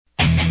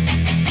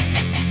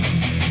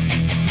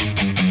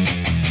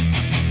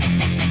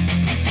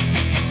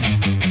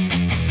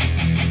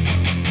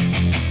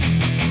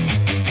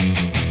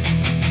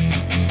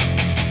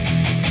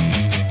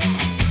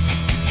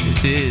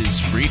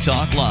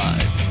Talk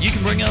Live. You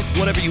can bring up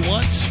whatever you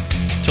want.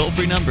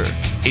 Toll-free number,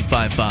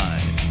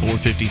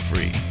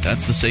 855-450-FREE.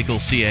 That's the SACL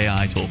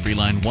CAI toll-free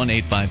line,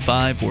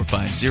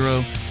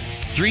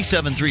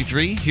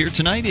 1-855-450-3733. Here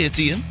tonight, it's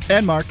Ian.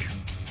 And Mark.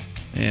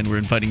 And we're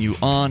inviting you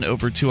on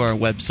over to our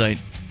website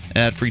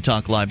at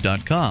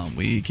freetalklive.com.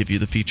 We give you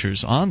the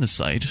features on the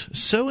site,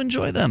 so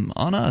enjoy them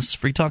on us,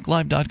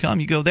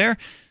 freetalklive.com. You go there,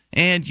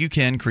 and you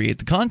can create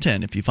the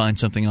content. If you find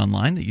something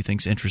online that you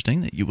think is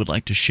interesting that you would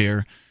like to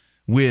share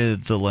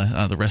with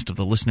the rest of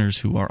the listeners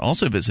who are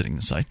also visiting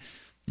the site,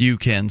 you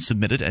can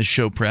submit it as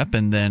show prep,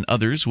 and then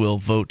others will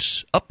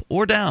vote up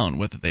or down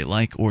whether they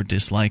like or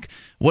dislike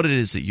what it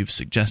is that you've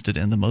suggested,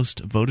 and the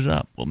most voted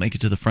up will make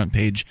it to the front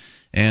page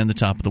and the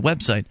top of the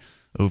website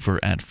over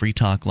at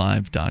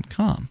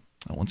freetalklive.com.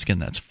 Once again,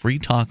 that's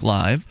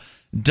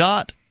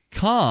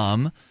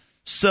freetalklive.com.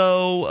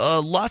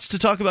 So lots to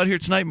talk about here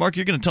tonight. Mark,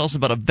 you're going to tell us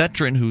about a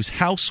veteran whose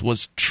house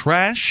was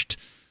trashed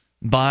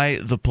by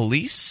the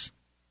police.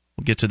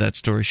 We'll get to that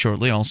story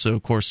shortly. Also,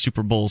 of course,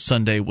 Super Bowl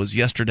Sunday was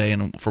yesterday,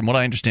 and from what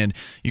I understand,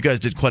 you guys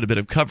did quite a bit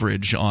of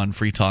coverage on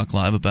Free Talk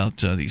Live about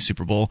the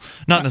Super Bowl.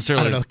 Not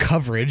necessarily... I don't know,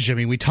 coverage. I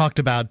mean, we talked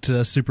about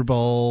Super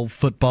Bowl,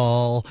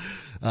 football,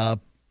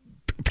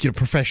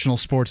 professional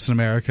sports in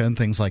America and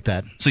things like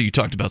that. So you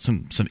talked about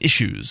some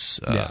issues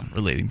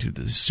relating to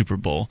the Super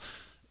Bowl.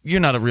 You're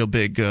not a real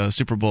big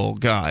Super Bowl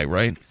guy,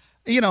 right?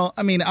 You know,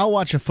 I mean, I'll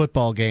watch a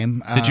football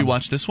game. Did you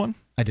watch this one?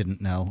 I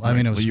didn't know. Right. I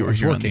mean, it was, you were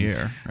working. on the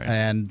air, right?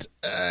 And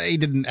I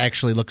didn't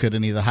actually look at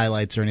any of the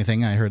highlights or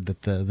anything. I heard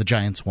that the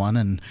Giants won,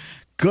 and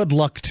good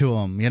luck to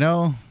them, you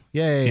know?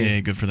 Yay.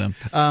 Yeah, good for them.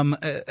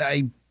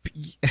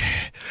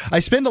 I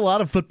spend a lot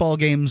of football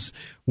games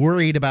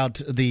worried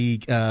about the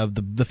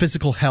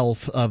physical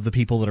health of the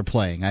people that are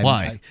playing.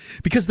 Why?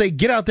 Because they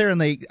get out there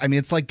and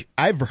it's like,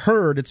 I've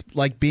heard it's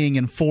like being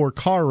in 4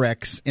 car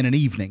wrecks in an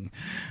evening.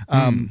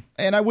 And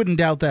I wouldn't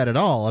doubt that at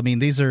all. I mean,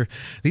 these are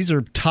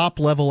top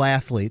level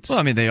athletes. Well,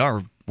 I mean, they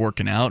are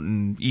working out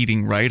and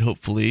eating right,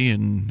 hopefully,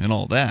 and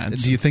all that.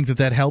 Do you think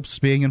that helps,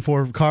 being in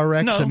 4 car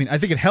wrecks? No. I mean, I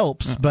think it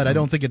helps, but I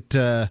don't think it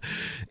I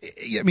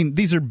mean,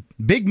 these are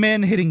big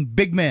men hitting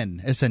big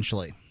men,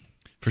 essentially.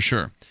 For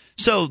sure.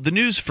 So the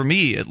news for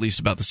me, at least,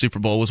 about the Super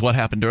Bowl was what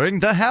happened during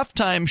the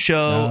halftime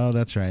show. Oh,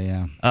 that's right,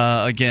 yeah.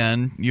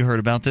 Again, you heard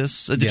about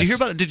this. Did you hear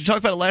about it? Did you talk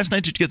about it last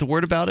night? Did you get the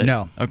word about it?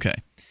 No. Okay.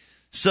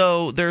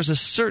 So there's a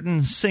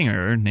certain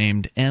singer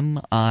named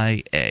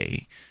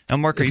M.I.A. Now,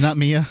 Mark, it's not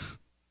Mia?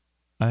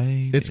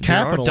 It's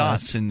capitalized. There are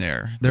dots in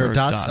there. There are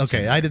dots?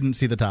 Okay, I didn't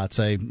see the dots.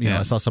 I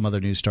saw some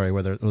other news story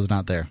where it was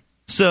not there.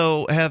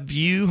 So, have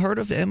you heard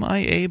of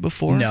MIA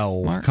before?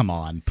 No, Mark? Come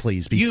on,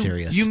 please be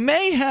serious. You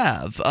may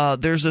have.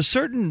 There's a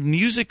certain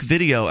music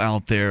video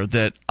out there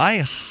that I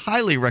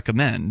highly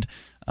recommend.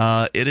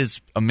 It is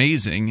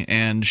amazing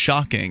and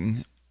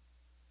shocking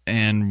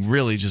and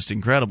really just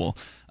incredible.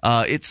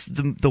 It's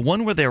the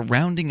one where they're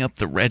rounding up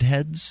the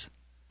redheads.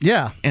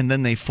 Yeah. And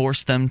then they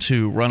force them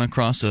to run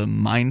across a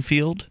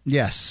minefield.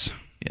 Yes.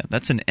 Yeah,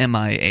 that's an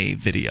MIA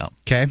video.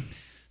 Okay.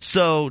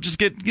 So just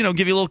give you a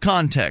little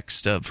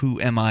context of who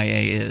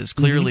MIA is.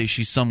 Clearly,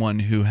 she's someone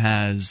who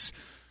has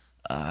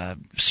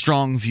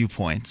strong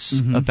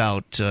viewpoints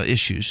about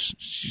issues.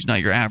 She's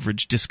not your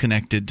average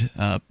disconnected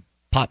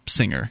pop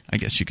singer, I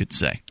guess you could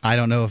say. I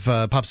don't know if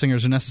pop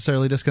singers are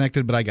necessarily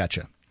disconnected, but I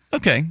gotcha.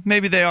 Okay,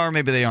 maybe they are,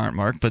 maybe they aren't,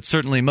 Mark. But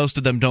certainly, most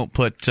of them don't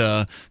put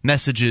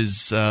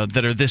messages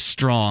that are this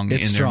strong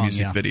their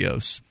music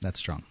videos. That's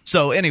strong.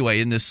 So anyway,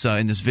 in this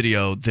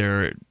video,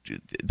 they're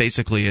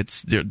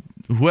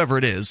whoever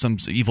it is, some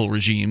evil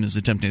regime is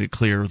attempting to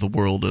clear the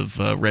world of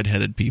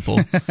redheaded people,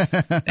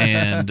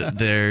 and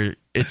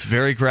it's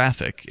very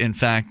graphic. In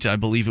fact, I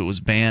believe it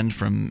was banned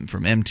from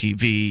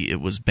MTV.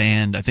 It was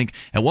banned, I think,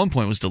 at one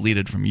point it was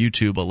deleted from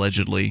YouTube,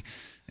 allegedly.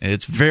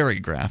 It's very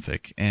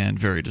graphic and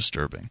very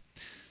disturbing.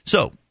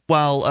 So,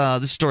 while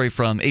this story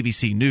from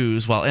ABC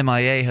News, while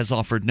MIA has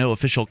offered no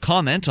official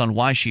comment on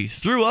why she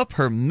threw up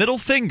her middle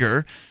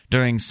finger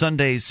during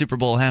Sunday's Super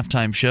Bowl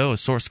halftime show, a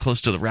source close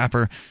to the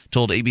rapper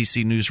told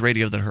ABC News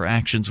Radio that her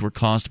actions were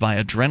caused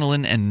by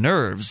adrenaline and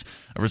nerves,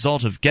 a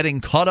result of getting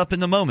caught up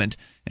in the moment,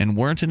 and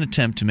weren't an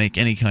attempt to make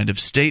any kind of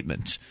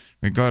statement.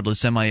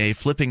 Regardless, MIA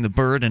flipping the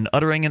bird and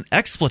uttering an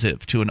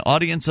expletive to an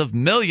audience of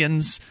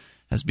millions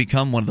has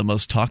become one of the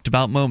most talked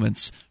about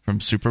moments from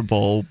Super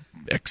Bowl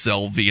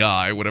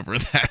XLVI, whatever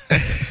that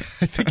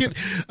I think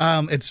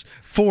it's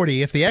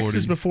 40 if the X 40.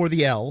 Is before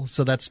the L,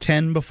 so that's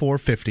 10 before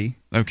 50.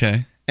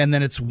 Okay. And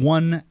then it's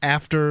 1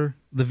 after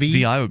the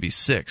V. VI would be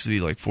 6. It'd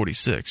be like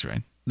 46,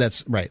 right?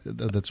 That's right.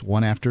 That's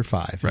 1 after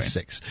 5 right. Is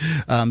 6.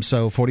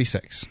 So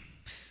 46.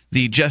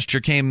 The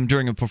gesture came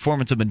during a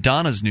performance of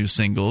Madonna's new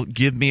single,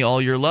 Give Me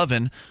All Your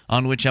Lovin',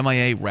 on which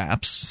MIA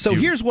raps. So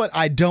here's what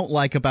I don't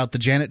like about the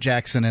Janet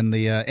Jackson and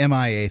the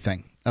MIA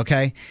thing,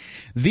 okay?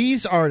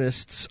 These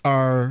artists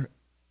are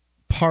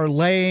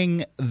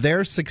parlaying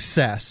their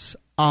success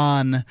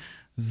on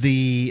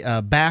the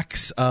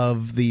backs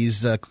of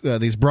these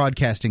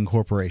broadcasting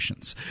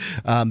corporations.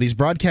 These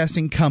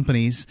broadcasting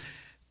companies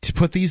to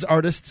put these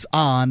artists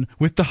on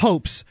with the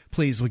hopes,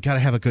 please, we got to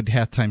have a good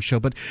halftime show,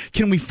 but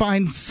can we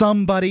find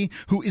somebody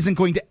who isn't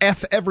going to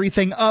F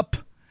everything up?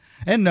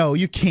 And no,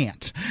 you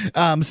can't.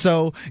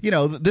 So,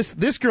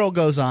 this girl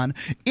goes on.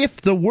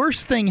 If the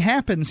worst thing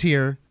happens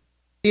here,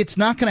 it's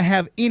not going to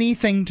have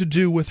anything to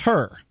do with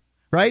her.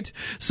 Right?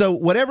 So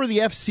whatever the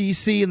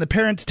FCC and the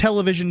Parents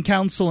Television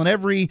Council and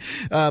every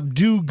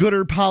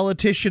do-gooder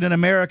politician in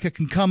America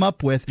can come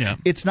up with,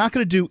 it's not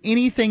going to do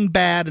anything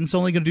bad, and it's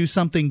only going to do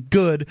something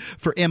good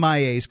for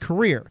MIA's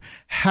career.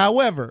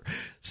 However,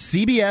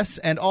 CBS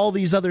and all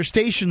these other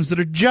stations that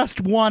are just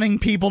wanting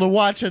people to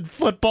watch a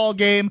football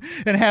game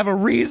and have a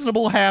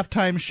reasonable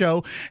halftime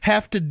show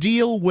have to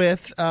deal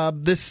with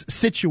this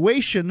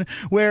situation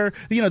where,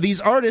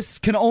 these artists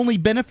can only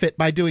benefit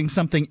by doing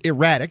something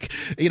erratic.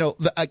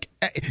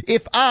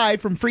 If I,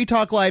 from Free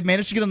Talk Live,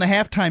 manage to get on the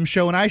halftime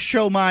show and I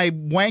show my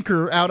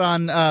wanker out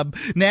on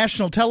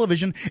national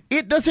television,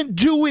 it doesn't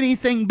do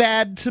anything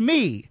bad to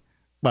me.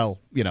 Well,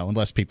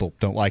 unless people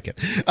don't like it.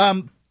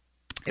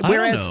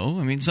 Whereas, I don't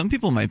know. I mean, some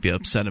people might be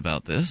upset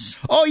about this.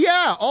 Oh,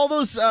 yeah. All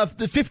those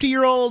the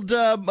 50-year-old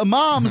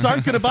moms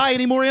aren't going to buy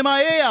any more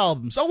MIA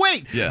albums. Oh,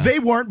 wait. Yeah. They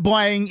weren't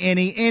buying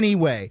any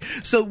anyway.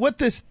 So what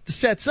this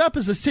sets up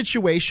is a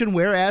situation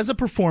where, as a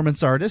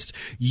performance artist,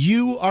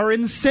 you are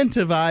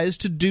incentivized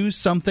to do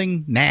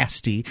something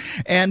nasty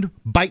and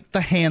bite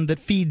the hand that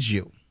feeds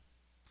you.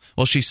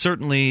 Well, she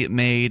certainly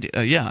made,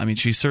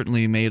 she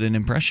certainly made an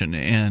impression,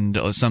 and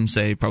some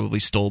say probably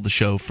stole the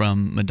show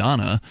from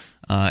Madonna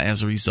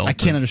as a result. I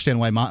can't understand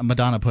why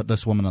Madonna put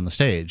this woman on the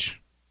stage.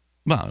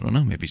 Well, I don't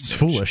know. Maybe it's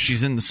foolish.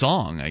 She's in the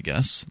song, I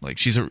guess. Like,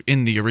 she's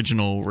in the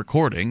original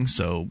recording,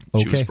 so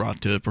she was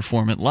brought to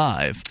perform it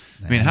live.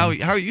 I mean, how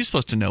are you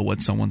supposed to know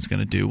what someone's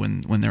going to do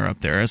when they're up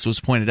there? As was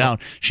pointed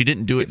out, she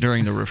didn't do it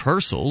during the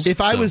rehearsals.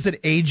 If I was an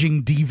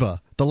aging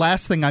diva, the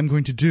last thing I'm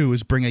going to do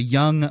is bring a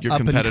young,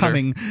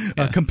 up-and-coming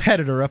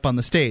competitor up on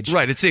the stage.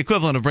 Right. It's the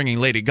equivalent of bringing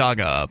Lady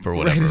Gaga up or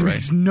whatever, right? It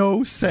makes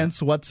no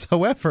sense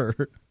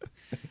whatsoever.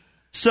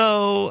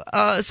 So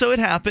it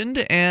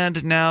happened,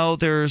 and now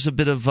there's a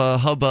bit of a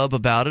hubbub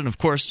about it. And of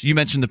course, you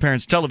mentioned the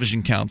Parents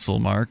Television Council,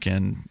 Mark,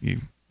 and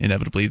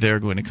inevitably they're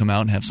going to come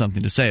out and have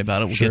something to say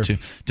about it. We'll get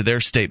to their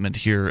statement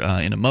here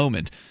in a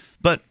moment.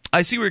 But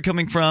I see where you're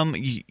coming from.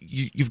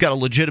 You've got a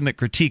legitimate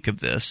critique of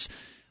this.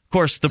 Of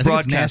course, the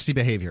broadcast nasty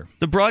behavior.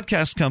 The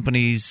broadcast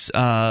companies,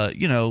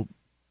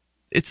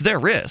 it's their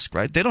risk,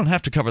 right? They don't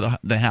have to cover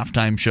the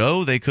halftime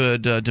show. They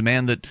could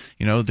demand that,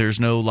 there's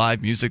no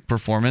live music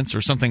performance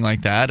or something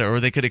like that, or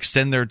they could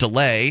extend their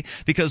delay,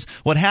 because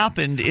what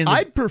happened in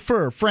I'd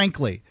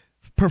frankly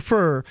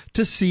prefer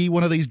to see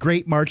one of these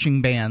great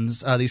marching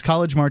bands, these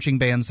college marching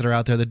bands that are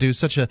out there that do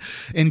such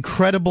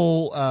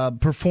incredible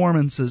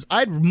performances.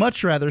 I'd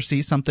much rather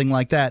see something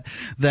like that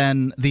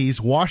than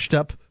these washed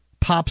up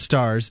pop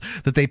stars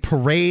that they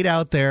parade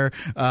out there,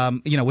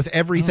 with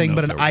everything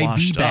but an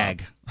IV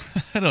bag.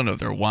 I don't know if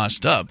they're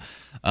washed up.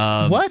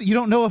 What? You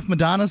don't know if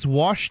Madonna's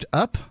washed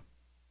up?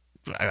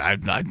 I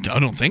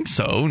don't think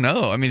so.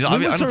 No, I mean, I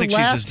don't think she's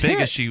as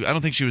big as she. I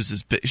don't think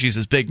she's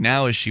as big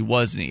now as she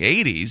was in the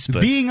 '80s.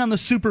 But being on the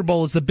Super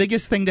Bowl is the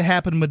biggest thing to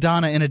happen to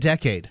Madonna in a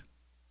decade.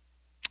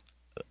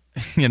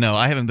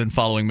 I haven't been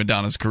following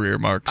Madonna's career,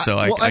 Mark, so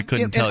I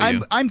couldn't tell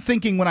you. I'm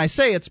thinking when I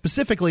say it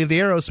specifically of the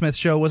Aerosmith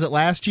show. Was it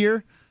last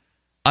year?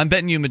 I'm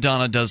betting you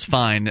Madonna does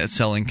fine at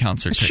selling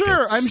concert tickets.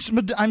 Sure,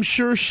 I'm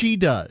sure she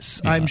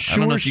does. Yeah, I'm sure I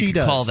don't know if she you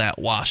does. Call that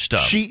washed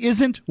up. She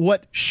isn't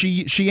what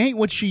she ain't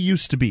what she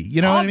used to be.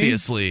 You know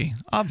Obviously. what I mean?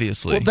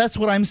 Obviously. Well, that's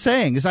what I'm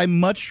saying. Is I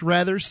much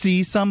rather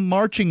see some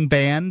marching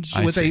band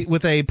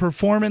with a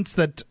performance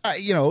that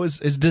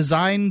is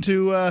designed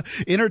to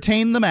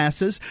entertain the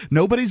masses.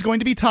 Nobody's going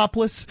to be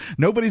topless.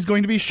 Nobody's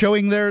going to be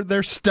showing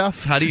their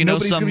stuff. How do you know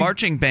some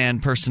marching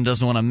band person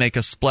doesn't want to make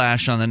a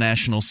splash on the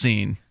national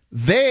scene?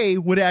 They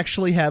would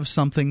actually have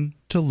something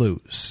to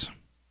lose.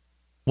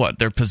 What,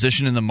 their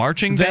position in the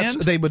marching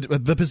band?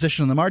 The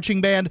position in the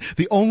marching band.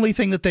 The only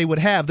thing that they would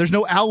have, there's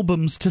no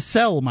albums to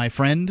sell, my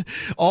friend.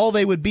 All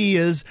they would be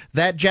is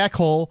that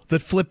jackhole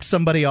that flipped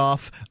somebody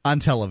off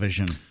on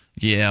television.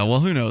 Yeah,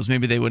 well, who knows?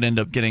 Maybe they would end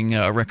up getting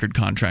a record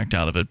contract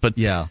out of it. But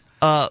yeah,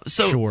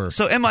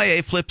 So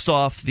MIA flips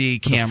off the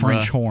camera. The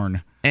French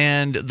horn.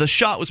 And the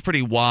shot was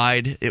pretty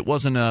wide. It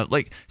wasn't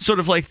sort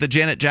of like the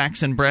Janet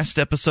Jackson breast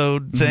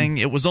episode thing.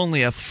 It was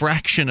only a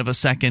fraction of a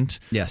second.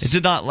 Yes. It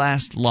did not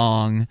last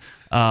long.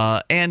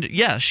 And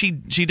yeah, she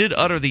did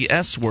utter the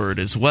S word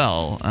as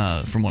well,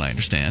 from what I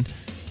understand.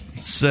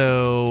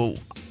 So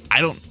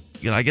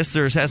I guess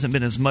there hasn't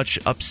been as much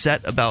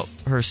upset about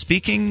her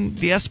speaking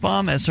the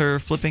S-bomb as her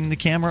flipping the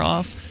camera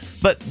off.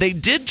 But they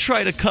did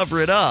try to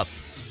cover it up.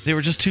 They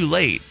were just too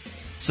late.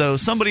 So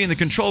somebody in the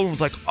control room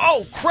was like,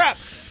 "Oh crap!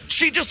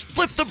 She just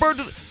flipped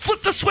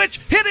the switch,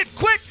 hit it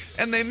quick,"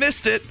 and they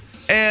missed it.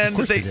 And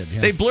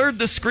they blurred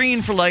the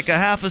screen for like a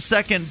half a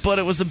second, but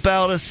it was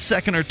about a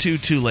second or two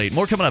too late.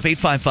 More coming up,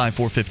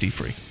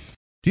 855-450-FREE.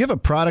 Do you have a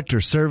product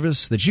or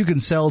service that you can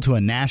sell to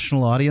a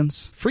national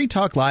audience? Free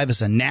Talk Live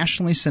is a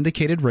nationally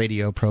syndicated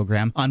radio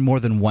program on more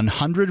than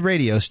 100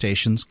 radio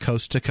stations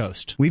coast to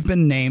coast. We've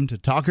been named to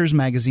Talkers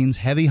Magazine's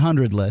Heavy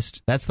 100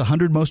 list. That's the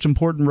 100 most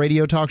important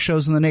radio talk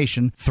shows in the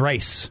nation,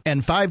 thrice.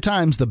 And 5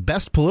 times the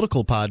best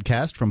political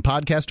podcast from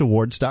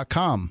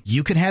podcastawards.com.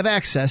 You can have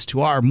access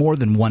to our more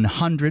than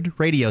 100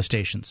 radio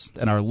stations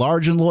and our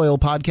large and loyal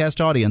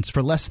podcast audience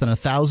for less than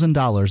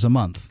 $1,000 a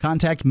month.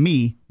 Contact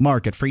me,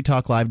 Mark, at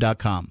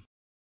freetalklive.com.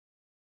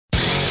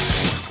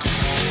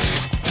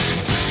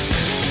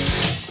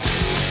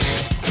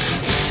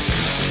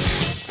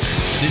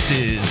 This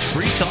is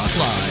Free Talk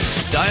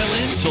Live. Dial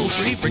in, toll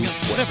free, bring up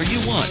whatever you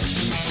want.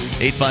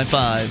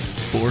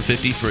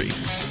 855-450-FREE.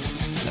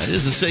 That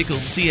is the SACL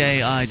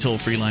CAI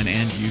toll-free line,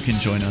 and you can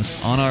join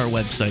us on our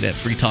website at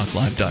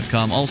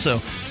freetalklive.com.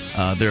 Also,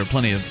 there are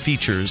plenty of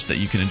features that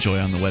you can enjoy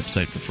on the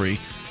website for free,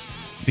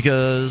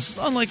 because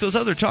unlike those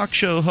other talk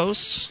show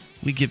hosts,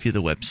 we give you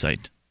the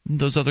website.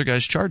 Those other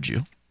guys charge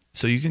you.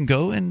 So you can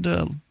go and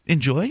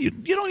enjoy. You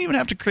don't even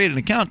have to create an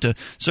account to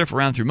surf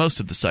around through most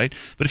of the site.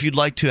 But if you'd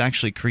like to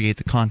actually create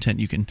the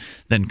content, you can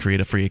then create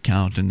a free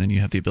account, and then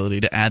you have the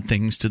ability to add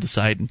things to the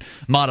site and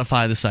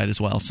modify the site as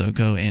well. So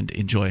go and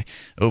enjoy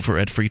over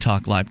at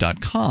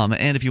freetalklive.com.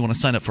 And if you want to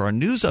sign up for our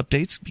news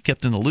updates, be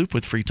kept in the loop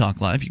with Free Talk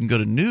Live, you can go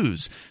to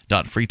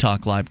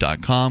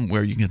news.freetalklive.com,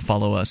 where you can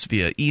follow us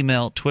via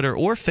email, Twitter,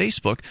 or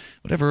Facebook,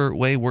 whatever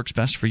way works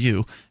best for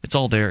you. It's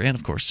all there, and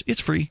of course,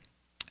 it's free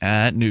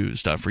at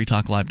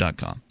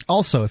news.freetalklive.com.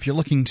 Also, if you're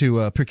looking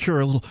to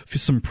procure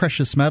some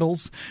precious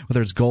metals,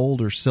 whether it's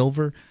gold or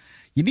silver,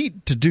 you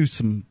need to do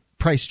some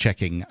price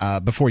checking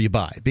before you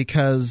buy,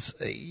 because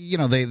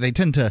they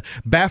tend to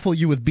baffle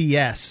you with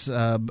BS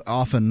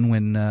often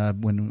when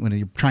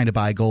you're trying to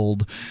buy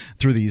gold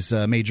through these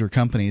major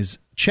companies.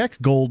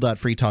 Check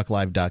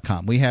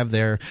gold.freetalklive.com. We have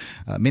there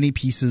many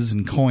pieces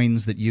and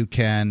coins that you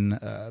can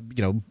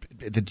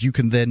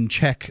then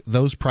check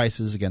those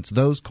prices against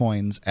those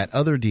coins at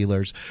other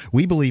dealers.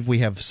 We believe we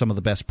have some of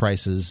the best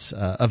prices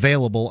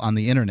available on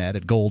the internet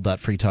at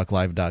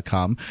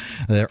gold.freetalklive.com.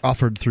 They're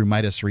offered through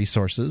Midas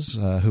Resources,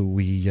 who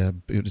it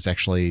is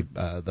actually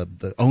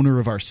the owner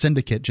of our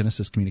syndicate,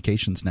 Genesis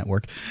Communications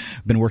Network.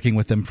 Been working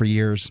with them for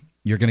years.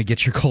 You're going to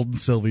get your gold and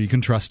silver. You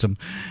can trust them.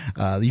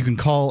 You can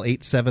call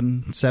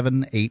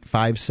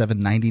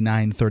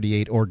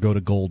 877-857-9938 or go to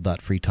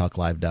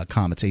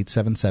gold.freetalklive.com. It's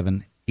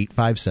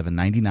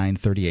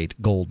 877-857-9938,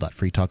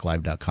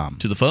 gold.freetalklive.com.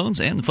 To the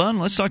phones and the fun,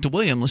 let's talk to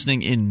William,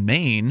 listening in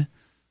Maine.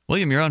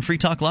 William, you're on Free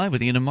Talk Live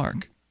with Ian and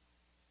Mark.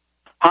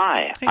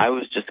 Hi. Hey. I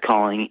was just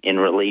calling in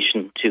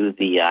relation to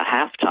the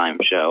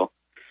halftime show.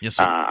 Yes,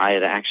 sir. I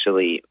had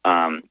actually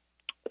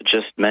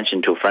just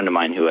mentioned to a friend of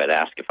mine who had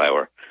asked if I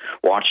were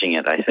watching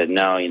it. I said,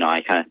 no,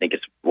 I kind of think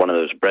it's one of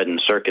those bread and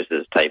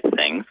circuses type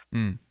things,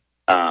 from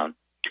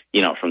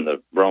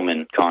the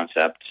Roman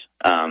concept.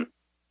 The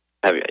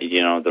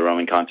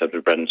Roman concept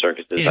of bread and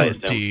circuses, I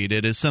assume? Indeed.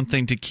 It is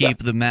something to keep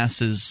the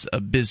masses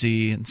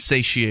busy and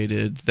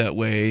satiated. That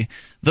way,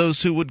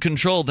 those who would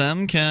control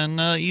them can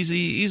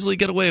easily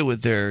get away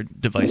with their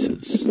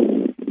devices.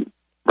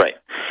 Right.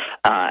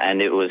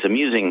 And it was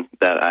amusing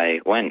that I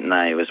went and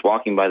I was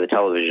walking by the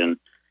television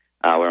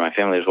where my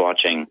family was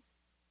watching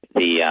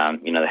the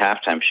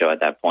halftime show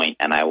at that point,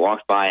 and I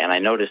walked by and I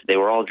noticed they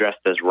were all dressed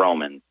as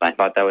Romans. I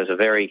thought that was a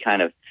very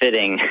kind of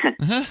fitting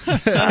scene.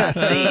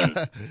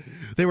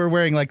 They were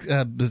wearing like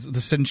the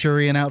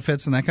centurion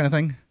outfits and that kind of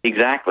thing?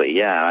 Exactly,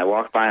 yeah. I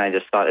walked by and I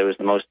just thought it was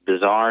the most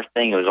bizarre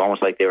thing. It was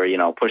almost like they were,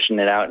 pushing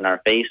it out in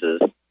our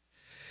faces,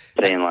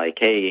 saying like,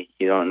 hey,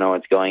 you don't know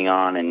what's going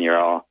on, and you're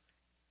all,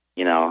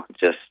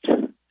 just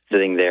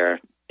sitting there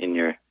in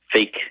your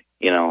fake,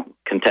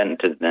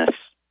 contentedness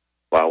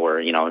while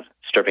we're,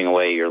 stripping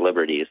away your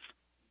liberties.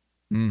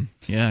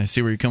 Yeah, I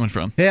see where you're coming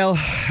from. Well,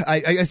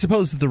 I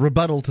suppose that the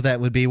rebuttal to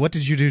that would be, what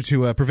did you do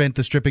to prevent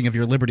the stripping of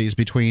your liberties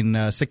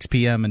between 6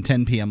 p.m. and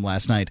 10 p.m.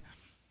 last night?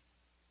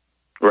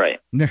 Right.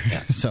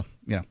 So,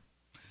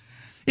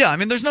 Yeah, I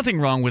mean, there's nothing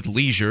wrong with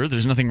leisure.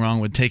 There's nothing wrong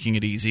with taking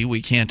it easy.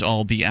 We can't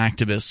all be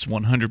activists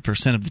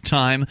 100% of the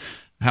time.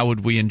 How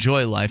would we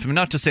enjoy life? I mean,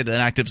 not to say that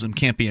activism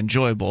can't be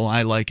enjoyable.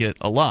 I like it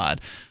a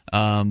lot.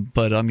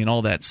 But I mean,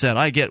 all that said,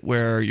 I get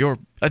where you're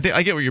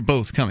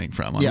both coming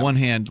from. On one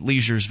hand,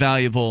 leisure is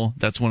valuable.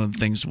 That's one of the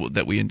things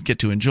that we get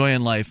to enjoy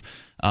in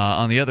life.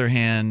 On the other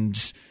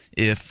hand,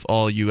 if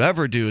all you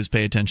ever do is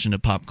pay attention to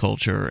pop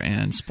culture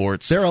and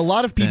sports, there are a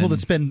lot of people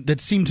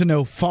that seem to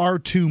know far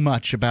too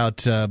much about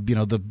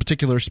the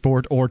particular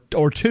sport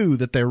or two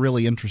that they're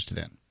really interested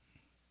in.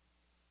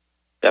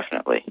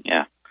 Definitely,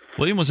 yeah.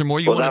 William, was there more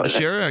you wanted to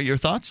share? Your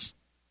thoughts?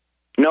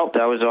 Nope,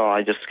 that was all.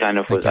 I just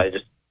I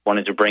just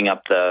wanted to bring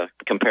up the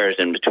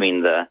comparison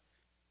between the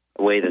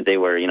way that they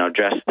were,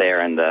 dressed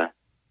there and the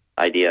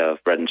idea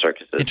of bread and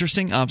circuses.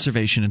 Interesting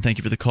observation, and thank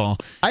you for the call.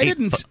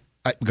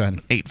 Go ahead.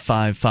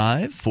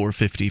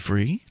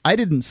 855-450-FREE. I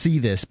didn't see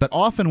this, but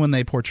often when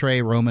they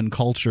portray Roman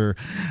culture,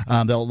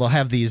 they'll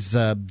have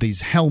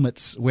these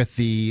helmets with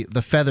the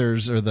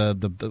feathers or the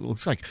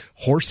looks like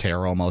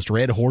horsehair almost,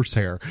 red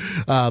horsehair,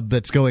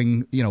 that's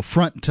going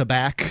front to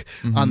back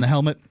on the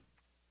helmet.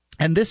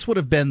 And this would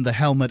have been the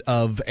helmet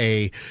of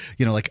a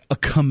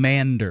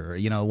commander,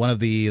 one of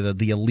the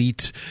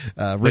elite rich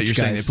but you're guys.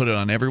 saying they put it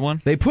on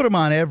everyone? They put them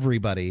on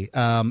everybody,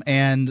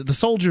 and the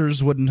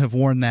soldiers wouldn't have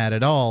worn that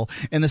at all.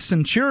 And the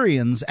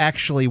centurions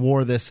actually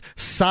wore this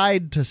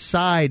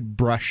side-to-side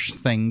brush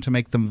thing to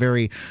make them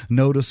very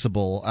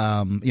noticeable.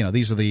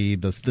 These are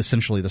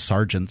essentially the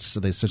sergeants,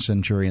 the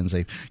centurions.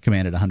 They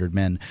commanded 100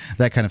 men,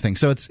 that kind of thing.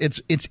 So it's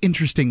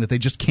interesting that they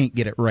just can't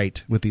get it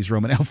right with these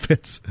Roman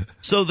outfits.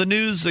 So the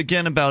news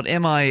again about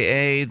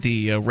MIA,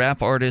 the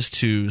rap artist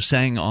who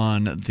sang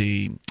on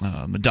the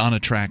Madonna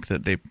track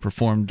that they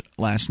performed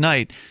last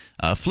night,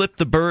 flipped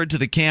the bird to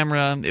the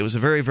camera. It was a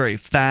very, very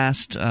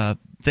fast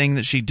thing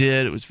that she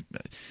did. It was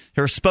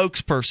her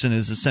spokesperson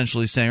is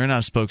essentially saying, or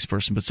not a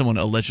spokesperson, but someone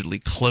allegedly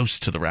close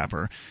to the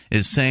rapper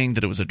is saying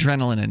that it was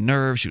adrenaline and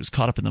nerves. She was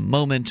caught up in the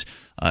moment.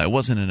 It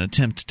wasn't an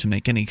attempt to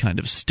make any kind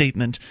of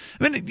statement.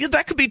 I mean,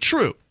 that could be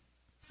true.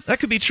 That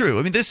could be true.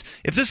 I mean,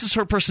 if this is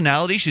her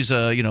personality, she's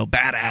a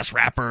badass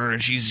rapper, and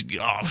she's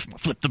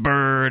flip the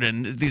bird,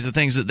 and these are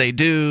things that they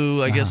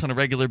do, I guess, on a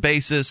regular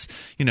basis.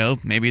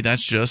 Maybe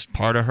that's just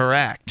part of her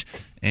act,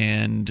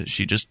 and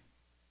she just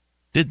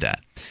did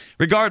that.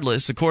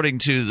 Regardless, according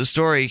to the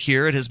story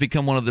here, it has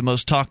become one of the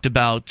most talked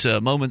about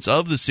moments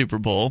of the Super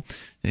Bowl.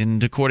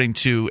 And according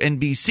to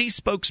NBC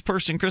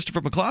spokesperson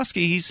Christopher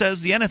McCloskey, he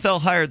says the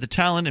NFL hired the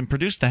talent and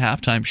produced the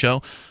halftime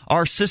show.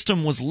 Our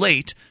system was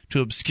late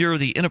to obscure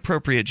the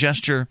inappropriate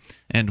gesture,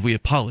 and we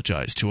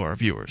apologize to our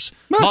viewers.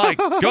 My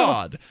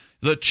God,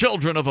 the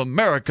children of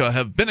America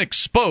have been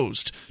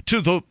exposed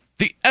to the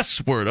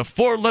S word, a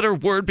four-letter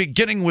word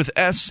beginning with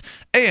S,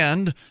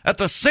 and at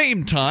the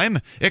same time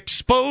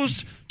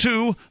exposed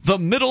to the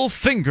middle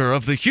finger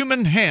of the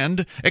human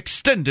hand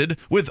extended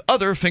with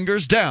other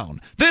fingers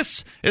down.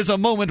 This is a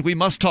moment we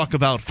must talk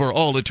about for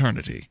all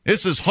eternity.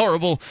 This is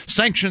horrible.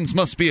 Sanctions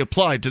must be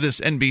applied to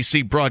this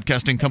NBC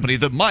broadcasting company.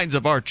 The minds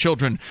of our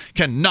children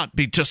cannot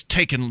be just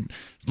taken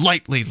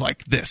lightly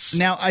like this.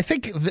 Now, I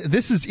think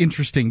this is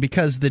interesting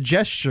because the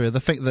gesture,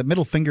 the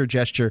middle finger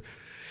gesture,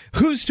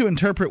 who's to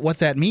interpret what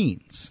that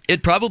means?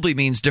 It probably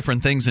means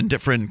different things in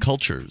different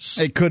cultures.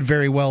 It could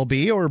very well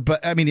be,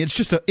 but I mean,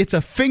 it's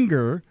a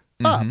finger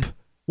up.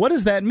 What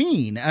does that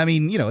mean? I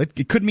mean,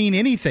 it could mean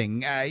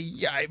anything.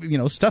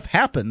 Stuff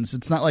happens.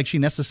 It's not like she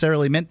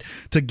necessarily meant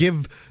to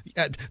give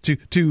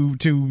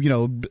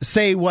to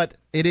say what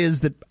it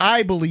is that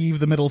I believe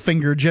the middle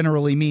finger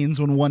generally means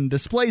when one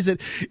displays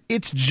it.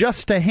 It's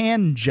just a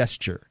hand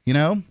gesture,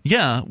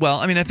 Yeah, well,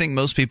 I mean, I think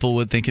most people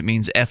would think it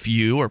means F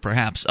you or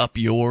perhaps up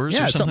yours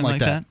or something like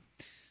that.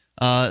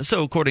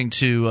 So according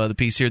to the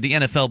piece here, the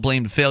NFL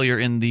blamed failure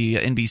in the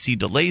NBC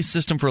delay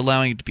system for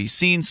allowing it to be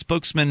seen.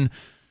 Spokesman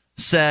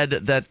said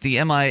that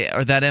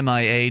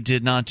MIA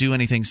did not do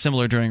anything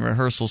similar during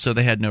rehearsal, so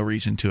they had no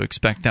reason to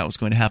expect that was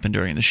going to happen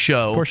during the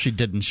show. Of course she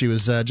didn't. She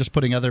was just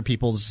putting other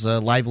people's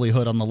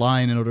livelihood on the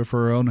line in order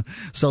for her own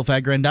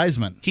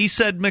self-aggrandizement. He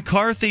said the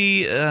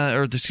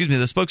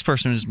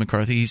spokesperson is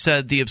McCarthy. He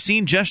said the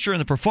obscene gesture in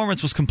the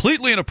performance was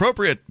completely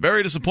inappropriate,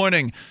 very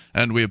disappointing,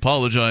 and we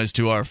apologize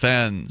to our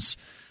fans.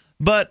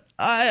 But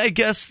I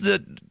guess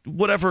that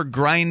whatever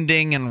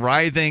grinding and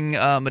writhing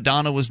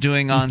Madonna was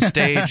doing on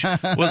stage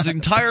was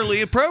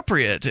entirely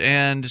appropriate,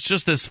 and it's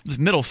just this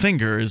middle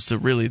finger is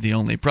really the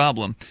only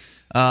problem.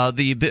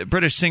 The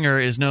British singer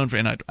is known for,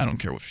 and I don't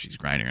care if she's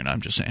grinding or not,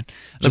 I'm just saying.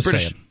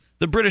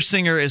 The British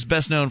singer is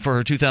best known for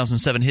her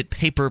 2007 hit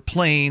 "Paper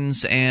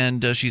Planes,"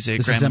 and she's a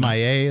This is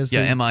MIA, is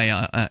yeah,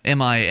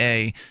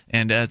 MIA,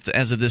 and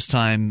as of this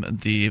time,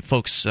 the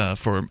folks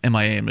for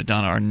MIA and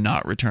Madonna are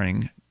not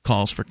returning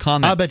calls for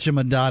comment. I bet you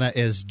Madonna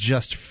is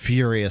just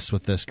furious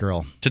with this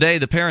girl. Today,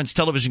 the Parents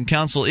Television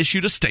Council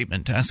issued a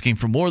statement asking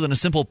for more than a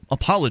simple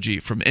apology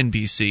from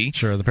NBC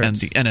and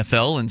the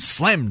NFL, and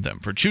slammed them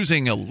for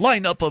choosing a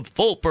lineup of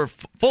full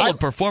of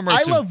performers.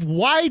 I love,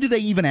 why do they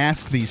even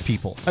ask these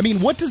people? I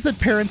mean, what does the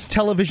Parents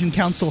Television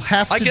Council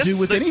have to do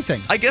with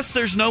anything? I guess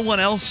there's no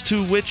one else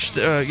to which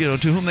to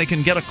whom they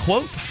can get a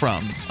quote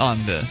from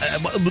on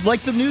this.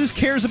 Like the news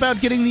cares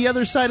about getting the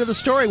other side of the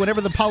story. Whenever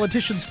the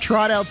politicians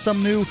trot out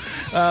some new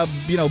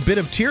bit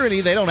of tyranny,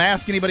 they don't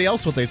ask anybody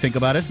else what they think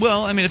about it.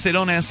 Well, I mean, if they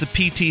don't ask the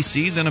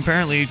PTC, then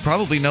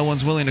probably no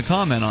one's willing to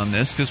comment on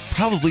this, because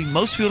probably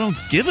most people don't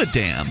give a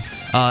damn.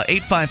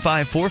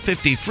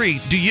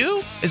 855-450-FREE. Do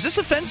you? Is this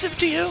offensive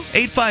to you?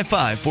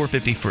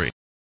 855-450-FREE.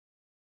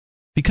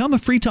 Become a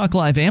Free Talk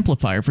Live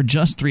amplifier for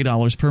just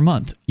 $3 per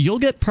month. You'll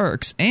get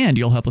perks, and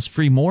you'll help us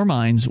free more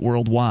minds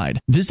worldwide.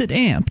 Visit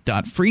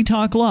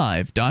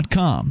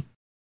amp.freetalklive.com.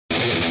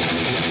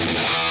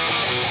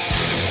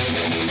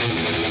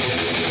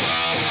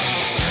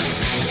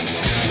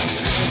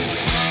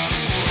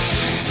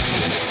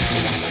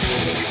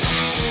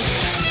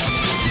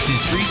 This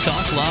is Free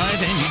Talk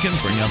Live, and you can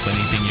bring up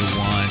anything you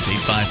want.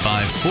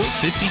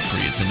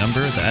 855-450-FREE is the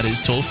number. That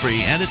is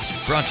toll-free, and it's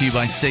brought to you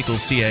by SACL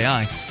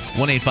CAI.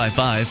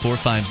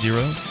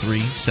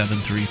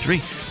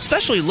 1-855-450-3733.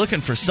 Especially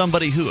looking for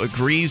somebody who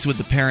agrees with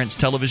the Parents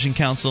Television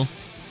Council.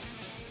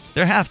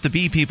 There have to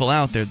be people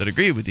out there that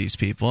agree with these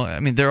people. I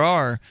mean, there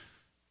are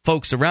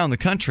folks around the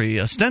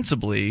country,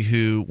 ostensibly,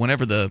 who,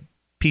 whenever the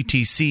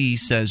PTC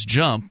says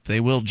jump,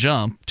 they will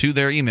jump to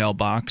their email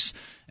box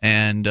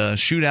and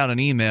shoot out an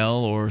email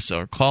or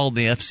call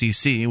the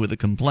FCC with a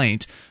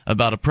complaint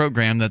about a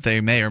program that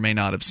they may or may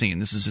not have seen.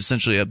 This is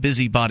essentially a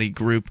busybody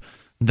group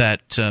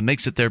that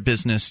makes it their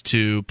business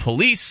to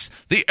police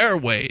the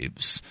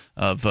airwaves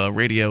of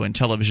radio and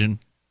television.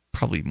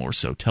 Probably more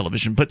so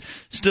television, but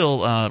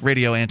still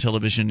radio and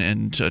television,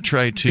 and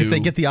try to... If they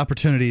get the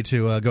opportunity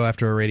to go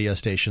after a radio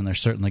station, they're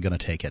certainly going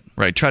to take it.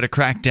 Right, try to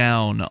crack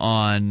down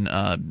on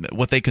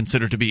what they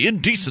consider to be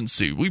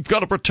indecency. We've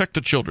got to protect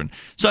the children.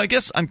 So I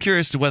guess I'm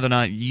curious to whether or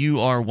not you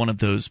are one of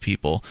those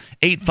people.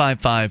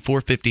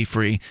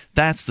 855-450-FREE,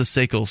 that's the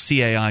SACL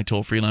CAI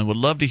toll-free line. Would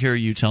love to hear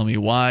you tell me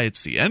why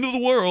it's the end of the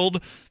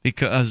world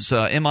because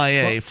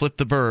MIA flipped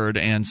the bird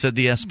and said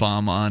the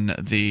S-bomb on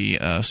the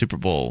Super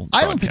Bowl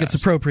broadcast. I don't think it's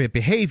appropriate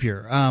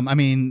behavior. I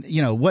mean,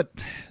 you know, what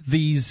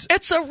these...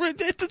 She's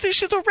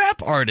a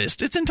rap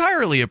artist. It's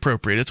entirely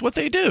appropriate. It's what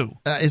they do.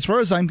 As far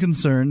as I'm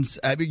concerned,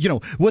 you know,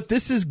 what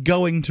this is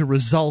going to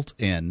result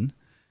in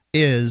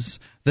is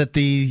that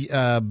these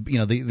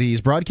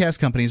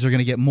broadcast companies are going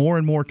to get more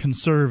and more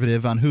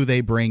conservative on who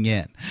they bring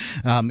in.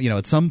 You know,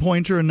 at some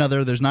point or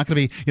another, there's not going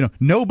to be, you know,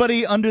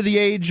 nobody under the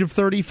age of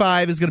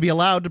 35 is going to be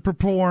allowed to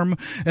perform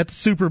at the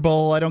Super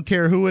Bowl. I don't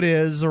care who it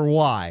is or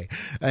why.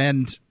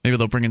 And maybe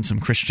they'll bring in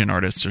some Christian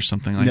artists or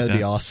something like that. That'd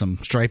be awesome.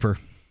 Striper.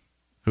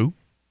 Who?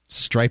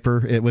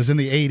 Striper. It was in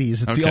the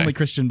 80s. It's the only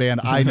Christian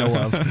band I know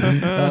of.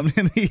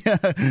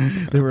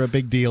 They were a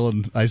big deal,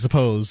 and I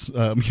suppose, you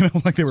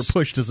know, like they were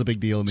pushed as a big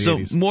deal in the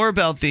 80s. So more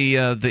about the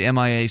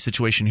MIA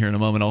situation here in a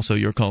moment. Also,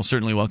 your call is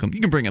certainly welcome.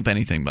 You can bring up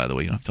anything, by the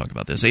way. You don't have to talk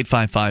about this.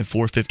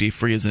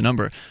 855-450-FREE is the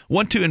number.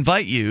 Want to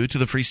invite you to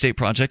the Free State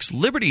Project's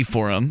Liberty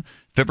Forum,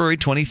 February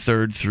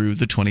 23rd through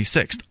the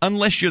 26th,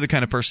 unless you're the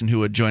kind of person who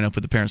would join up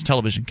with the Parents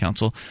Television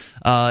Council.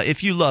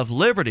 If you love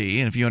liberty,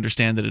 and if you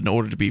understand that in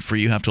order to be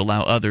free, you have to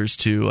allow others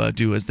to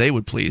do as they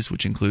would please,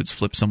 which includes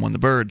flip someone the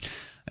bird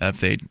if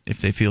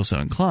they feel so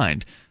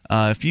inclined.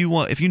 If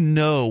you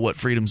know what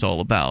freedom's all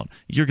about,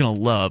 you're going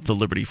to love the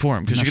Liberty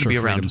Forum because you're going to be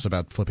around. Freedom's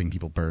about flipping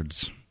people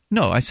birds.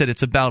 No, I said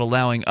it's about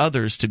allowing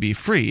others to be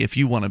free if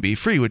you want to be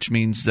free, which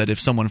means that if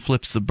someone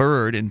flips the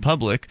bird in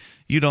public,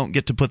 you don't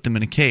get to put them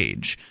in a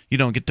cage. You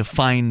don't get to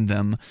fine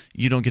them.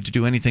 You don't get to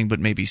do anything but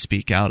maybe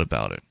speak out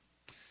about it.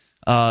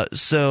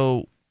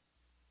 So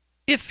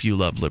if you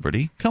love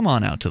liberty, come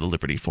on out to the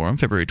Liberty Forum,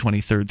 February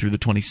 23rd through the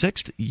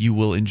 26th. You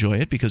will enjoy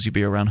it because you'll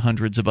be around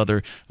hundreds of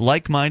other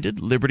like-minded,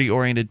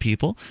 liberty-oriented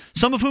people,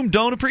 some of whom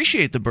don't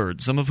appreciate the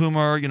bird, some of whom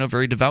are, you know,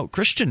 very devout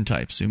Christian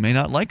types who may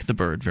not like the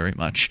bird very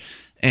much,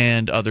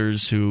 and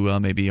others who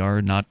maybe are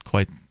not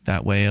quite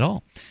that way at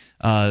all.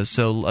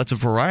 So that's a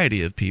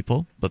variety of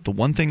people, but the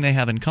one thing they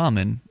have in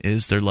common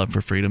is their love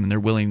for freedom and their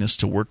willingness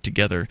to work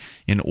together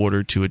in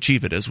order to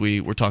achieve it. As we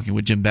were talking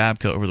with Jim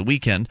Babka over the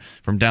weekend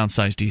from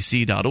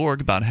downsizedc.org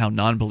about how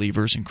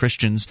non-believers and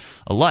Christians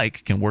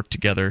alike can work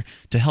together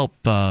to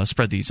help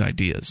spread these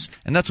ideas.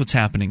 And that's what's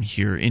happening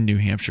here in New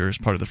Hampshire as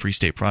part of the Free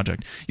State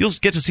Project. You'll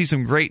get to see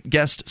some great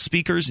guest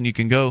speakers, and you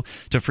can go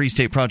to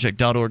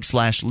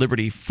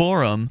freestateproject.org/Liberty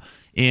Forum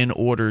in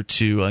order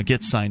to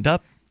get signed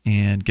up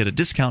and get a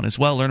discount as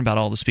well. Learn about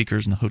all the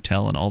speakers in the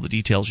hotel and all the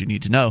details you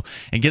need to know,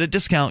 and get a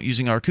discount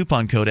using our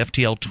coupon code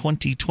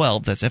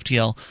FTL2012. That's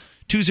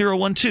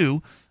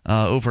FTL2012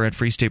 over at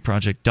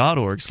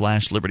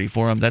freestateproject.org/Liberty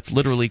Forum. That's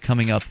literally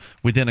coming up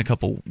within a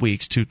couple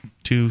weeks,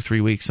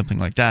 3 weeks, something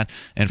like that.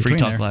 And Free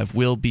Talk Live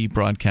will be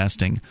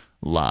broadcasting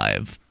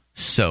live.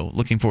 So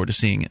looking forward to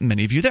seeing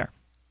many of you there.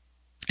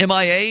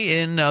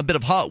 MIA in a bit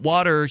of hot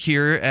water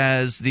here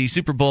as the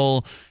Super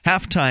Bowl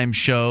halftime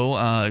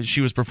show. She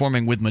was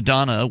performing with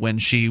Madonna when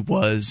she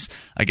was,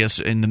 I guess,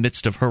 in the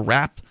midst of her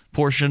rap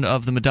portion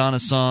of the Madonna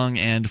song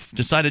and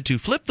decided to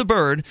flip the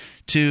bird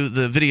to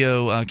the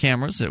video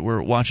cameras that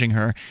were watching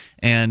her.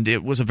 And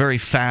it was a very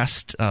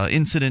fast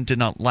incident, did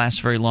not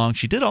last very long.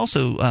 She did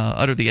also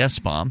utter the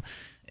S-bomb.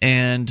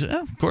 And,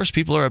 of course,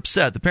 people are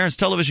upset. The Parents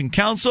Television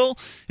Council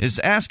is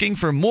asking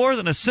for more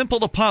than a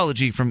simple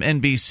apology from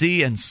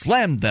NBC and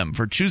slammed them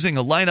for choosing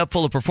a lineup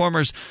full of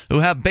performers who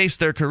have based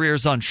their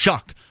careers on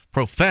shock,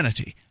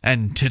 profanity,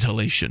 and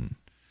titillation.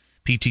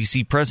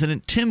 PTC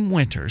President Tim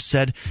Winter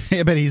said,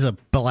 I bet he's a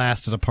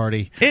blast at a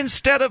party.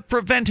 Instead of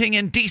preventing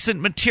indecent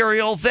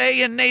material,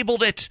 they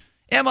enabled it.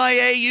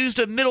 MIA used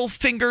a middle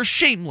finger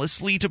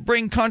shamelessly to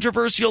bring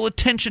controversial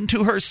attention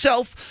to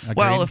herself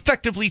while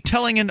effectively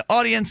telling an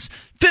audience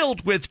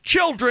filled with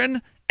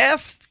children,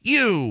 F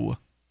you.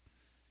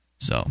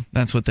 So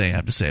that's what they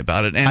have to say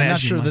about it. And I'm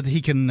not sure that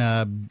he can,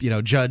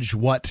 judge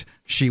what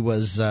she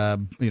was,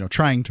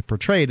 trying to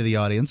portray to the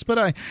audience.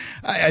 But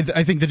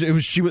I think that it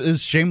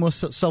was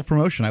shameless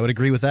self-promotion. I would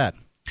agree with that.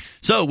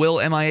 So, will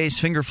MIA's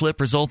finger flip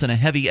result in a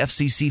heavy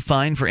FCC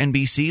fine for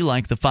NBC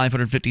like the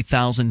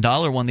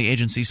 $550,000 one the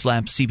agency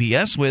slapped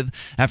CBS with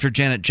after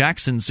Janet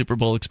Jackson's Super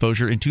Bowl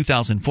exposure in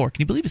 2004?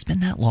 Can you believe it's been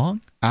that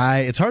long?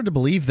 It's hard to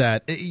believe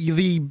that.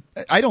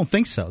 I don't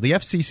think so. The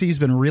FCC's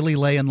been really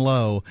laying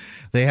low.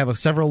 They have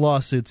several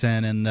lawsuits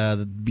in, and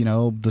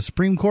the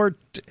Supreme Court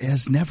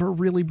has never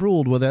really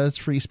ruled whether that's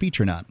free speech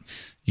or not.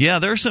 Yeah,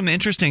 there are some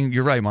interesting –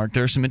 you're right, Mark.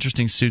 There are some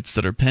interesting suits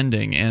that are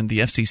pending, and the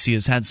FCC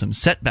has had some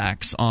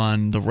setbacks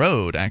on the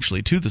road,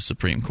 actually, to the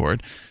Supreme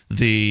Court.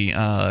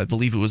 I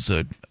believe it was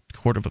a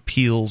Court of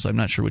Appeals. I'm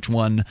not sure which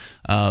one,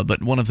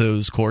 but one of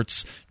those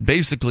courts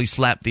basically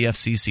slapped the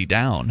FCC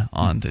down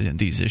on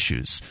these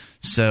issues.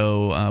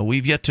 So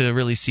we've yet to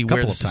really see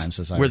where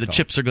the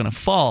chips are going to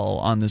fall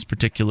on this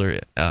particular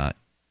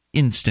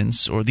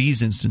instance or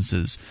these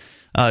instances.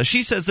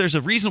 She says there's a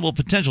reasonable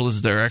potential. This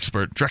is their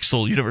expert,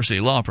 Drexel University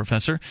law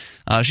professor.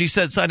 She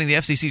said, citing the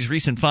FCC's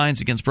recent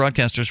fines against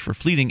broadcasters for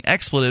fleeting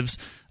expletives,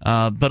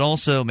 but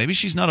also maybe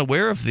she's not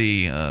aware of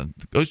yes,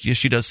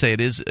 she does say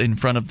it is in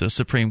front of the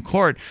Supreme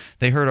Court.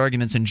 They heard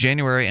arguments in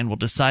January and will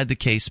decide the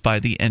case by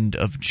the end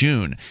of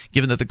June.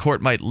 Given that the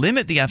court might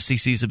limit the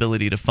FCC's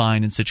ability to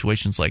fine in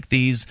situations like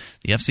these,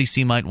 the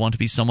FCC might want to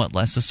be somewhat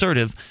less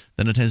assertive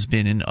than it has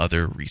been in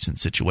other recent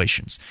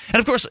situations. And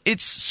of course,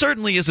 it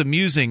certainly is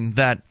amusing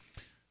that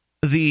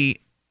the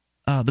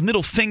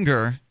middle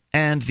finger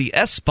and the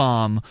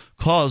S-bomb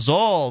cause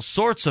all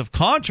sorts of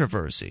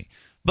controversy.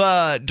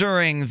 But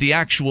during the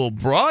actual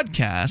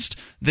broadcast,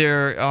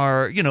 there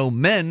are,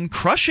 men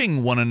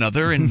crushing one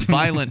another in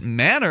violent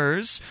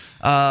manners.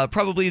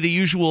 Probably the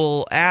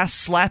usual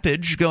ass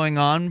slappage going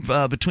on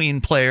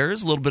between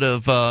players. A little bit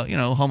of,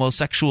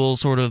 homosexual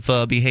sort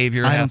of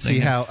behavior. I don't see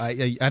how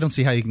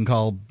you can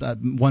call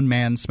one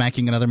man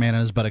smacking another man in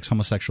his buttocks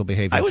homosexual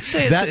behavior. I would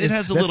say it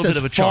has a little bit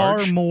of a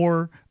charge. Far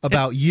more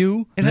about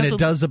you than it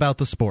does about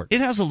the sport. It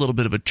has a little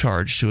bit of a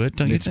charge to it,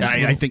 don't you think?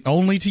 I think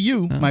only to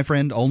you, my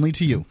friend, only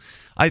to you.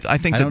 I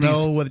don't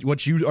know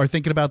what you are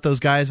thinking about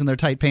those guys in their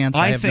tight pants.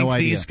 I have no idea. I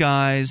think these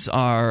guys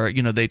are,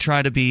 they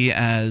try to be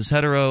as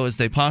hetero as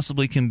they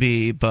possibly can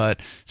be, but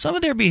some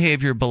of their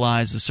behavior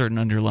belies a certain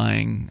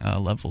underlying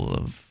level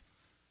of,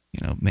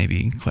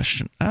 maybe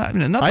question. Not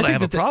that I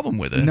have a problem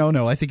with it.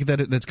 No, I think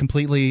that that's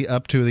completely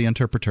up to the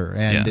interpreter,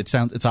 and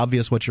it's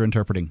obvious what you're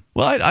interpreting.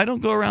 Well, I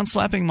don't go around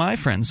slapping my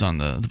friends on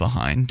the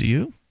behind. Do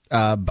you?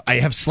 I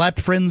have slapped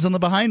friends on the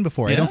behind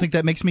before. Yeah? I don't think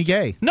that makes me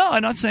gay. No,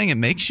 I'm not saying it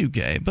makes you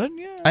gay, but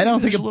I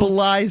don't think it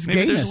belies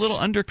gayness. There's a little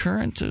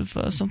undercurrent of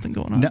something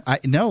going on.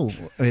 No,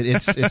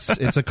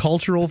 it's a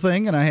cultural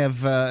thing, and I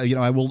have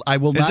I will Is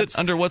not. Is it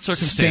under what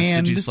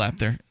circumstance did you slap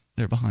their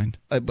behind?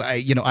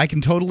 I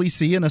can totally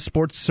see in a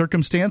sports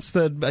circumstance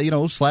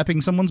that slapping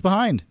someone's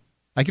behind.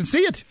 I can see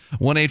it.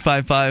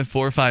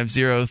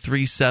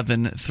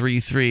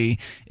 1-855-450-3733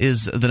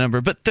 is the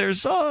number. But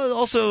there's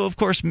also, of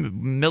course,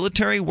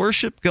 military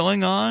worship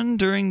going on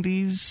during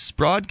these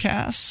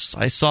broadcasts.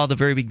 I saw the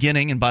very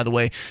beginning, and by the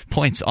way,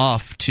 points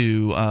off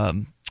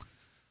to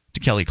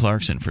Kelly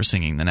Clarkson for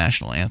singing the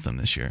national anthem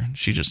this year.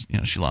 She just,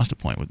 she lost a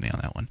point with me on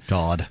that one.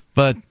 God.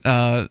 But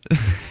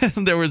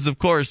there was, of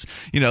course,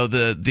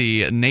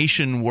 the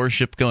nation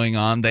worship going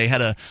on. They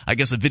had a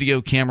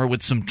video camera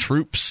with some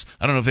troops.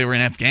 I don't know if they were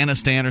in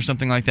Afghanistan or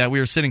something like that. We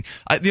were sitting.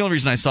 The only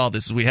reason I saw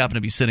this is we happened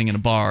to be sitting in a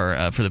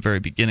bar for the very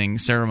beginning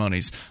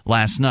ceremonies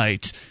last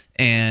night.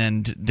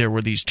 And there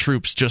were these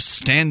troops just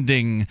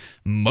standing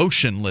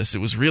motionless. It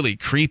was really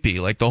creepy.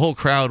 Like the whole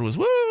crowd was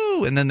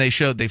woo, and then they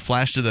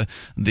flashed to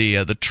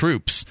the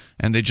troops,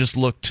 and they just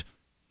looked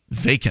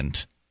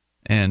vacant.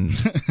 And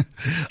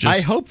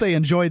I hope they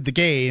enjoyed the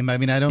game. I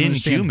mean, I don't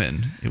inhuman.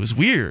 understand. It was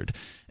weird.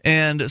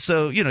 And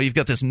so, you've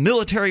got this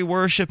military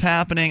worship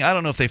happening. I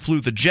don't know if they flew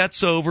the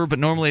jets over, but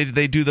normally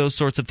they do those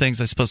sorts of things.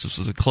 I suppose this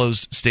was a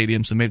closed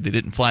stadium, so maybe they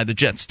didn't fly the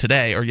jets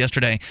today or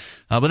yesterday.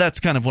 But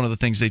that's kind of one of the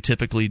things they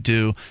typically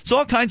do. So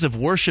all kinds of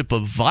worship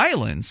of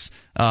violence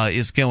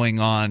is going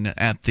on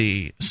at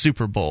the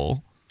Super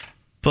Bowl.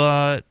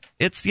 But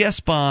it's the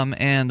S-bomb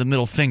and the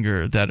middle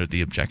finger that are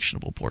the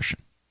objectionable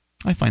portion.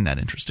 I find that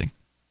interesting.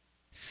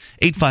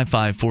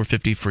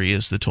 855-450-FREE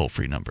is the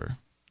toll-free number.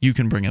 You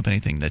can bring up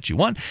anything that you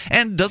want.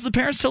 And does the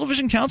Parents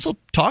Television Council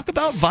talk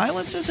about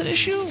violence as an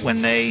issue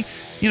when they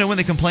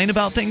complain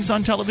about things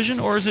on television?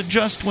 Or is it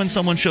just when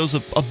someone shows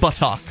a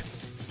buttock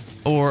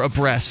or a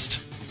breast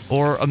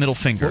or a middle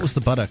finger? What was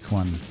the buttock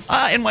one?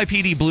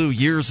 NYPD Blue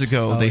years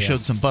ago. They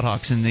showed some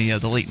buttocks in the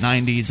late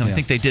 90s, and I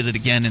think they did it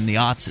again in the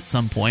aughts at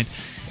some point.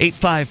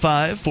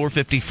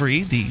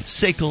 855-450-FREE, the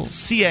SACL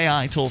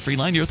CAI toll-free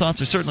line. Your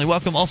thoughts are certainly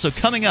welcome. Also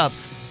coming up,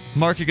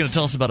 Mark, you're going to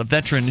tell us about a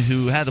veteran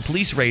who had the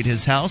police raid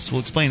his house.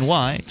 We'll explain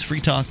why. It's Free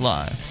Talk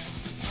Live.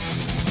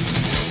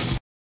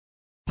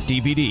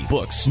 DVD,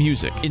 books,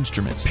 music,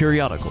 instruments,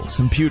 periodicals,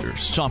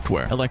 computers,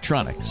 software,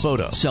 electronics,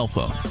 photo, cell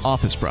phones,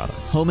 office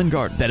products, home and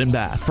garden, bed and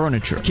bath,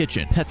 furniture,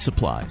 kitchen, pet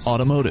supplies,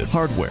 automotive,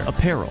 hardware,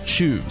 apparel,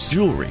 shoes,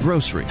 jewelry,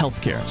 grocery,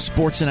 healthcare,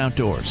 sports and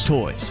outdoors,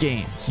 toys,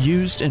 games,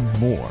 used, and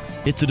more.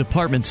 It's a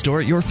department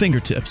store at your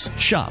fingertips.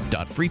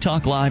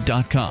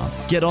 Shop.freetalklive.com.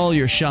 Get all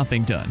your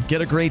shopping done,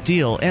 get a great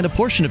deal, and a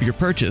portion of your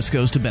purchase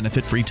goes to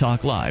benefit Free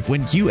Talk Live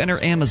when you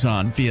enter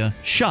Amazon via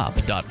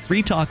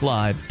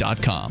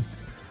shop.freetalklive.com.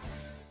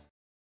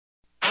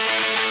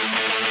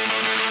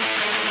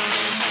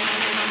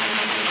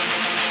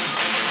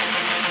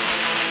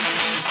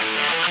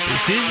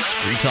 This is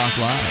Free Talk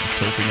Live.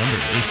 Toll-free number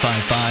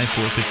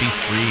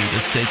 855-450-FREE. The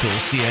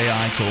SACL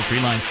CAI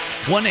toll-free line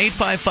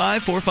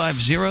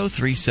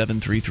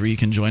 1-855-450-3733. You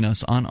can join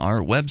us on our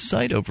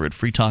website over at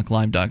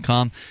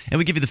freetalklive.com. And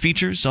we give you the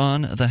features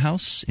on the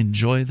house.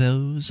 Enjoy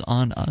those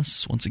on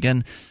us. Once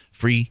again,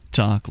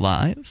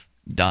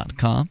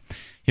 freetalklive.com.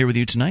 Here with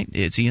you tonight,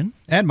 it's Ian.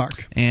 And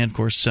Mark. And, of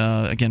course,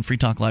 again,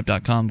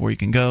 freetalklive.com, where you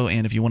can go.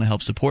 And if you want to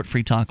help support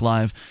Free Talk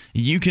Live,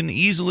 you can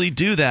easily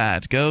do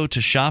that. Go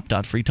to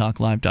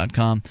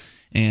shop.freetalklive.com,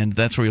 and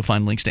that's where you'll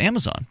find links to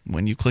Amazon.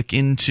 When you click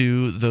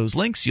into those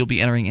links, you'll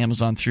be entering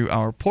Amazon through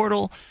our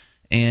portal,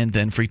 and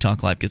then Free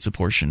Talk Live gets a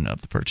portion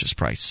of the purchase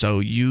price.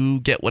 So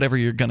you get whatever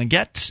you're going to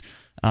get,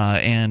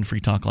 and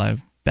Free Talk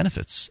Live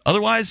benefits.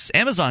 Otherwise,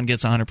 Amazon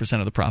gets 100%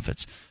 of the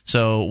profits.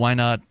 So why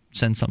not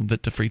send some of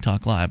it to Free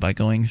Talk Live by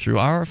going through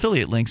our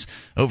affiliate links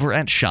over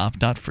at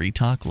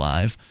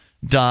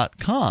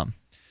shop.freetalklive.com.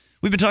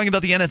 We've been talking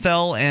about the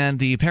NFL and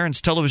the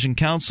Parents Television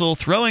Council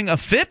throwing a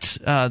fit.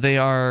 They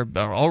are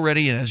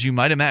already, as you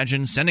might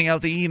imagine, sending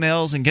out the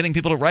emails and getting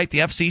people to write the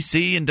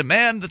FCC and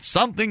demand that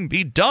something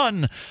be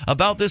done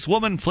about this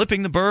woman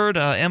flipping the bird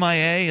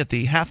MIA at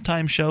the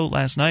halftime show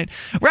last night.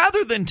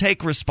 Rather than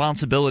take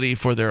responsibility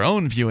for their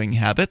own viewing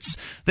habits,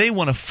 they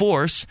want to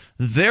force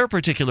their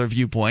particular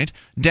viewpoint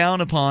down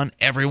upon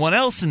everyone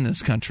else in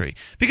this country.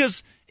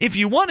 Because if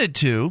you wanted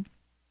to,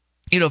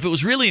 if it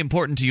was really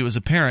important to you as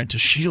a parent to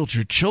shield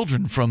your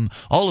children from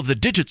all of the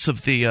digits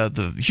of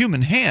the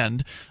human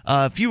hand,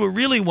 if you were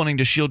really wanting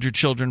to shield your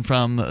children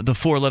from the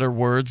four-letter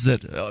words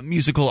that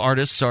musical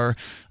artists are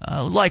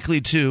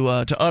likely to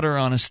utter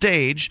on a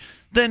stage,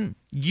 then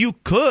you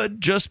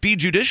could just be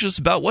judicious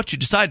about what you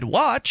decide to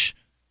watch.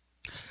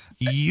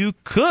 You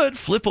could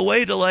flip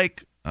away to,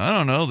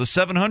 the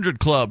 700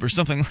 Club or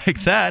something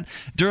like that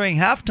during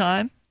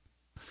halftime.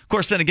 Of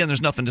course, then again,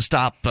 there's nothing to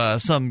stop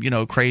some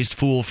crazed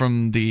fool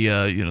from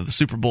the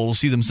Super Bowl to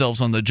see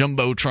themselves on the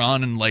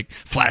jumbotron and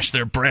flash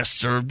their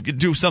breasts or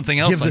do something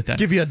else like that.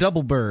 Give you a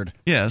double bird.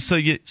 Yeah, so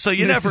you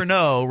never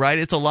know, right?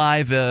 It's a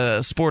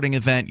live sporting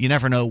event. You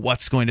never know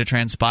what's going to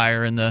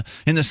transpire in the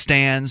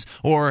stands,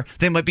 or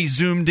they might be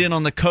zoomed in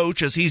on the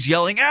coach as he's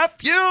yelling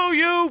 "F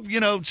you,"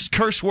 just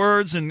curse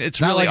words, and it's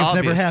not really like it's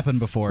obvious. Never happened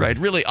before, right?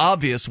 Really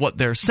obvious what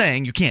they're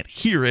saying. You can't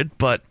hear it,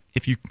 but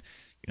if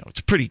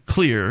it's pretty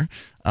clear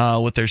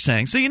what they're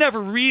saying. So you never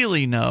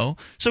really know.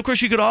 So, of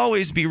course, you could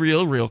always be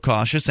real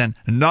cautious and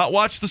not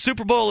watch the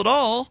Super Bowl at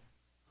all.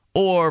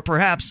 Or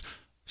perhaps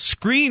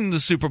screen the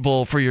Super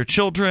Bowl for your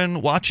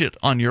children, watch it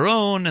on your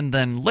own, and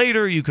then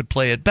later you could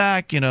play it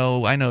back. I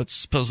know it's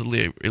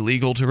supposedly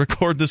illegal to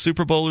record the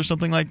Super Bowl or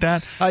something like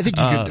that. I think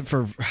you could,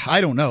 for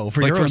your own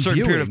for a certain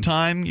viewing period of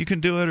time you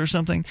can do it or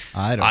something.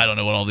 I don't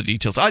know what all the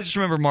details. I just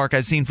remember, Mark,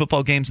 I've seen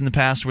football games in the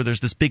past where there's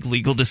this big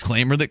legal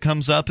disclaimer that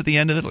comes up at the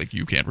end of it, like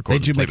you can't record they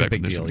do make a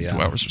playback big deal, 2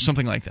 hours or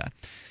something like that.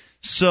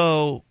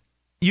 So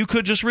you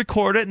could just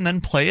record it and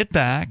then play it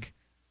back.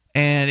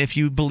 And if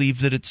you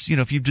believe that it's,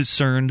 if you've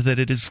discerned that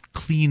it is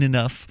clean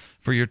enough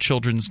for your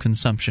children's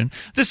consumption.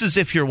 This is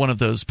if you're one of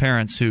those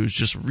parents who's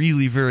just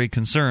really very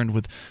concerned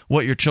with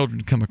what your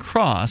children come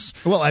across.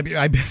 Well,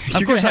 you're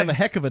going to have a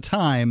heck of a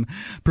time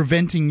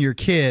preventing your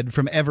kid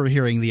from ever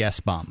hearing the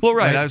S-bomb. Well,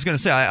 right. I was going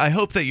to say, I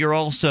hope that you're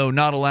also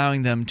not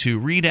allowing them to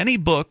read any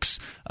books,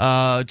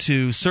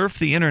 to surf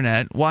the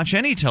internet, watch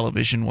any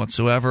television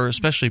whatsoever,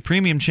 especially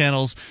premium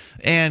channels,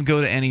 and go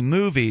to any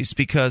movies,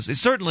 because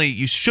certainly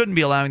you shouldn't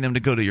be allowing them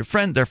to go to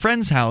their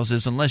friends'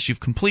 houses unless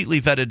you've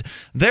completely vetted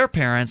their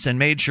parents and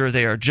made sure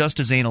they are just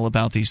as anal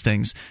about these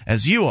things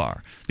as you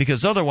are.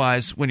 Because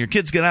otherwise, when your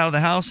kids get out of the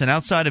house and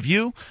outside of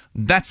you,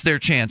 that's their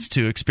chance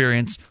to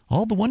experience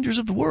all the wonders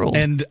of the world.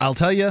 And I'll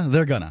tell you,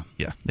 they're gonna.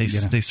 Yeah, they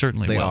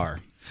certainly will. They are.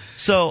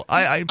 So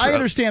I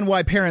understand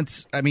why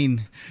parents. I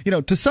mean,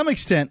 to some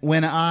extent,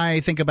 when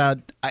I think about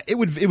it,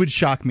 would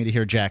shock me to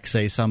hear Jack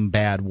say some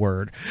bad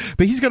word,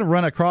 but he's going to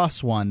run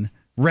across one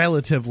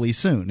relatively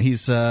soon.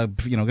 He's going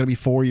to be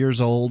 4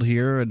 years old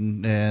here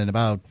in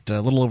about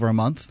a little over a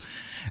month,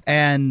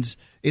 and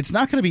it's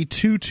not going to be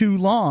too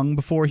long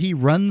before he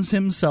runs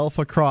himself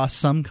across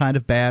some kind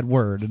of bad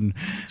word. And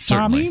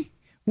certainly. Mommy,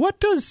 what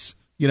does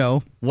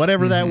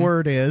whatever that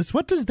word is,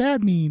 what does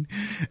that mean?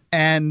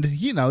 And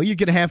you're going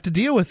to have to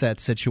deal with that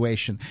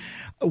situation.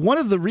 One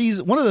of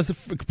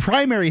the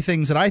primary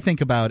things that I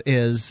think about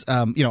is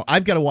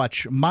I've got to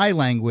watch my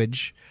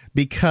language,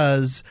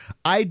 because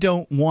I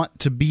don't want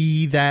to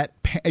be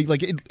that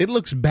it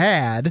looks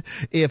bad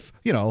if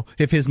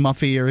his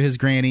muffy or his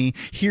granny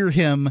hear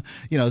him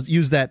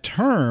use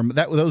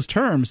those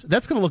terms.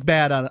 That's going to look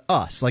bad on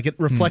us. Like, it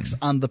reflects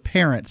on the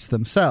parents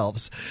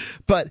themselves.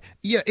 But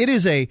it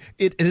is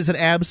an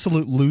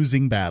absolute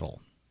losing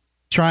battle,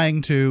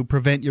 trying to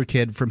prevent your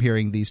kid from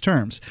hearing these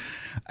terms.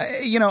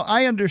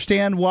 I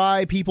understand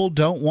why people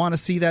don't want to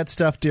see that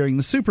stuff during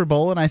the Super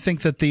Bowl, and I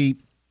think that the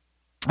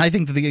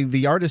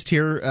artist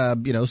here,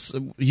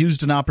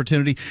 used an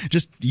opportunity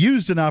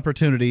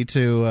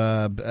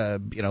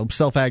to,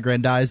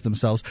 self-aggrandize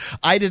themselves.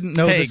 I didn't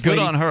know. Hey, good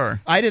on her.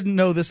 I didn't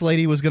know this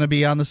lady was going to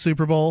be on the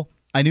Super Bowl.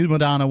 I knew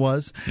Madonna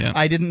was. Yeah.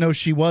 I didn't know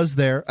she was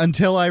there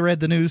until I read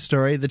the news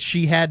story that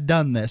she had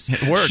done this.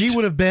 It worked. She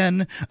would have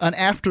been an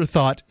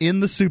afterthought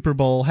in the Super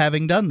Bowl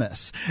having done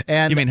this.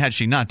 And you mean had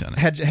she not done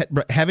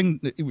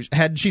it?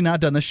 Had she not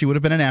done this, she would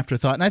have been an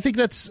afterthought. And I think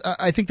that's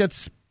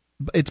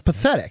it's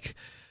pathetic.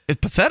 It's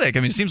pathetic.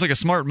 I mean, it seems like a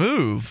smart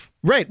move.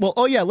 Right. Well,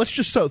 let's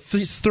just throw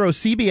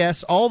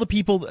CBS, all the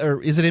people,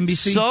 or is it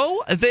NBC?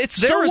 So it's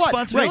their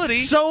responsibility.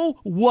 Right. So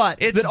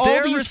what? It's that all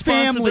their these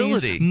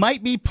families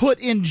might be put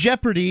in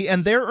jeopardy,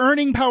 and their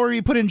earning power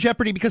be put in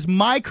jeopardy because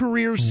my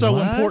career's so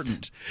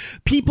important.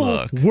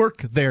 People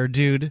work there,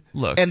 dude.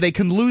 And they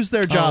can lose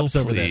their jobs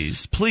over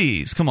this.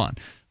 Please, come on.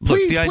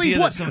 Please,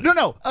 what?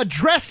 No,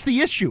 address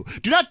the issue.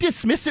 Do not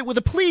dismiss it with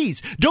a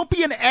please. Don't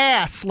be an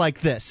ass like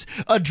this.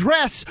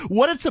 Address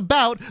what it's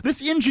about.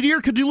 This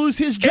engineer could lose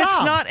his job.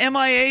 It's not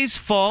MIA's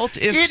fault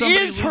if somebody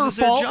loses their job. It is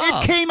her fault.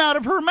 It came out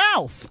of her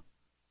mouth.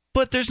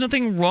 But there's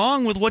nothing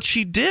wrong with what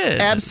she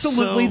did.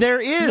 Absolutely there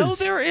is. No,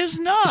 there is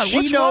not.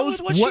 She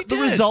knows what the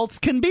results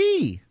can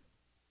be.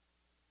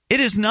 It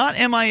is not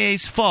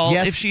MIA's fault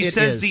if she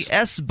says the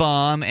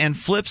S-bomb and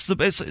flips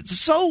the...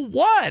 So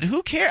what?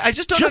 Who cares? I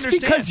just don't understand.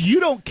 Just because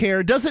you don't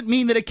care doesn't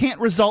mean that it can't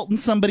result in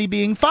somebody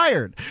being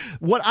fired.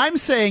 What I'm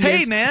saying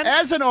is, man,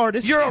 as an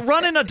artist... You're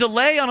running a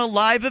delay on a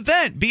live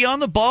event. Be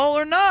on the ball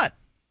or not.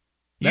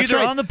 You're either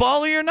on the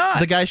ball or you're not.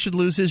 The guy should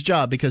lose his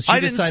job because she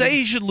didn't say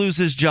he should lose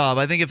his job.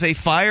 I think if they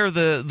fire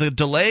the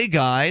delay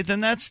guy, then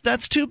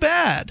that's too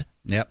bad.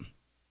 Yep.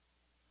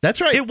 That's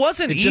right. It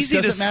wasn't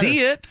easy to see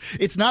it.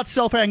 It's not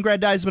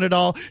self-aggrandizement at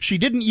all. She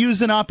didn't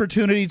use an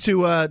opportunity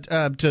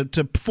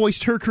to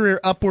foist her career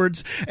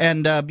upwards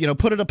and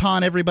put it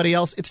upon everybody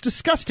else. It's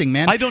disgusting,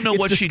 man. I don't know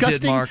what she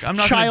did, Mark. I'm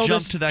not going to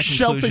jump to that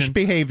conclusion. Selfish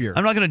behavior.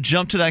 I'm not going to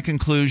jump to that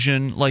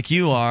conclusion like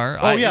you are.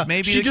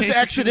 She just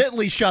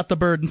accidentally shot the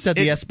bird and said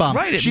the S-bomb.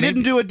 Right. She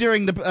didn't do it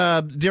during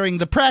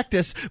the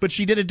practice, but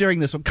she did it during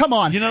this one. Come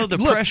on. The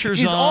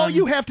pressure's on. All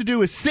you have to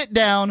do is sit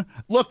down.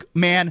 Look,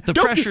 man.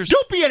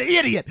 Don't be an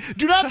idiot.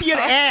 Do not be an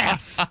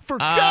ass. For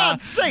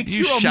God's sakes,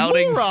 you're a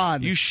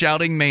moron. You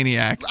shouting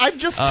maniac. I'm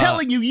just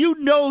telling you,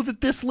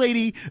 that this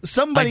lady,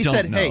 somebody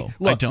said, hey,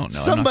 look, I don't know.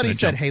 Somebody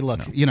said, hey,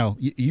 look,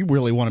 you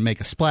really want to make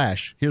a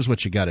splash. Here's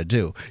what you got to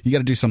do. You got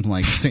to do something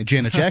like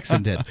Janet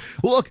Jackson did.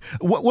 Well, look,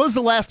 what was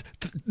the last,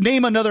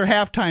 name another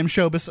halftime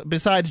show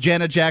besides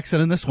Janet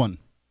Jackson and this one?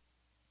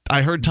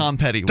 I heard Tom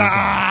Petty was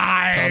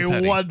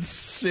on.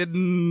 Once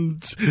in...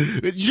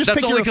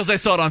 That's only because I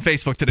saw it on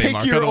Facebook today,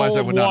 Mark. Otherwise,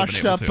 I would not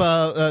have been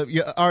able to.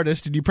 Washed-up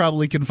artist, and you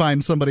probably can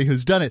find somebody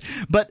who's done it.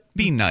 But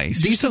be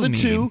nice. These You're are the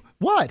so two...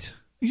 What?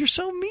 You're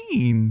so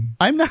mean.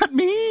 I'm not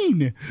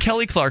mean.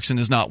 Kelly Clarkson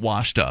is not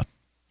washed up.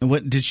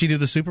 What did she do?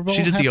 The Super Bowl?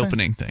 She did the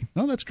opening thing.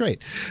 Oh, that's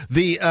great.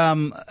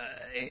 I'm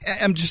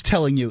just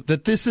telling you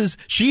that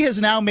she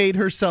has now made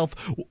herself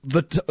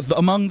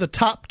among the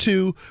top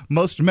two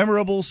most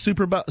memorable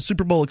Super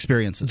Bowl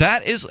experiences.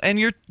 That is, and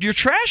you're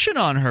trashing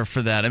on her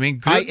for that. I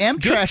mean, I am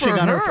trashing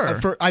on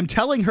her. I'm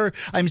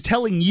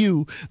telling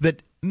you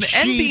that.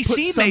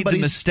 NBC made the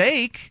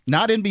mistake.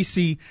 Not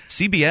NBC.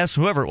 CBS,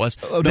 whoever it was.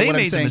 They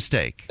made the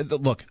mistake.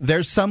 Look,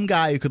 there's some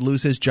guy who could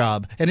lose his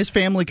job, and his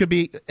family could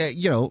be,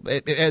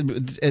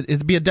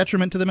 it'd be a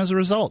detriment to them as a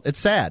result. It's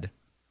sad.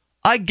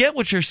 I get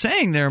what you're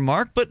saying there,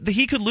 Mark, but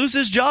he could lose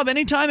his job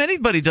anytime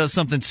anybody does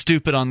something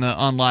stupid on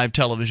live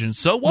television.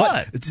 So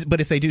what?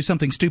 But if they do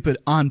something stupid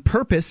on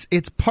purpose,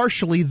 it's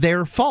partially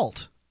their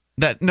fault.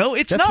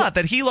 It's not.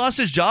 That he lost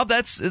his job,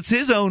 it's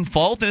his own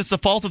fault, and it's the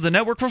fault of the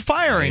network for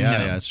firing him.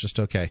 Yeah, it's just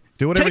okay.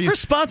 Do whatever. Take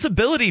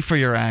responsibility for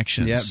your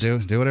actions. Yeah,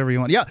 do whatever you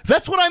want. Yeah,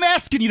 that's what I'm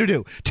asking you to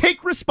do.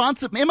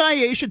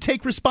 MIA should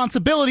take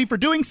responsibility for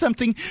doing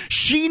something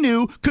she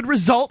knew could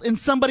result in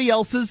somebody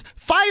else's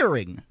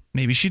firing.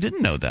 Maybe she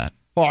didn't know that.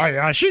 Oh,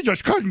 yeah, she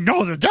just couldn't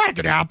know that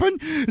could happen.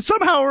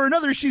 Somehow or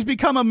another, she's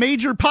become a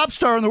major pop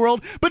star in the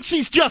world, but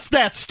she's just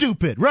that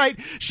stupid, right?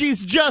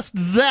 She's just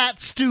that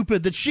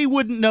stupid that she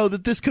wouldn't know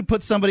that this could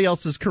put somebody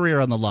else's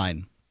career on the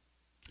line.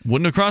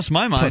 Wouldn't have crossed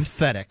my mind.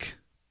 Pathetic.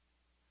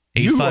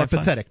 You are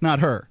pathetic, not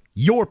her.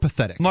 You're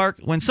pathetic. Mark,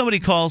 when somebody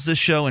calls this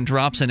show and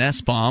drops an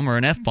S-bomb or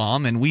an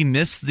F-bomb and we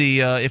miss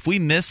if we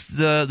miss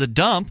the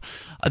dump,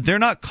 they're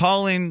not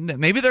calling.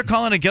 Maybe they're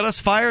calling to get us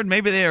fired.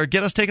 Maybe they are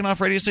get us taken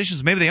off radio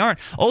stations. Maybe they aren't.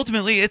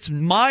 Ultimately, it's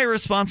my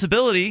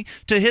responsibility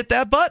to hit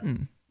that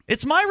button.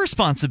 It's my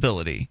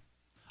responsibility.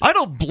 I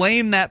don't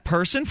blame that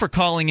person for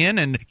calling in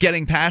and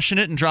getting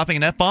passionate and dropping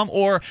an F-bomb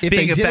or If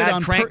being they a did it bad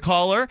on crank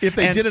caller. If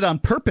they did it on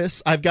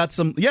purpose, I've got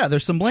some. Yeah,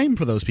 there's some blame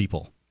for those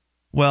people.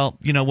 Well,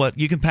 you know what?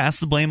 You can pass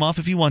the blame off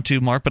if you want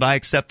to, Mark, but I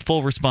accept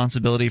full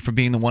responsibility for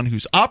being the one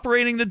who's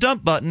operating the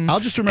dump button. I'll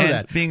just remember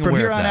that. Being From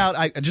aware here of on that.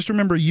 out, I just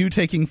remember you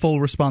taking full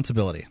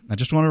responsibility. I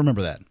just want to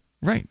remember that.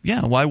 Right.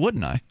 Yeah. Why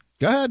wouldn't I?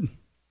 Go ahead.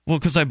 Well,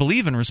 because I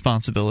believe in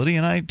responsibility,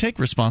 and I take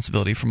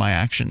responsibility for my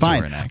actions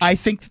Fine. or inactions. I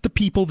think that the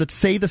people that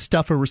say the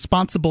stuff are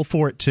responsible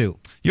for it, too.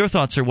 Your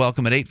thoughts are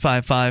welcome at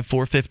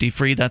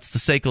 855-450-FREE. That's the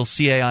SACL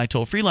CAI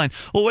toll-free line.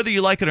 Well, whether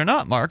you like it or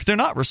not, Mark, they're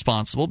not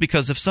responsible,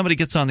 because if somebody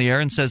gets on the air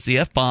and says the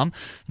F-bomb,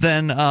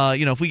 then,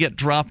 if we get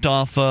dropped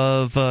off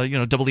of,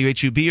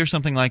 WHUB or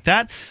something like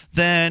that,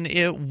 then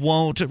it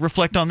won't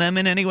reflect on them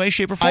in any way,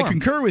 shape, or form. I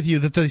concur with you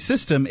that the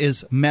system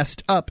is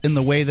messed up in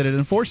the way that it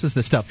enforces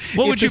this stuff.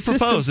 What would you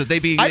propose? That they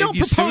be? I don't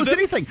propose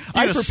anything.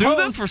 I propose sue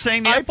them for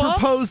saying the F-bomb? I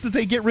propose that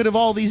they get rid of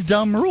all these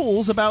dumb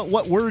rules about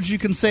what words you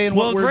can say and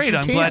what words you can't.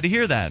 Well, great. I'm glad to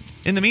hear that.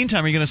 In the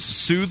meantime, are you going to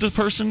sue the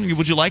person?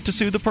 Would you like to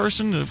sue the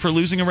person for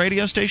losing a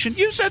radio station?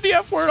 You said the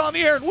F word on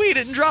the air and we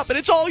didn't drop it.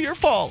 It's all your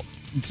fault.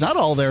 It's not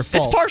all their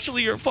fault. It's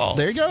partially your fault.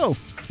 There you go.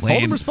 Lame.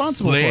 Hold them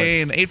responsible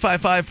Lame. for it.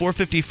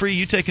 855-450-FREE.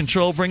 You take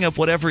control. Bring up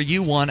whatever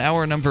you want.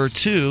 Hour number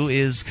 2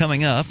 is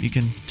coming up. You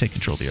can take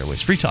control of the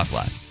airways. Free Talk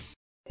Live.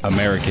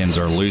 Americans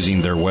are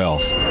losing their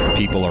wealth.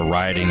 People are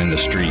rioting in the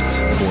streets.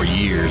 For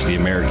years, the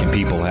American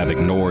people have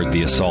ignored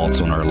the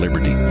assaults on our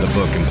liberty. The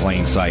book In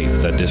Plain Sight,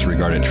 The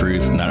Disregarded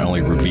Truth, not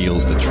only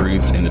reveals the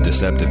truth and the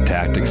deceptive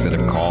tactics that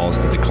have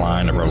caused the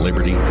decline of our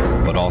liberty,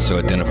 but also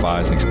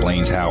identifies and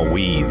explains how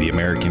we, the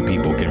American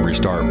people, can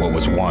restart what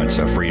was once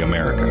a free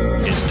America.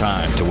 It's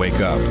time to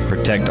wake up,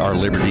 protect our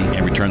liberty,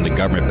 and return the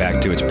government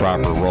back to its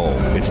proper role.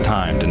 It's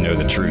time to know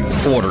the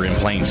truth. Order In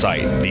Plain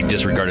Sight, The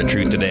Disregarded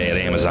Truth today at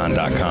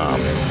Amazon.com.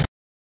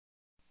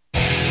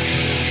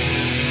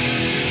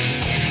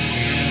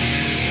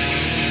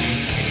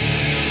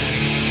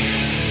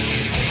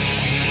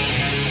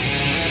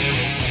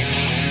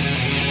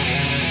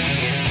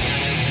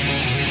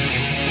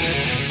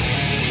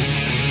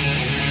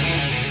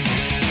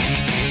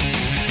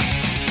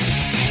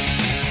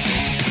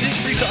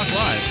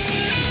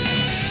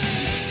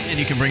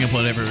 You can bring up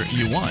whatever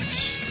you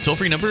want.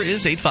 Toll-free number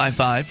is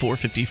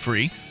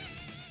 855-450-FREE.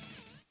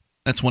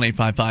 That's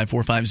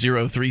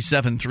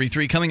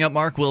 1-855-450-3733. Coming up,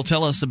 Mark will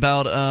tell us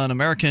about an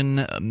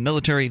American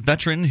military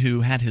veteran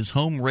who had his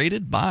home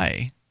raided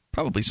by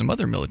probably some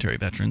other military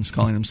veterans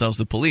calling themselves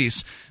the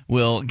police.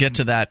 We'll get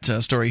to that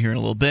story here in a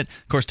little bit.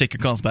 Of course, take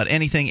your calls about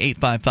anything,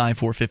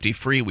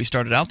 855-450-FREE. We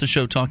started out the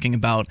show talking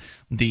about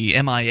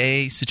the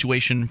MIA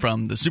situation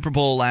from the Super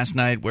Bowl last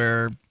night,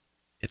 where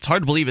it's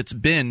hard to believe it's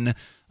been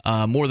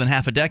more than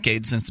half a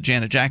decade since the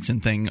Janet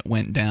Jackson thing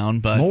went down.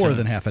 But more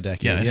than half a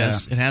decade. Yeah,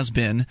 it has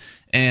been.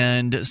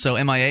 And so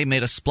MIA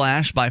made a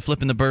splash by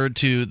flipping the bird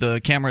to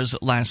the cameras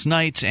last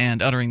night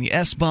and uttering the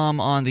S-bomb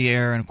on the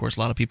air. And, of course,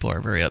 a lot of people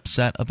are very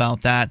upset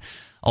about that,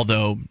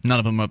 although none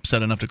of them are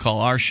upset enough to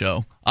call our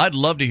show. I'd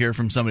love to hear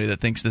from somebody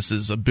that thinks this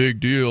is a big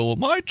deal.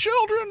 My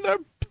children, their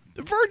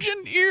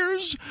virgin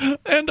ears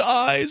and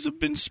eyes have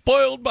been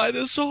spoiled by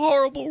this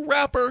horrible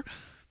rapper.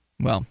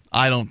 Well,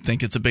 I don't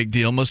think it's a big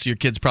deal. Most of your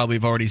kids probably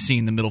have already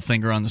seen the middle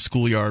finger on the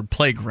schoolyard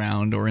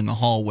playground or in the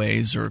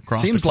hallways or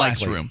across the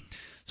classroom. Likely.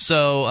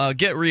 So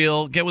get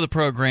real, get with the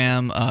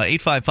program,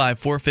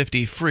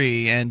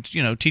 855-450-FREE, and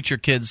teach your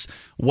kids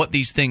what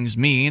these things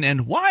mean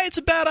and why it's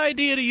a bad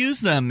idea to use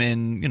them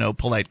in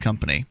polite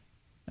company.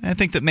 I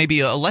think that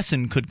maybe a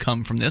lesson could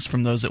come from this,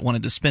 from those that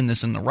wanted to spin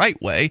this in the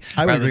right way,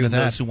 rather than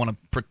those who want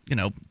to,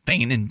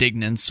 feign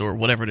indignance or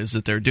whatever it is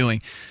that they're doing.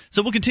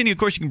 So we'll continue. Of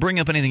course, you can bring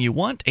up anything you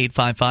want.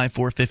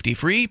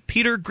 855-450-FREE.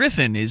 Peter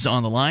Griffin is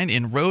on the line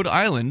in Rhode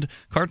Island.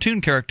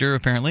 Cartoon character,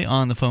 apparently,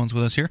 on the phones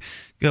with us here.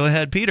 Go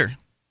ahead, Peter.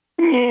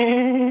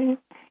 You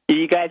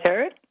guys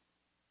heard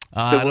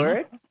the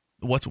word?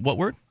 What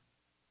word?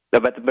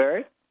 About the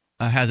bird?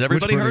 Has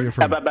everybody heard?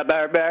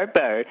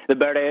 Bird. The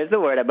bird is the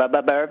word. Bird.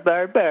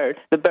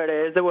 The bird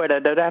is the word.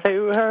 Have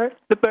you heard?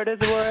 The bird is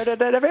the word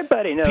that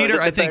everybody knows.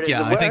 Peter, I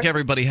think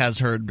everybody has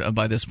heard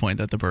by this point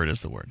that the bird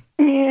is the word.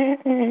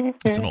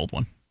 It's an old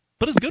one,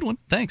 but it's a good one.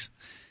 Thanks.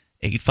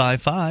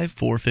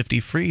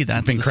 855-450-FREE.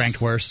 That's been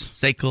cranked worse.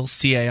 SACL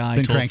CAI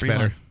been cranked better.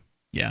 Line.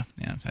 Yeah.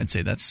 I'd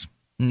say that's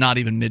not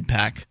even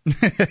mid-pack.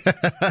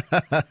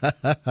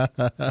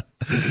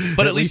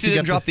 But at least he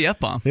didn't drop the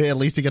F-bomb. Yeah, at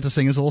least he got to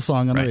sing his little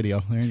song on the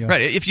radio. There you go.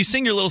 Right. If you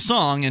sing your little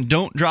song and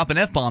don't drop an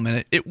F-bomb in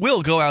it, it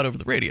will go out over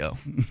the radio.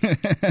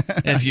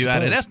 If you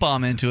add an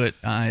F-bomb into it,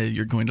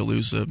 you're going to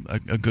lose a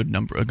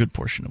good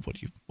portion of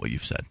what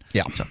you've said.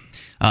 Yeah. So,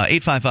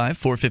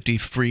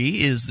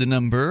 855-450-FREE is the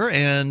number.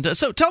 And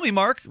so tell me,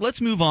 Mark, let's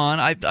move on.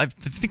 I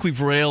think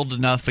we've railed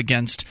enough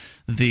against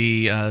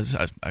the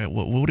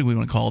what do we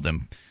want to call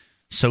them?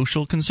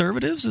 social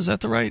conservatives. Is that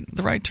the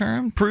right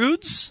term?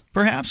 Prudes,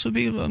 perhaps, would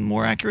be a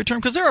more accurate term,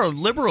 because there are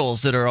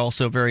liberals that are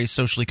also very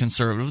socially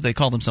conservative. They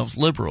call themselves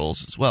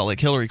liberals as well. Like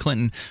Hillary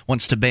Clinton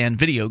wants to ban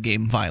video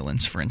game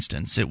violence, for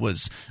instance. It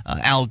was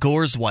Al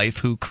Gore's wife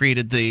who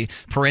created the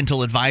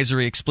parental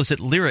advisory explicit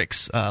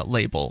lyrics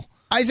label.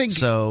 I think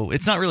so.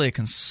 It's not really a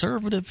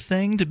conservative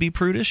thing to be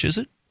prudish, is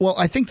it? Well,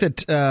 I think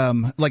that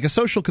like a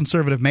social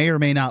conservative may or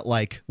may not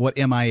like what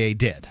MIA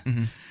did.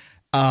 Mm-hmm.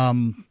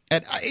 And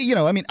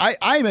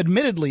I'm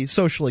admittedly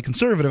socially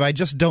conservative. I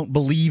just don't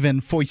believe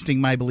in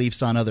foisting my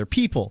beliefs on other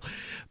people.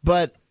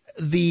 But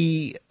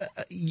I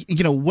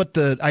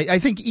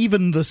think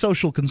even the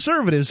social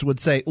conservatives would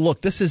say,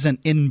 look, this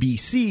isn't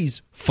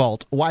NBC's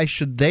fault. Why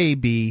should they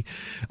be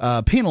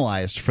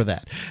penalized for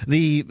that?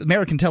 The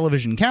American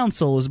Television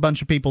Council is a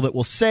bunch of people that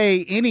will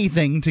say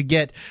anything to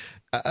get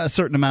a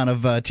certain amount of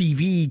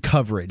TV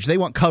coverage. They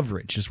want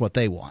coverage is what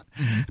they want.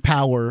 Mm-hmm.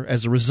 Power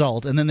as a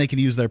result, and then they can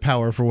use their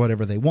power for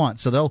whatever they want.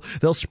 So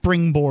they'll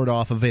springboard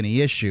off of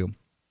any issue.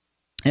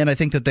 And I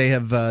think that they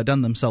have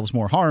done themselves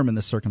more harm in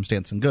this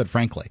circumstance than good,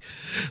 frankly.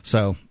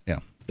 So,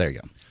 there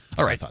you go.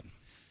 All right.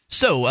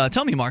 So,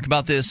 tell me, Mark,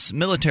 about this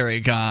military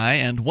guy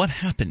and what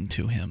happened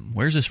to him.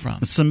 Where's this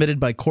from? Submitted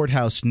by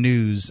Courthouse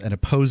News at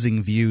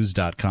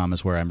OpposingViews.com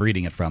is where I'm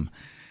reading it from.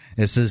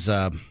 This is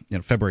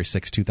February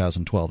 6,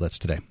 2012. That's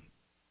today.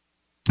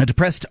 A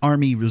depressed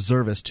Army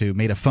reservist who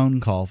made a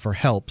phone call for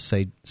help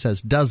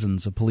says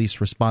dozens of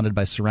police responded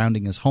by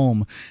surrounding his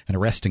home and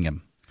arresting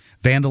him.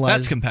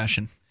 That's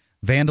compassion.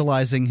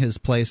 Vandalizing his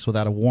place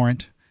without a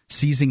warrant,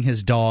 seizing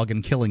his dog,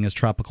 and killing his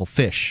tropical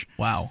fish.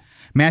 Wow.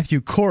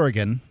 Matthew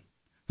Corrigan,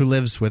 who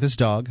lives with his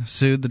dog,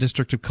 sued the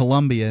District of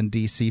Columbia in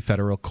D.C.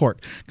 federal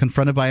court.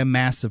 Confronted by a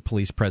massive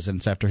police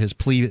presence after his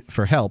plea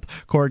for help,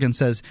 Corrigan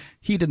says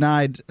he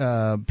denied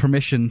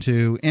permission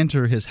to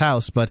enter his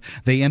house, but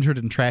they entered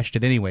and trashed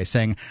it anyway,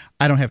 saying,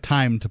 I don't have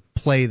time to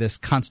play this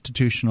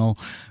constitutional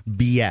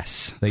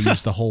BS. They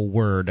used the whole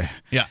word.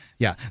 Yeah.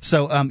 Yeah.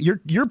 So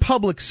your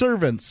public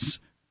servants,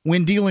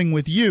 when dealing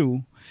with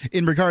you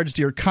in regards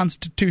to your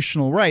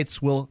constitutional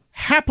rights, will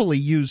happily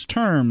use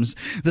terms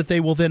that they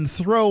will then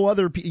throw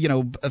other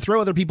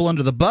people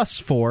under the bus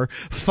for,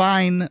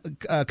 fine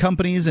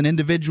companies and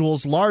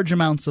individuals large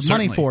amounts of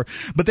money for,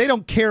 but they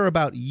don't care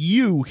about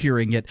you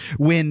hearing it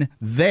when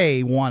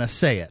they want to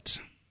say it.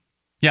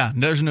 Yeah,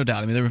 there's no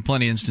doubt. I mean, there have been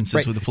plenty of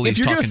instances with the police. If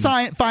you're going to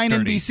fine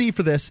NBC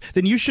for this,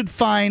 then you should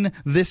fine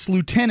this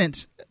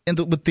lieutenant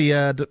with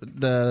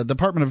the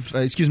Department of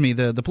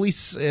the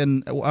police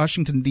in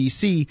Washington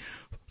D.C.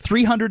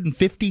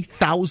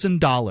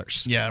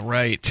 $350,000. Yeah,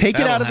 right. Take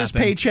it out of his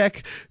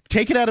paycheck.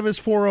 Take it out of his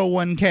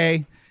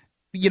 401k.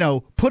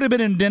 Put him in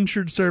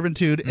indentured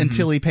servitude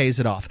until he pays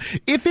it off.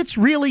 If it's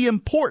really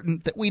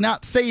important that we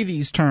not say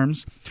these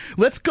terms,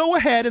 let's go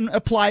ahead and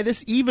apply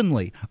this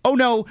evenly. Oh,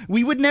 no,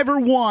 we would never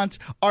want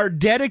our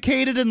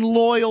dedicated and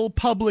loyal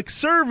public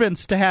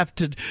servants to have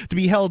to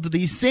be held to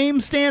these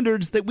same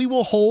standards that we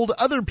will hold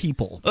other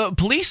people.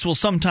 Police will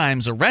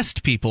sometimes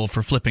arrest people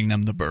for flipping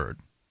them the bird.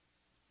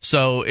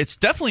 So it's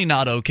definitely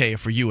not okay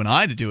for you and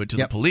I to do it to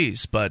the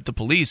police, but the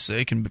police,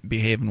 they can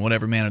behave in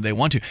whatever manner they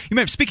want to. You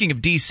remember, speaking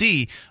of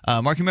D.C.,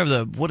 Mark, you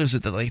remember what is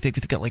it that they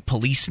got like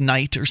police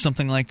night or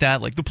something like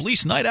that? Like the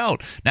police night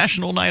out,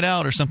 national night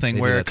out or something,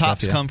 where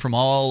cops come from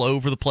all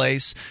over the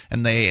place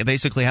and they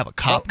basically have a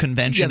cop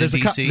convention in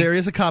D.C. There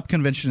is a cop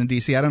convention in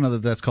D.C. I don't know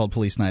that that's called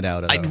police night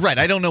out. Right.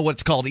 I don't know what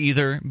it's called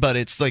either, but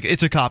it's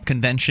a cop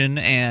convention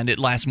and it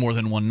lasts more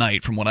than one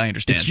night from what I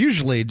understand. It's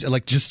usually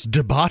like just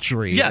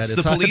debauchery. Yes,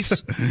 the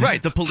police...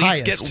 Right, the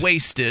police get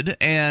wasted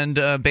and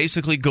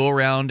basically go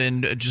around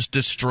and just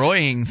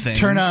destroying things.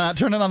 Turning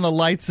on the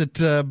lights at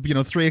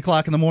 3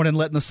 o'clock in the morning,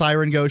 letting the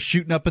siren go,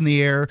 shooting up in the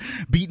air,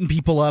 beating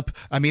people up.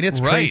 I mean, it's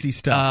crazy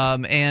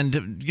stuff.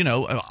 And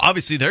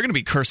obviously they're going to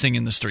be cursing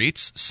in the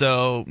streets,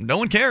 so no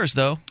one cares,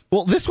 though.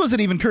 Well, this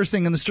wasn't even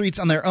cursing in the streets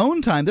on their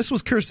own time. This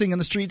was cursing in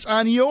the streets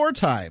on your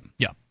time.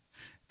 Yeah.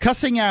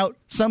 Cussing out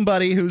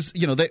somebody who's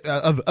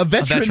a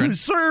veteran who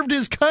served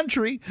his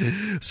country,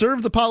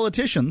 served the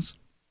politicians.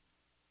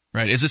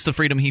 Right. Is this the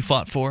freedom he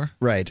fought for?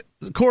 Right.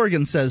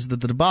 Corrigan says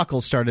that the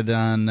debacle started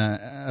on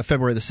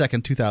February the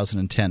 2nd,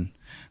 2010,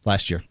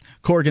 last year.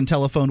 Corrigan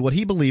telephoned what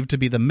he believed to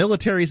be the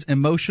military's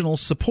emotional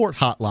support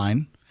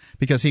hotline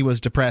because he was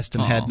depressed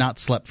and had not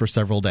slept for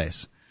several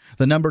days.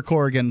 The number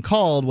Corrigan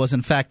called was,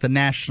 in fact, the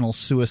National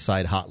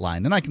Suicide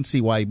Hotline, and I can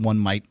see why one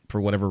might, for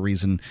whatever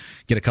reason,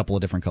 get a couple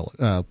of different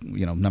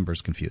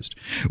numbers confused.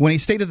 When he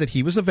stated that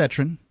he was a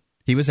veteran,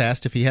 he was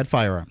asked if he had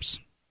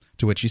firearms,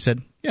 to which he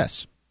said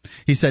yes.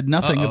 He said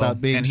nothing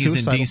about being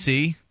suicidal. And he's in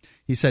D.C.?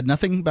 He said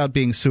nothing about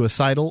being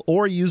suicidal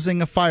or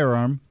using a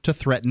firearm to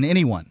threaten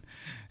anyone.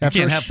 You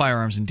can't have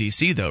firearms in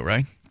D.C., though,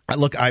 right?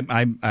 Look,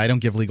 I don't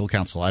give legal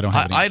counsel. I don't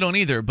have any. I don't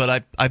either,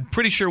 but I'm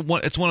pretty sure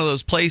it's one of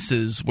those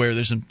places where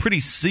there's some pretty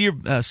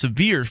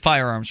severe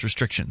firearms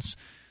restrictions.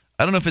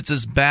 I don't know if it's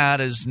as bad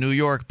as New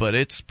York, but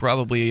it's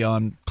probably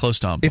close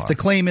to on par. If the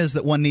claim is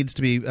that one needs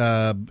to be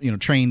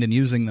trained in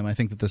using them, I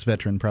think that this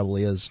veteran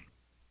probably is.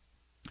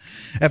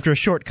 After a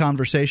short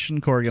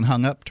conversation, Corrigan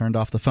hung up, turned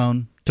off the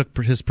phone, took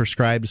his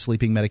prescribed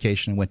sleeping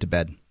medication, and went to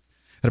bed.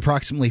 At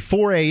approximately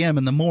 4 a.m.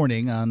 in the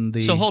morning on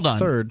the 3rd... So hold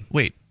on.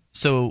 Wait.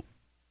 So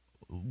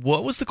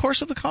what was the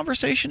course of the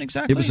conversation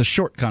exactly? It was a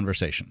short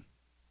conversation.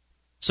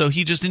 So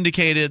he just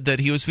indicated that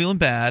he was feeling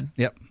bad.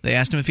 Yep. They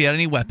asked him if he had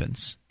any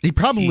weapons. He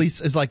probably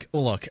is like,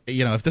 well, look,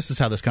 if this is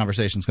how this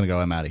conversation's going to go,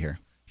 I'm out of here.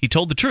 He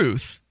told the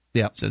truth.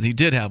 Yep. Said he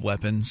did have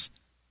weapons.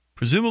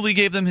 Presumably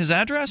gave them his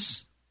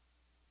address?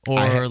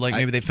 Or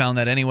maybe they found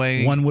that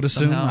anyway? One would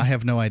assume. Somehow? I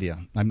have no idea.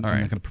 I'm not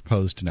going to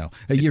propose to know.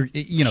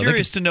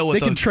 Curious to know what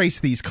they can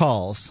trace these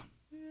calls.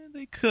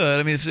 They could.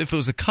 I mean, if it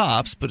was the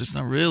cops, but it's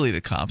not really the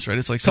cops, right?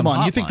 It's like Come on,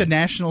 hotline. you think the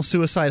National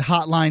Suicide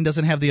Hotline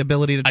doesn't have the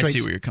ability to trace? I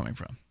see where you're coming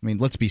from. I mean,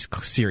 let's be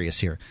serious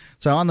here.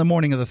 So on the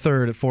morning of the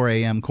 3rd at 4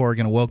 a.m.,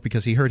 Corrigan awoke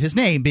because he heard his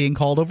name being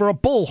called over a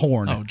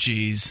bullhorn. Oh,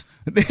 jeez.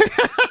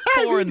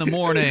 4 in the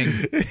morning.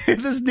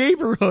 In this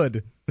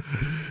neighborhood.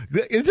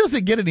 It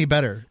doesn't get any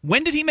better.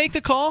 When did he make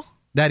the call?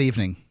 That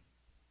evening.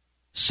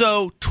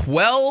 So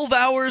 12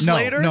 hours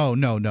later? No.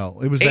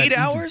 It was 8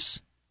 hours?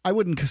 I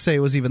wouldn't say it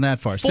was even that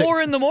far.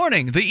 4 in the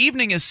morning. The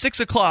evening is 6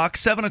 o'clock,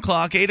 7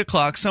 o'clock, 8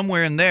 o'clock,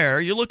 somewhere in there.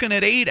 You're looking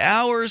at 8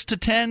 hours to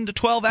 10 to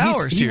 12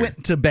 hours He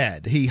went to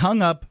bed. He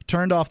hung up,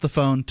 turned off the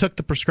phone, took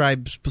the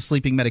prescribed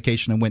sleeping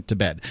medication, and went to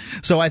bed.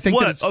 So I think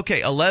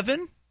okay,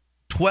 11?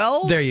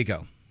 12? There you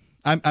go.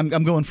 I'm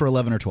going for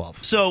 11 or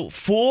 12. So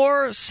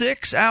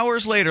 6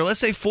 hours later, let's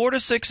say 4 to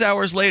 6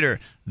 hours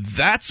later,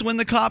 that's when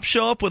the cops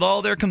show up with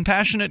all their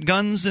compassionate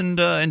guns and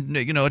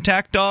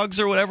attack dogs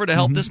or whatever to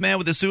help this man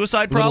with his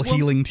suicide problem. Little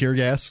healing tear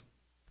gas.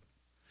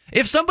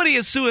 If somebody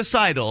is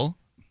suicidal,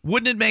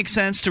 wouldn't it make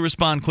sense to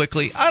respond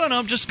quickly? I don't know.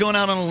 I'm just going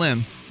out on a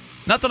limb.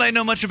 Not that I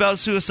know much about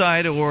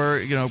suicide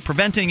or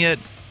preventing it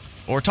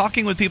or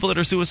talking with people that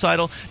are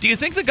suicidal. Do you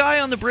think the guy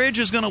on the bridge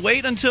is going to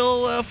wait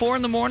until 4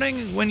 in the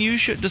morning when you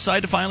should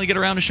decide to finally get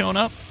around to showing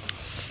up?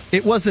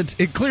 It wasn't.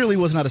 It clearly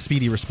was not a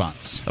speedy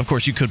response. Of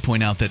course, you could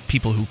point out that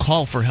people who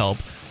call for help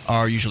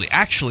are usually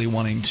actually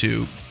wanting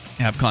to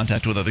have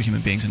contact with other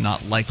human beings and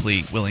not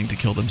likely willing to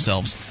kill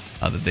themselves,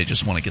 that they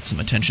just want to get some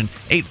attention.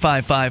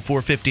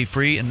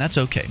 855-450-FREE, and that's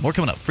okay. More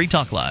coming up. Free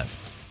Talk Live.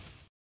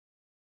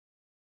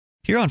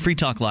 Here on Free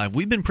Talk Live,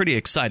 we've been pretty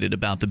excited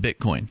about the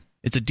Bitcoin.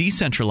 It's a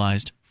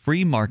decentralized,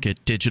 free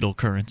market digital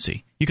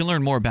currency. You can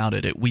learn more about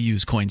it at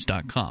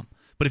weusecoins.com.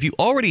 But if you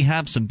already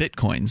have some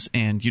Bitcoins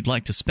and you'd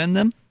like to spend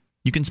them,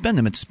 you can spend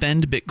them at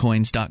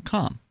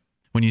spendbitcoins.com.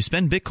 When you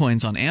spend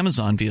Bitcoins on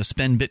Amazon via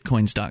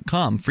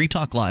spendbitcoins.com, Free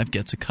Talk Live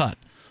gets a cut.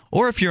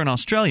 Or if you're an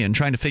Australian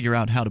trying to figure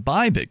out how to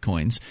buy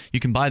Bitcoins, you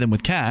can buy them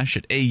with cash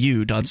at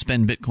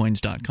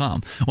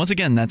au.spendbitcoins.com. Once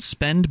again, that's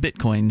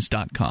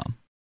spendbitcoins.com.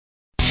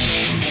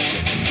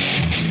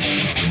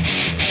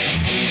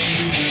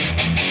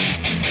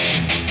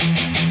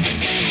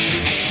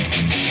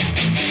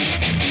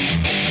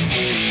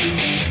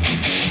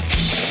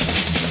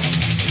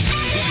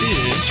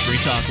 Free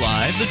Talk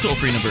Live. The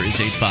toll-free number is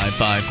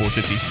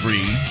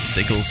 855-450-FREE.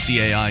 SACL's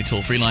CAI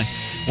toll-free line,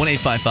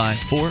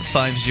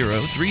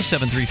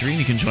 1-855-450-3733. And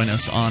you can join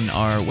us on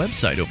our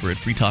website over at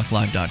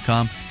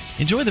freetalklive.com.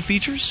 Enjoy the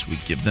features. We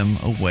give them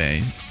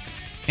away.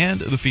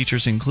 And the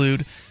features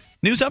include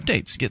news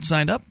updates. Get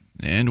signed up,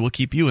 and we'll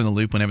keep you in the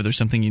loop whenever there's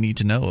something you need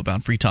to know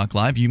about Free Talk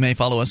Live. You may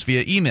follow us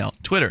via email,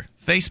 Twitter,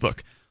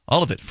 Facebook.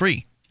 All of it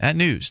free at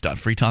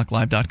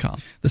news.freetalklive.com.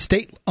 The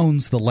state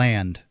owns the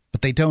land,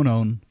 but they don't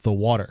own the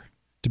water.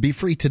 To be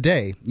free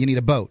today, you need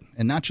a boat,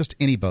 and not just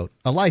any boat,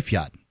 a life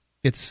yacht.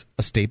 It's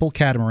a stable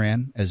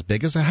catamaran as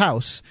big as a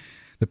house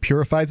that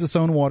purifies its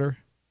own water,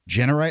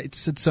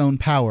 generates its own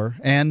power,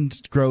 and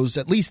grows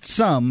at least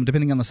some,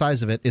 depending on the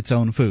size of it, its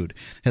own food.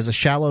 It has a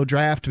shallow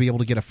draft to be able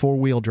to get a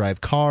four-wheel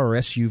drive car or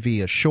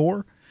SUV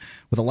ashore.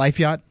 With a life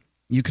yacht,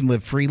 you can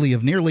live freely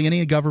of nearly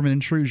any government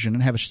intrusion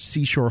and have a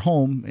seashore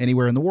home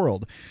anywhere in the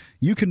world.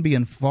 You can be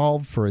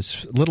involved for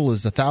as little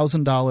as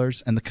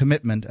 $1,000 and the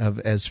commitment of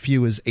as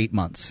few as 8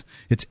 months.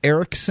 It's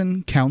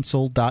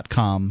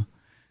EricksonCouncil.com.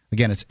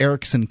 Again, it's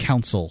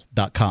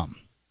EricksonCouncil.com.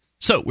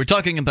 So we're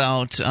talking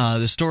about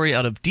the story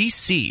out of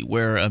D.C.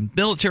 where a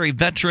military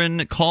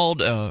veteran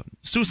called a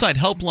suicide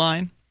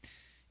helpline.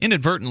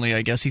 Inadvertently,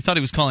 I guess. He thought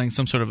he was calling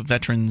some sort of a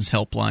veterans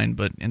helpline,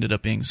 but ended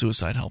up being a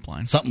suicide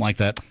helpline. Something like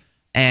that.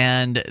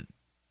 And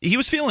he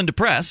was feeling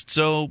depressed,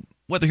 so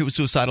whether he was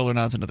suicidal or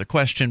not is another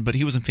question, but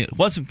he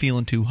wasn't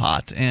feeling too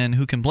hot. And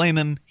who can blame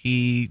him?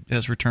 He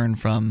has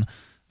returned from,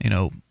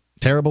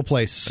 terrible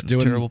place.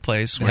 Terrible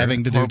place where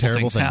having to do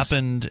terrible things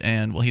happened,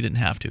 and, well, he didn't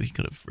have to. He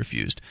could have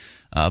refused.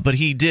 But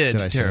he did.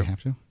 Did I say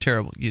have to?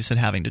 Terrible. You said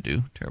having to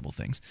do terrible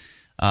things.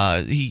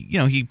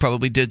 He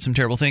probably did some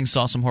terrible things,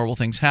 saw some horrible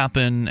things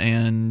happen,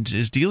 and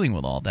is dealing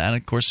with all that.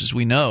 Of course, as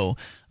we know,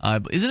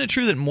 isn't it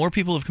true that more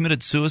people have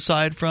committed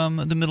suicide from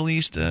the Middle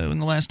East in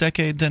the last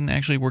decade than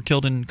actually were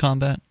killed in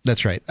combat?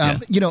 That's right. Yeah.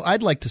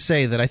 I'd like to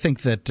say that I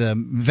think that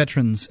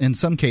veterans, in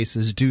some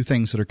cases, do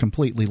things that are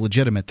completely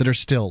legitimate that are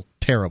still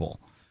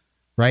terrible.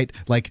 Right?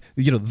 Like,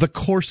 the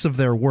course of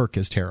their work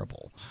is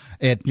terrible.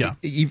 Even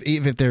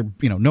if they're,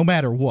 no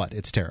matter what,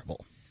 it's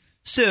terrible.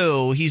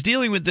 So he's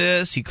dealing with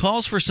this. He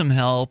calls for some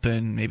help,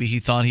 and maybe he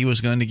thought he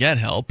was going to get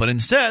help, but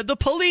instead the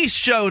police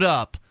showed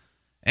up.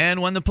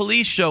 And when the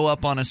police show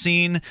up on a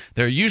scene,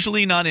 they're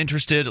usually not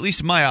interested, at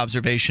least in my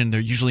observation,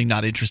 they're usually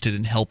not interested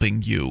in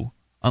helping you,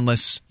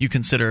 unless you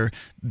consider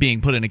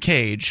being put in a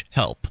cage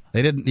help.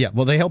 They didn't. Yeah,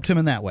 well, they helped him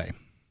in that way.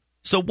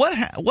 So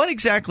what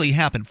exactly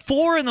happened?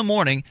 4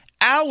 a.m,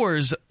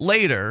 hours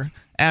later,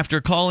 after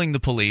calling the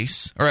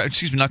police, or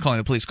excuse me, not calling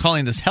the police,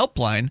 calling this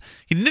helpline,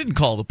 he didn't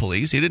call the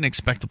police. He didn't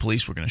expect the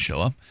police were going to show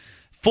up.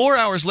 4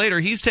 hours later,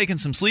 he's taking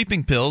some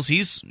sleeping pills.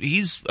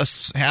 He's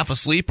half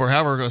asleep, or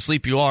however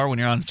asleep you are when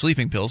you're on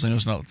sleeping pills. I know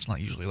it's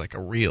not usually like a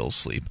real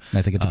sleep.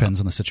 I think it depends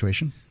on the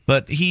situation.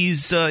 But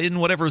he's in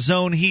whatever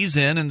zone he's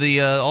in, and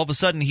all of a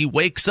sudden he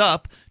wakes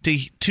up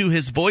to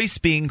his voice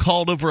being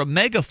called over a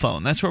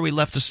megaphone. That's where we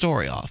left the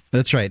story off.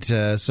 That's right.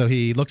 So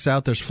he looks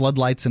out. There's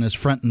floodlights in his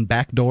front and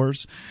back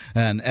doors.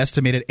 An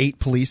estimated 8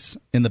 police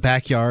in the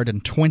backyard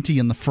and 20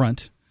 in the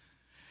front.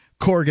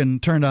 Corrigan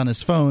turned on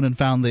his phone and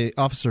found the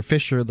Officer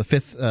Fisher, the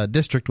 5th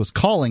District, was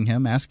calling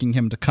him, asking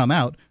him to come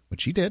out,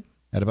 which he did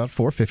at about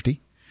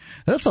 4:50.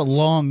 That's a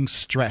long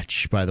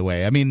stretch, by the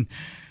way. I mean,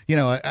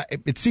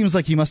 it seems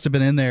like he must have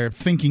been in there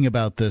thinking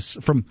about this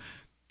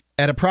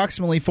at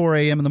approximately 4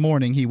 a.m. in the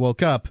morning. He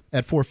woke up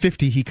at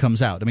 4:50. He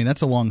comes out. I mean,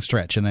 that's a long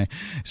stretch, and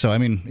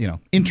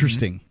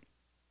interesting.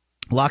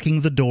 Mm-hmm.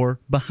 Locking the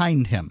door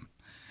behind him.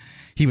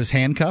 He was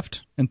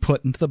handcuffed and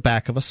put into the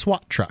back of a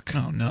SWAT truck.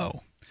 Oh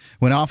no.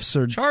 When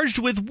officer charged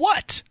with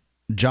what?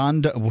 John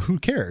Doe, who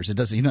cares?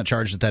 He's not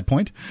charged at that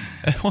point.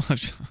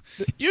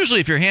 Usually,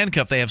 if you're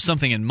handcuffed, they have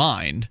something in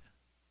mind.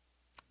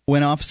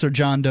 When Officer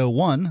John Doe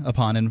 1,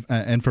 upon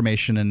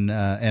information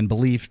and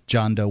belief,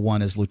 John Doe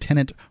 1 is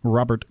Lieutenant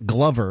Robert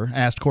Glover,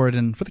 asked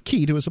Corrigan for the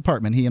key to his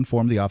apartment. He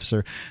informed the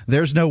officer,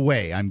 "There's no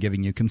way I'm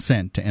giving you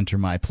consent to enter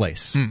my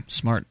place."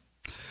 Smart.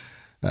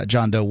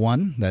 John Doe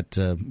 1, that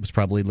was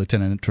probably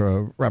Lieutenant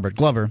Robert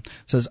Glover,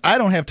 says, "I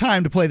don't have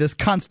time to play this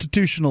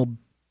constitutional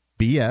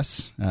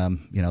BS,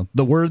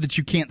 the word that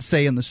you can't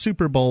say in the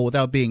Super Bowl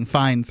without being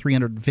fined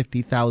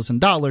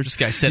 $350,000. This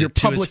guy said it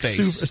to his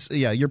face.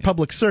 Your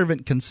public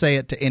servant can say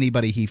it to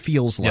anybody he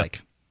feels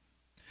like."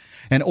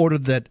 And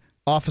ordered that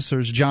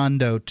officers John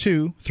Doe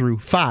 2 through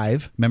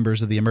 5,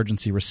 members of the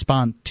emergency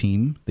response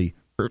team, the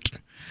ERT,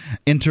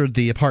 entered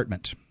the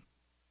apartment.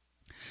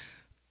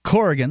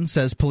 Corrigan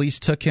says police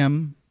took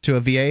him to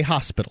a VA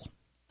hospital,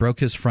 broke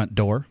his front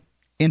door,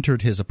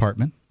 entered his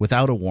apartment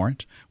without a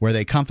warrant, where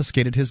they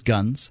confiscated his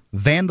guns,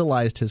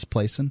 vandalized his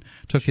place, and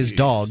took his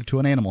dog to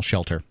an animal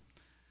shelter.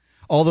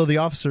 Although the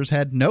officers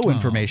had no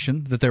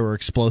information that there were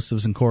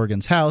explosives in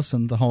Corrigan's house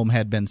and the home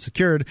had been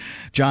secured,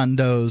 John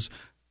Doe's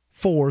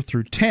 4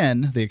 through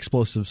 10, the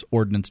explosives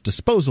ordnance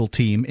disposal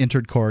team,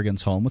 entered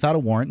Corrigan's home without a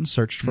warrant and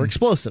searched for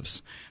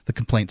explosives. The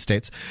complaint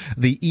states,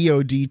 the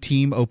EOD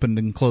team opened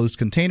enclosed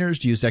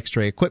containers, used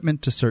X-ray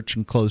equipment to search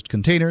enclosed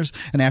containers,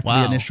 and after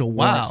the initial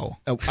warrant...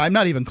 Oh, I'm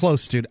not even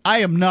close, dude. I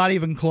am not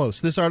even close.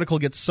 This article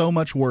gets so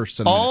much worse.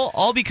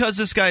 All because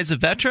this guy's a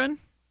veteran?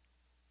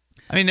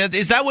 I mean,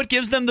 is that what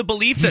gives them the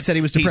belief that... He said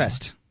he was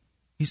depressed.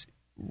 He's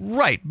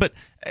right, but...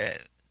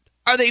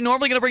 Are they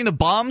normally going to bring the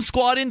bomb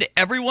squad into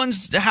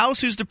everyone's house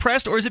who's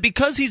depressed, or is it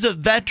because he's a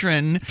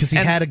veteran? Because he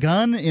had a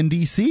gun in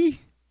D.C.?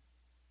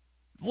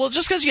 Well,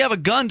 just because you have a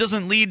gun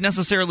doesn't lead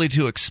necessarily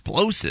to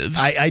explosives.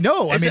 I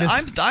know.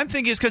 I'm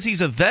thinking it's because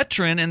he's a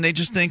veteran, and they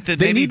just think that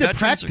they maybe need to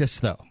practice,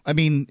 though. I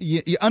mean,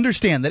 you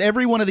understand that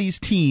every one of these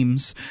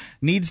teams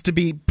needs to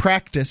be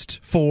practiced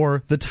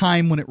for the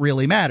time when it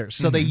really matters.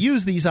 So they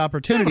use these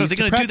opportunities. But are they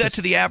going to do that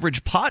to the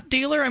average pot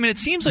dealer? I mean, it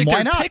seems like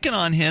they're picking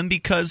on him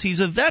because he's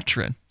a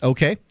veteran.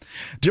 Okay.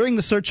 During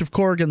the search of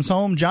Corrigan's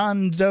home,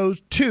 John Doe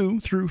 2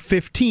 through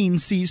 15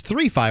 seized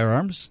 3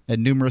 firearms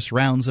and numerous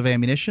rounds of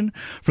ammunition.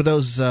 For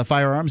those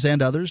firearms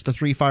and others, the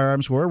 3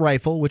 firearms were a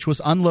rifle, which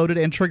was unloaded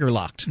and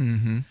trigger-locked.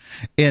 Mm-hmm.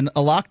 In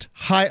a locked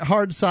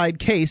hard side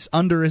case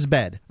under his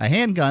bed. A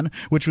handgun,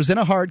 which was in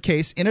a hard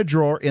case in a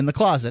drawer in the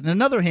closet. And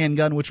another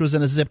handgun, which was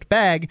in a zipped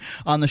bag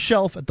on the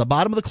shelf at the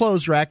bottom of the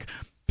clothes rack.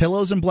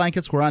 Pillows and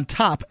blankets were on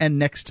top and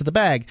next to the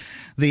bag.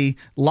 The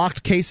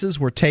locked cases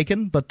were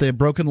taken, but the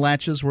broken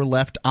latches were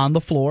left on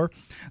the floor.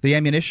 The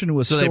ammunition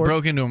was stored. So they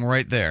broke into them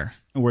right there.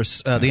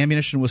 The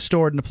ammunition was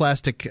stored in a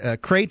plastic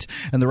crate,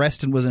 and the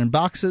rest was in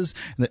boxes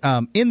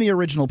in the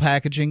original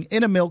packaging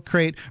in a milk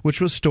crate,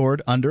 which was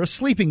stored under a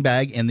sleeping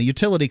bag in the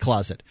utility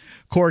closet.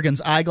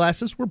 Corrigan's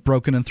eyeglasses were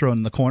broken and thrown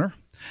in the corner.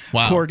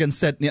 Wow. Corrigan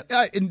said,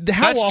 "How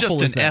That's awful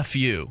just is that?" an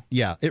FU.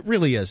 Yeah, it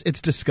really is.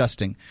 It's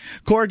disgusting.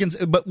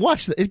 But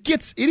watch this.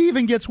 It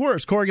even gets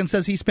worse. Corrigan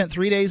says he spent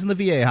 3 days in the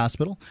VA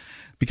hospital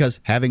because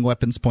having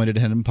weapons pointed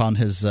at him upon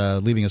his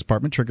leaving his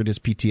apartment triggered his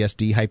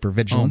PTSD,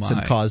 hypervigilance,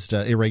 and caused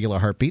irregular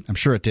heartbeat. I'm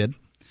sure it did.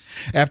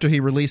 After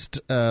he released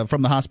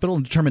from the hospital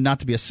and determined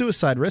not to be a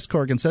suicide risk,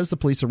 Corrigan says the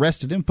police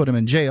arrested him, put him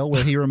in jail,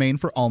 where he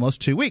remained for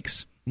almost 2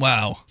 weeks.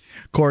 Wow.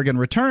 Corrigan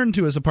returned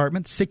to his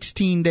apartment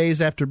 16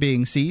 days after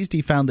being seized.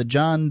 He found that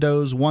John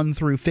Doe's 1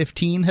 through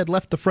 15 had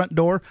left the front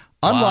door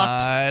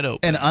unlocked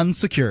and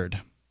unsecured.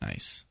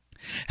 Nice.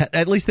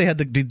 At least they had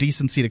the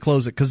decency to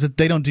close it, because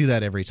they don't do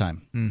that every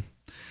time.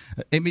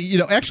 I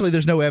mean, actually,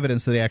 there's no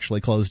evidence that they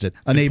actually closed it.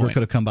 A neighbor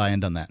could have come by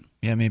and done that.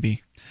 Yeah,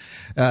 maybe.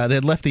 They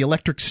had left the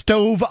electric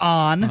stove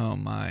on. Oh,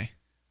 my.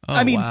 Oh,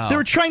 I mean, wow. they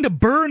were trying to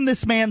burn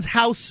this man's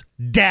house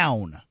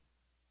down.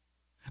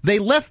 They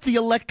left the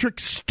electric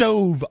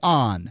stove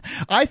on.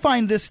 I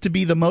find this to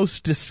be the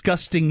most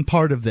disgusting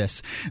part of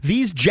this.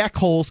 These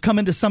jackholes come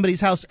into somebody's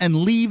house and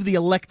leave the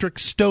electric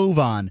stove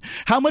on.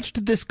 How much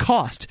did this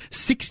cost?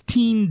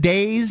 16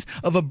 days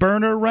of a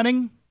burner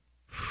running?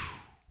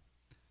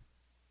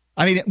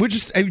 I mean, we're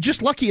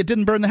just lucky it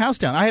didn't burn the house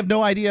down. I have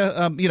no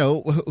idea,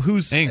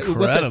 who's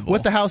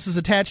what the house is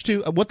attached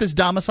to, what this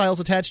domicile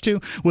is attached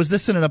to. Was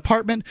this in an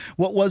apartment?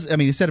 What was? I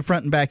mean, he said a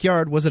front and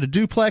backyard. Was it a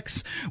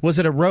duplex? Was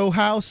it a row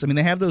house? I mean,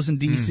 they have those in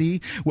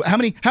D.C. How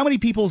many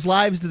people's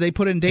lives did they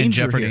put in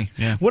danger jeopardy, here?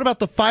 yeah. What about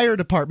the fire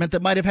department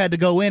that might have had to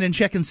go in and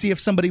check and see if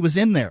somebody was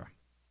in there?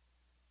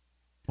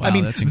 Wow, I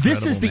mean, that's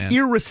this is the man.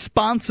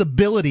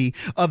 irresponsibility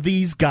of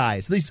these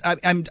guys. Well,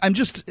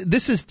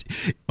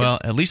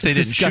 at least they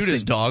didn't disgusting. shoot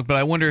his dog, but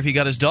I wonder if he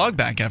got his dog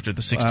back after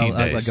the 16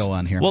 days. I'll go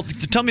on here. Well,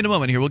 tell me in a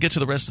moment here. We'll get to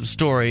the rest of the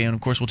story, and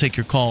of course, we'll take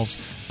your calls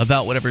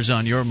about whatever's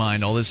on your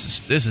mind. All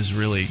this is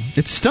really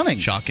it's stunning,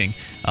 shocking.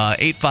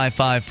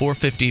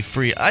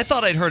 855-450-FREE. I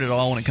thought I'd heard it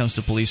all when it comes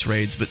to police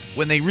raids, but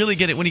when they really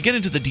get it, when you get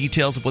into the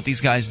details of what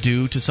these guys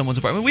do to someone's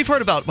apartment, we've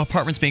heard about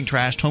apartments being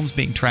trashed, homes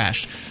being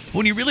trashed. But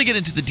when you really get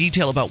into the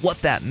detail about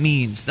what that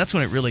means, that's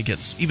when it really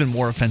gets even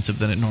more offensive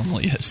than it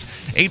normally is.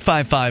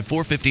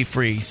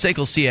 855-450-FREE,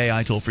 SACL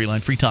CAI toll-free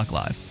line, Free Talk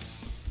Live.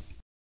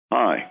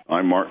 Hi,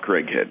 I'm Mark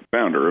Craighead,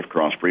 founder of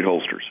Crossbreed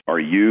Holsters. Are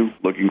you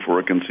looking for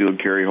a concealed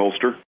carry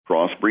holster?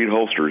 Crossbreed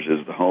Holsters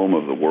is the home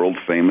of the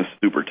world-famous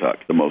Super Tuck,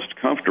 the most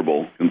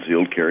comfortable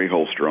concealed carry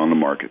holster on the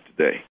market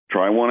today.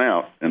 Try one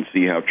out and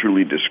see how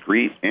truly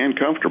discreet and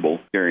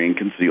comfortable carrying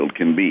concealed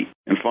can be,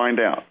 and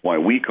find out why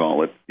we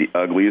call it the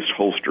ugliest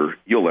holster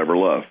you'll ever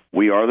love.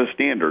 We are the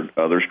standard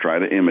others try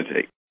to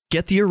imitate.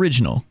 Get the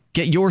original.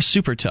 Get your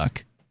Super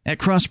Tuck at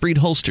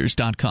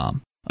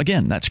crossbreedholsters.com.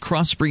 Again, that's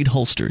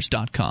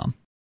crossbreedholsters.com.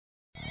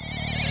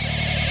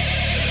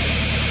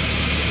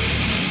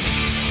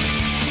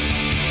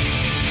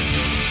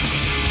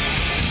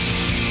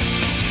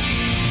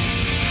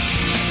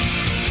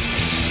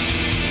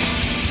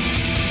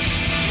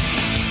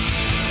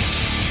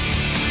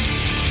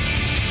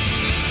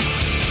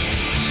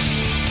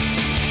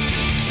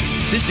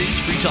 This is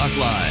Free Talk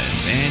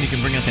Live, and you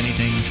can bring up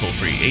anything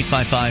toll-free.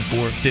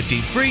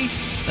 855-450-FREE.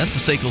 That's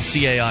the SACL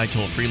CAI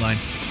toll-free line.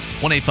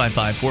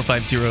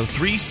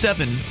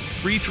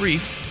 1-855-450-3733.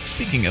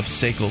 Speaking of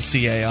SACL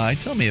CAI,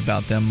 tell me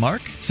about them,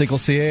 Mark.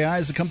 SACL CAI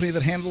is a company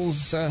that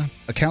handles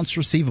accounts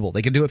receivable.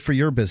 They can do it for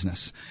your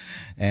business.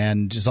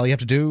 And just all you have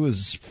to do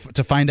is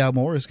to find out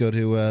more is go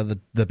to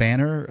the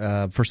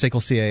banner for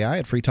SACL CAI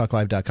at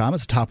freetalklive.com.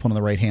 It's the top one on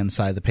the right-hand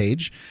side of the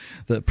page.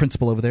 The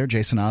principal over there,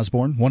 Jason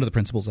Osborne, one of the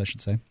principals, I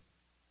should say.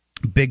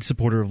 Big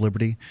supporter of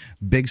liberty,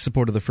 big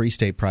supporter of the Free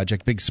State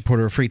Project, big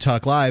supporter of Free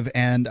Talk Live,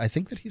 and I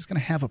think that he's going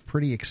to have a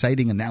pretty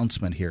exciting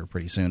announcement here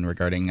pretty soon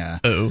regarding the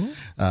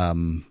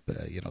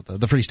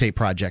Free State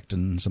Project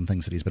and some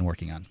things that he's been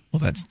working on.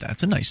 Well,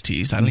 that's a nice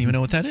tease. I don't even know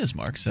what that is,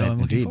 Mark, so I'm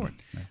looking forward.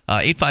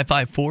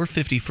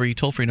 855-450-FREE,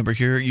 toll-free number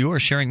here. You are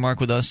sharing,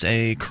 Mark, with us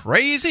a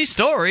crazy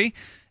story,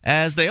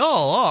 as they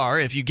all are,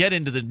 if you get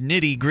into the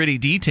nitty-gritty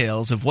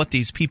details of what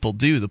these people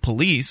do. The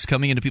police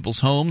coming into people's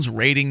homes,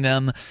 raiding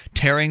them,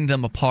 tearing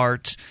them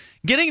apart.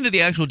 Getting into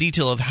the actual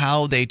detail of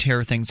how they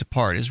tear things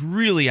apart is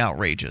really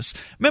outrageous.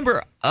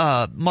 Remember,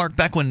 Mark,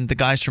 back when the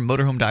guys from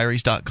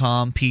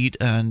MotorhomeDiaries.com, Pete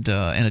and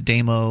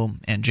Adamo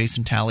and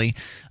Jason Talley,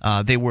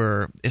 they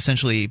were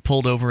essentially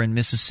pulled over in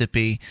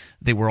Mississippi.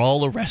 They were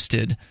all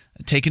arrested,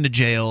 taken to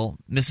jail.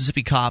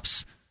 Mississippi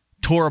cops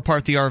tore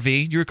apart the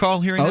RV. You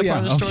recall hearing that part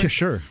of the story? Oh, yeah,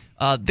 sure.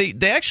 They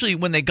actually,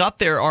 when they got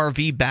their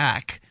RV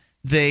back,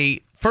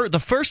 the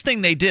first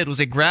thing they did was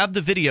they grabbed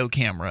the video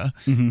camera,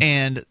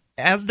 and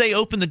as they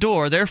opened the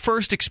door, their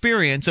first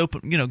experience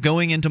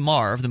going into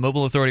MARV, the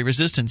Mobile Authority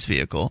Resistance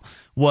Vehicle,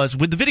 was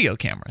with the video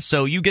camera.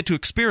 So you get to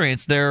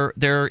experience their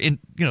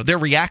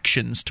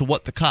reactions to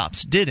what the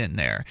cops did in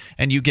there,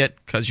 and you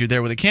get, because you're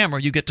there with a camera,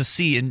 you get to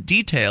see in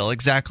detail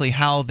exactly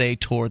how they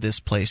tore this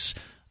place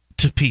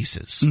to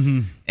pieces.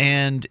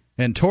 And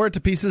tore it to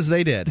pieces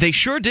they did. They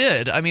sure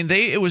did. I mean,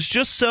 it was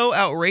just so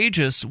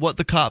outrageous what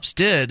the cops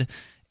did.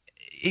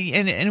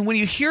 And when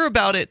you hear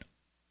about it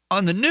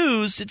on the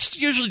news, it's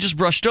usually just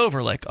brushed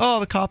over, like, oh,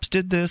 the cops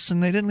did this,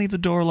 and they didn't leave the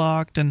door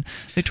locked, and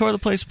they tore the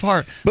place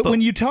apart. But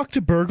when you talk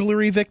to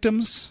burglary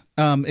victims,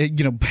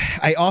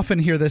 I often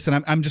hear this,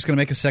 and I'm just going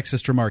to make a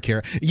sexist remark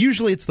here.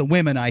 Usually it's the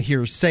women I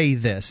hear say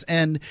this,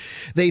 and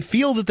they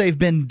feel that they've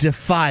been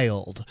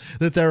defiled,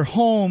 that their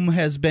home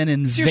has been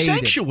invaded. It's your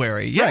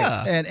sanctuary,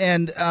 yeah. Right.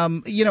 And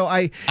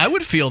I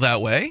would feel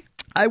that way.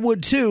 I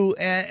would too,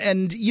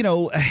 and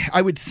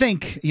I would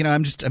think,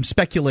 I'm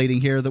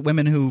speculating here that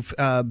women who've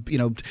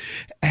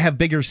have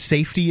bigger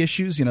safety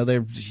issues,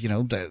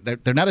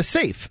 they're not as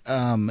safe.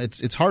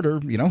 It's harder,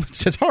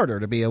 it's harder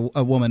to be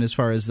a woman as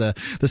far as the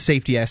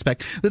safety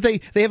aspect, that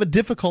they have a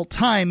difficult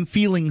time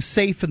feeling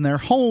safe in their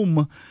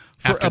home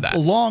for a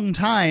long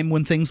time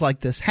when things like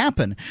this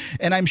happen.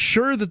 And I'm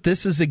sure that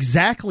this is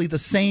exactly the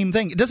same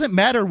thing. It doesn't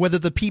matter whether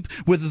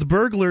the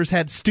burglars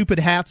had stupid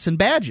hats and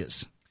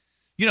badges.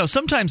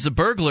 Sometimes the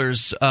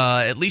burglars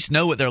at least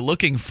know what they're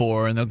looking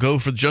for, and they'll go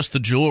for just the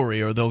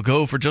jewelry, or they'll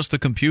go for just the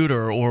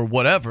computer, or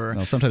whatever.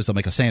 Well, sometimes they'll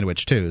make a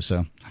sandwich, too.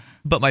 So,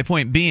 but my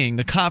point being,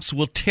 the cops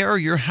will tear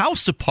your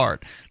house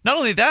apart. Not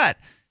only that,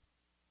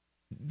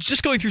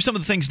 just going through some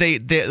of the things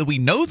we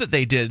know that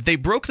they did, they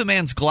broke the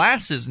man's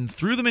glasses and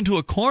threw them into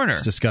a corner.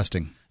 It's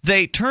disgusting.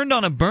 They turned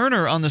on a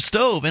burner on the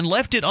stove and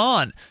left it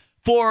on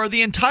for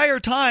the entire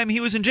time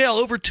he was in jail,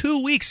 over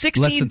 2 weeks,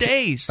 16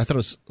 days. I thought it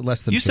was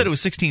less than You said it was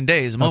 16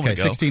 days a moment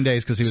ago. 16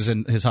 days because he was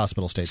in his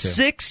hospital stay, too.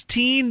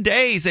 16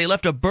 days. They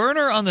left a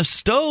burner on the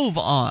stove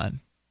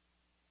on.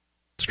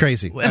 It's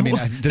crazy. I mean,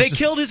 they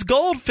killed his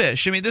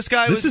goldfish. I mean, this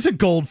isn't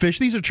goldfish.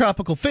 These are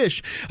tropical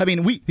fish. I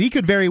mean, he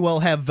could very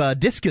well have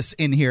discus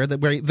in here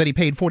that he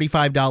paid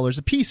 $45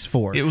 a piece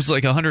for. It was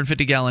like a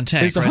 150-gallon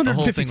tank. Right? 150. The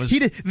whole thing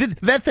was.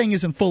 That thing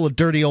isn't full of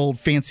dirty old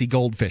fancy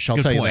goldfish. I'll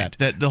tell you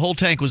that. The whole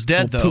tank was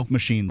dead, though. Poop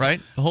machines, right?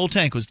 The whole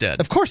tank was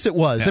dead. Of course it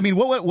was. Yeah. I mean,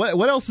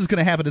 what else is going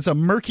to happen? It's a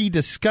murky,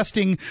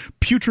 disgusting,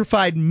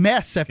 putrefied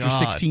mess after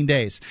 16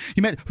 days.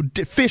 You meant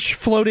fish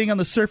floating on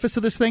the surface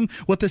of this thing?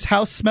 What this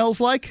house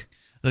smells like?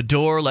 The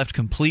door left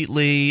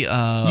completely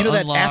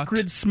unlocked. That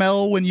acrid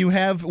smell when you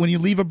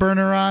leave a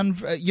burner on,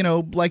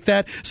 like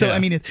that. So yeah. I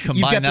mean,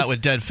 combine that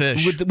with dead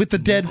fish. With the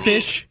dead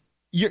fish,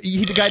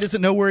 the guy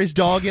doesn't know where his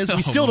dog is.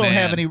 We still don't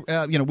have any.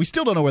 We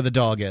still don't know where the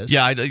dog is.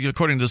 Yeah,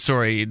 according to the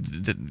story,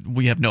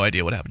 we have no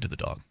idea what happened to the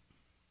dog.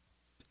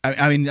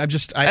 I mean, I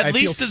least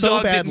feel the so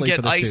dog badly didn't get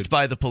for this iced dude.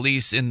 by the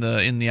police in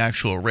the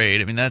actual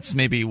raid. I mean, that's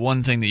maybe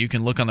one thing that you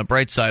can look on the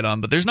bright side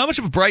on, but there's not much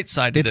of a bright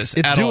side to this.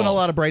 It's doing all. a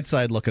lot of bright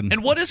side looking.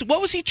 And what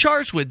was he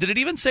charged with? Did it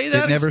even say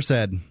that? It never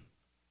said.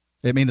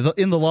 I mean,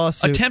 in the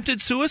lawsuit,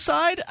 attempted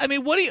suicide. I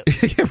mean, what do you?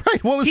 Yeah,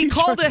 right. What was he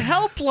called a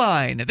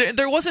helpline.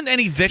 There wasn't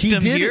any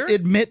victim here. He did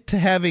admit to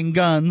having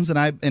guns,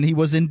 and he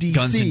was in D.C.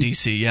 Guns in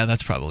D.C. Yeah,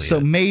 that's probably so.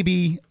 It.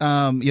 Maybe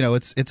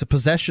it's a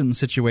possession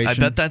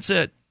situation. I bet that's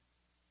it.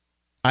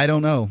 I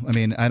don't know. I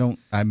mean, I don't.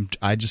 God,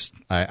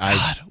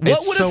 what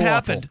would have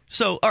happened? Awful.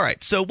 So, all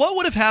right. So, what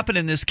would have happened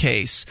in this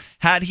case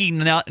had he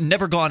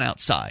never gone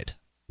outside?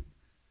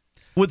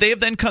 Would they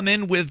have then come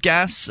in with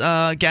gas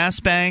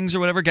bangs or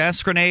whatever,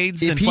 gas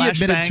grenades and flashbangs? If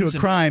he admitted to a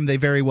crime, they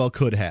very well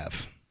could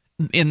have.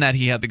 In that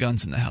he had the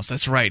guns in the house.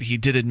 That's right. He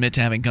did admit to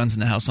having guns in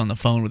the house on the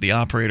phone with the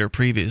operator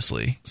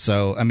previously.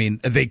 So, I mean,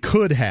 they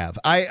could have.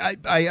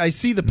 I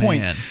see the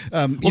point.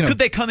 Could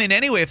they come in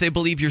anyway if they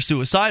believe you're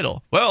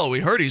suicidal? Well, we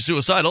heard he's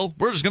suicidal.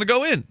 We're just going to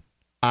go in.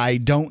 I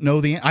don't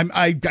know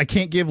I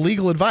can't give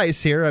legal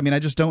advice here. I mean, I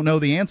just don't know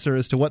the answer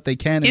as to what they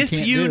can and can't do.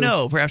 If you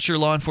know, perhaps you're a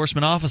law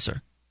enforcement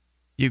officer,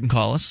 you can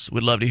call us.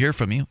 We'd love to hear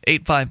from you.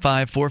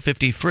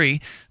 855-450-FREE.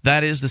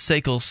 That is the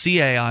SACL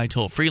CAI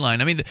toll-free line.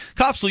 I mean, the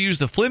cops will use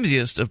the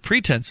flimsiest of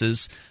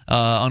pretenses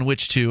on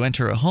which to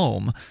enter a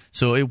home.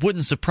 So it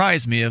wouldn't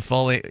surprise me if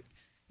all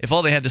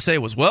they had to say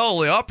was, well,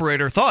 the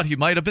operator thought he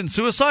might have been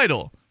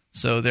suicidal.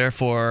 So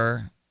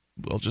therefore,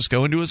 we'll just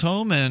go into his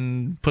home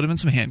and put him in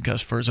some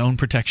handcuffs for his own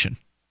protection.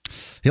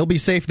 He'll be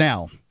safe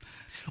now.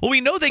 Well,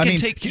 we know they can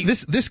take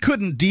this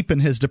couldn't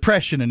deepen his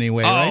depression in any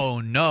way, right?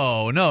 Oh,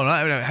 no,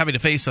 not having to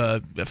face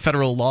a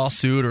federal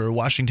lawsuit or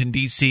Washington,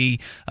 D.C.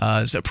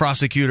 As a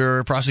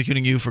prosecutor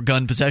prosecuting you for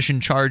gun possession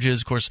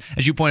charges. Of course,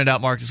 as you pointed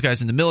out, Mark, this guy's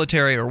in the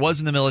military or was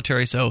in the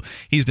military, so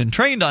he's been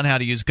trained on how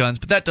to use guns,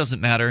 but that doesn't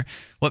matter.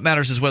 What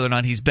matters is whether or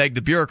not he's begged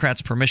the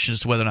bureaucrats permission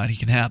as to whether or not he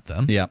can have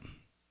them. Yeah.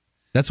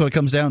 That's what it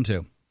comes down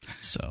to.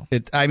 So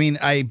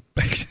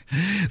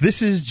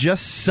this is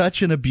just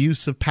such an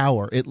abuse of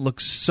power. It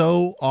looks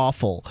so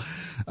awful.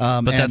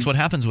 But that's what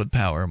happens with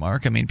power,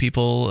 Mark. I mean,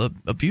 people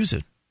abuse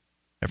it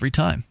every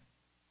time.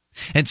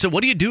 And so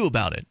what do you do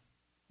about it?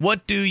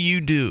 What do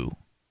you do?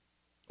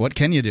 What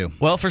can you do?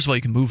 Well, first of all,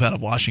 you can move out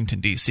of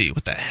Washington, D.C.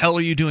 What the hell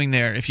are you doing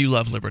there if you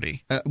love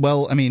liberty?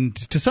 Well, I mean,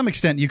 to some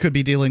extent, you could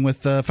be dealing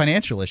with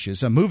financial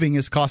issues. Moving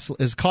is costly.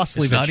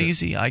 It's not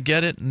easy. I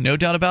get it. No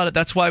doubt about it.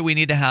 That's why we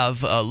need to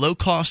have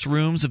low-cost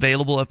rooms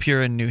available up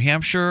here in New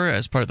Hampshire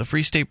as part of the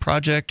Free State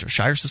Project or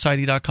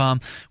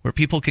ShireSociety.com, where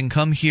people can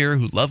come here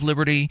who love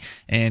liberty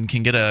and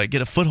can get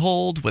a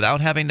foothold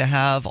without having to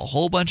have a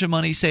whole bunch of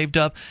money saved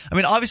up. I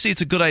mean, obviously, it's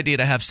a good idea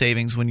to have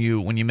savings when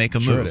you make a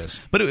move. Sure it is.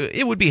 But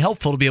it would be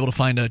helpful to be able to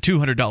find a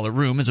 $200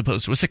 room as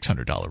opposed to a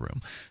 $600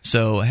 room.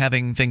 So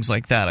having things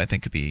like that, I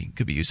think, could be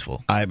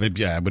useful. I would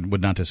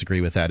not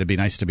disagree with that. It'd be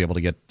nice to be able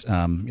to get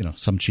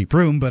some cheap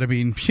room, but I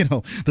mean,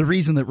 the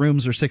reason that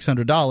rooms are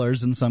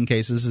 $600 in some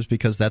cases is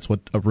because that's what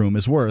a room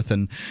is worth,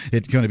 and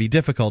it's going to be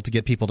difficult to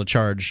get people to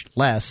charge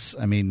less.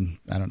 I mean,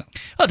 I don't know.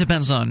 Well, it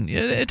depends. I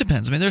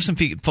mean, there's some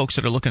folks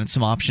that are looking at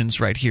some options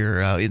right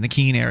here in the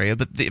Keene area,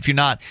 but if you're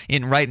not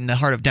right in the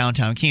heart of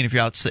downtown Keene, if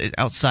you're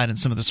outside in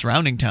some of the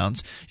surrounding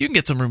towns, you can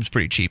get some rooms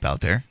pretty cheap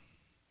out there.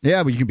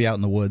 Yeah, but you can be out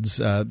in the woods.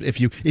 If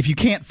you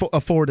can't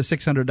afford a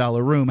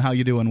 $600 room, how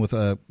you doing with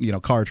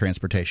car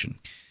transportation?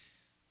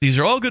 These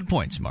are all good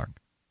points, Mark.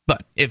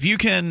 But if you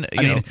can,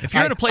 if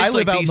you're in a place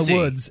like DC, I live out in the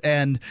woods,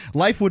 and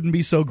life wouldn't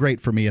be so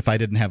great for me if I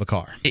didn't have a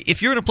car.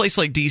 If you're in a place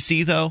like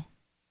DC, though,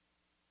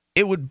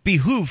 it would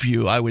behoove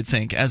you, I would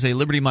think, as a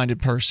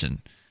liberty-minded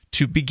person,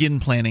 to begin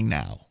planning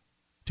now,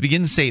 to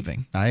begin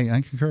saving.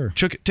 I concur.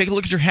 Take a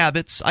look at your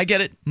habits. I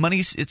get it.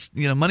 Money's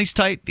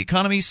tight. The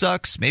economy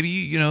sucks.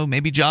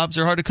 Maybe jobs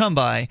are hard to come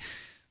by,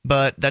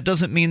 but that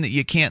doesn't mean that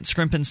you can't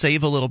scrimp and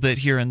save a little bit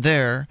here and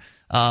there.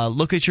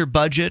 Look at your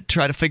budget.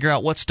 Try to figure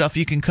out what stuff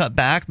you can cut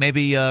back.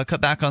 Maybe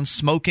cut back on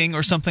smoking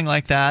or something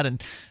like that,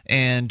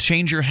 and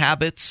change your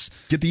habits.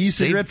 Get the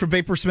e-cigarette from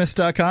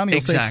vaporsmiths.com.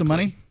 You'll save some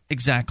money.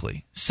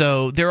 Exactly.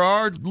 So there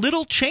are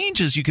little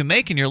changes you can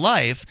make in your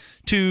life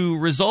to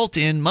result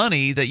in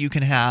money that you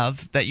can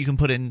have, that you can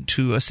put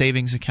into a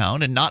savings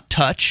account and not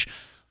touch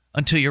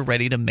until you're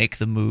ready to make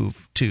the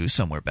move to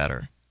somewhere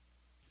better.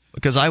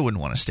 Because I wouldn't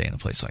want to stay in a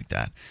place like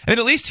that. I mean,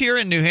 at least here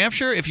in New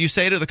Hampshire, if you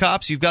say to the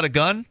cops you've got a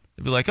gun,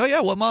 they'll be like, oh,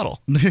 yeah, what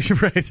model?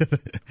 Right.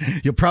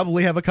 You'll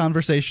probably have a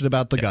conversation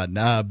about the gun.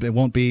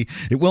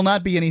 It will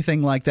not be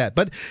anything like that.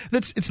 But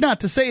it's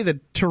not to say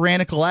that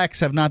tyrannical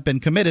acts have not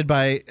been committed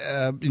by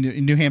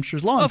New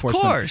Hampshire's law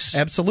enforcement. Of course.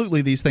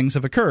 Absolutely, these things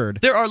have occurred.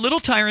 There are little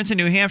tyrants in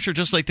New Hampshire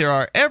just like there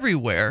are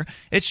everywhere.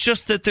 It's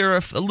just that there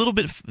are a little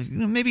bit,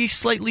 maybe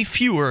slightly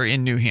fewer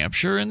in New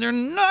Hampshire, and they're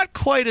not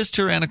quite as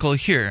tyrannical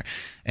here.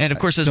 And, of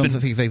course, I don't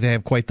think they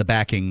have quite the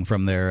backing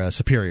from their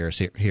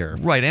superiors here.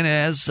 Right, and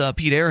as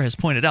Pete Eyre has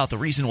pointed out, the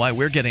reason why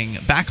we're getting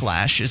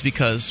backlash is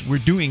because we're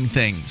doing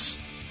things.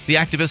 The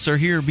activists are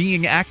here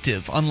being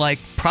active, unlike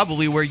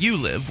probably where you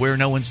live, where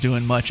no one's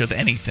doing much of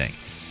anything.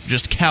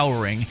 Just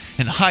cowering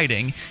and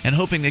hiding and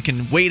hoping they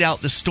can wait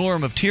out the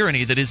storm of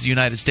tyranny that is the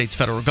United States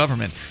federal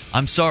government.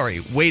 I'm sorry,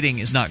 waiting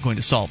is not going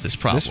to solve this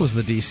problem. This was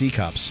the D.C.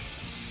 cops.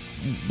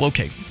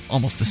 Okay,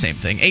 almost the same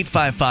thing.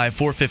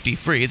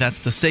 855-450-FREE. That's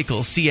the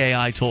SACL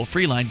CAI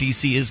toll-free line.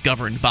 D.C. is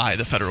governed by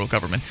the federal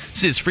government.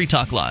 This is Free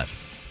Talk Live.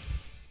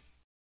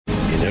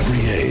 In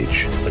every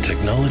age, a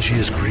technology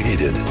is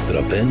created that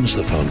upends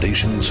the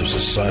foundations of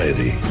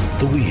society.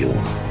 The wheel,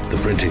 the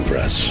printing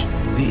press,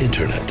 the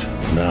internet.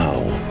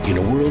 Now, in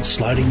a world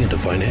sliding into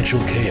financial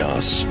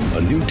chaos,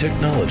 a new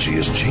technology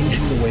is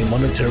changing the way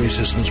monetary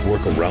systems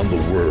work around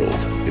the world.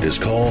 It is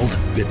called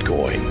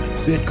Bitcoin.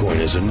 Bitcoin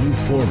is a new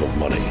form of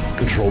money,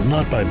 controlled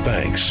not by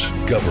banks,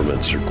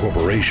 governments, or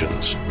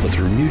corporations, but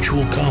through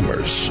mutual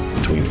commerce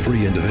between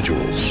free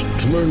individuals.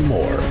 To learn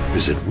more,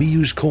 visit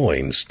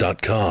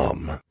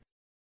weusecoins.com.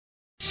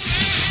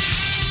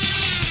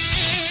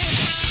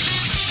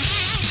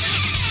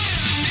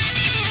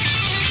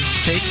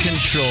 Take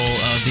control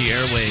of the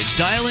airwaves.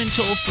 Dial in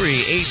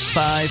toll-free,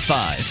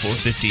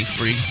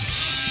 855-450-FREE,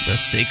 the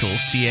SACL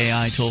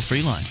CAI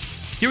toll-free line.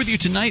 Here with you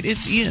tonight,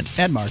 it's Ian.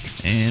 And Mark.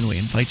 And we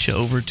invite you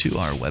over to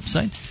our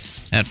website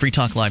at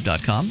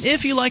freetalklive.com.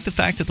 If you like the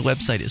fact that the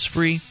website is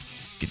free, you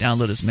can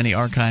download as many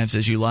archives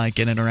as you like,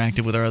 get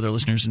interactive with our other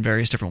listeners in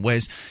various different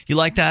ways. You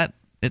like that?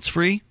 It's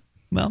free?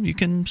 Well, you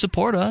can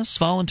support us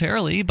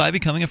voluntarily by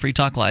becoming a Free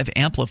Talk Live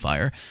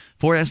amplifier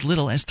for as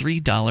little as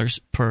 $3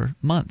 per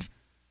month.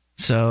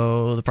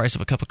 So the price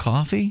of a cup of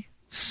coffee,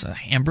 a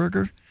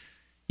hamburger.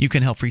 You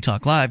can help Free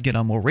Talk Live get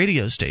on more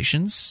radio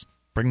stations,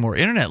 bring more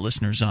internet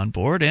listeners on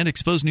board, and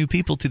expose new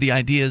people to the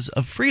ideas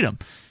of freedom.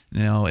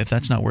 Now, if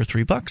that's not worth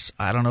 $3,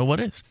 I don't know what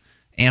is.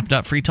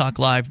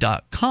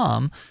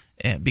 amp.freetalklive.com,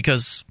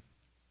 because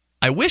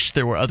I wish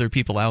there were other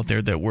people out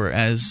there that were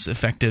as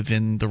effective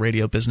in the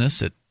radio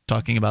business at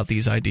talking about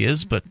these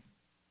ideas, but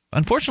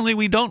unfortunately,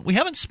 we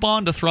haven't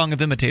spawned a throng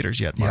of imitators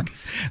yet, Mark. Yeah.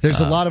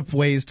 There's a lot of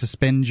ways to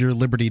spend your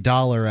Liberty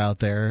dollar out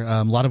there.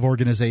 A lot of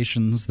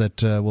organizations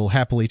that will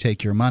happily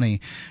take your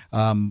money.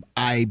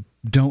 I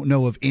don't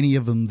know of any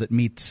of them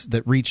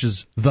that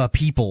reaches the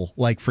people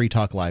like Free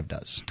Talk Live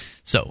does.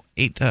 So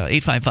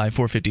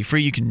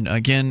 855-450-FREE. You can,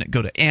 again,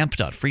 go to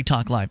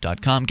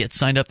amp.freetalklive.com, get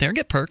signed up there, and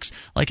get perks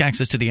like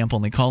access to the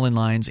AMP-only call-in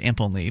lines,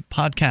 AMP-only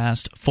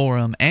podcast,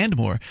 forum, and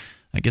more.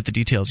 Get the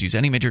details. Use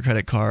any major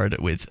credit card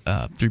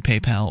through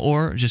PayPal,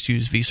 or just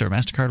use Visa or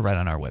MasterCard right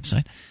on our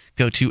website.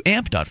 Go to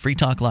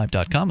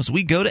amp.freetalklive.com as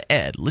we go to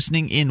Ed,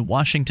 listening in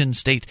Washington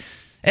State.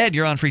 Ed,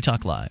 you're on Free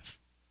Talk Live.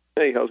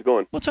 Hey, how's it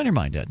going? What's on your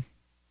mind, Ed?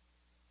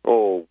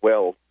 Oh,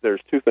 well,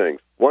 there's two things.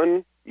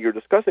 One, you're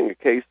discussing a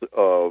case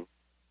of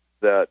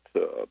that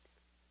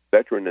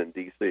veteran in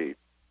D.C.,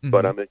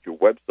 but I'm at your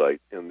website,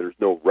 and there's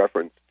no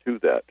reference to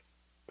that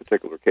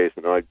particular case,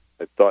 and I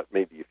thought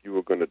maybe if you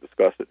were going to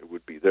discuss it, it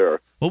would be there.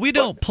 Well, we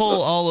don't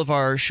pull all of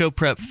our show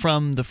prep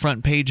from the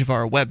front page of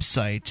our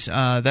website.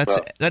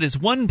 That is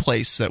one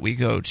place that we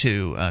go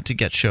to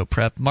get show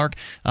prep. Mark,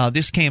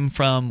 this came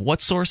from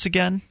what source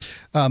again?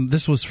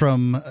 This was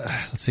from,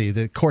 let's see,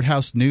 the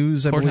Courthouse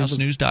News, I believe.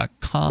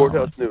 CourthouseNews.com.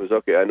 Courthouse News.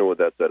 Okay, I know what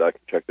that said. I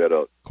can check that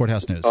out.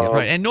 Courthouse News, yeah.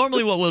 Right, and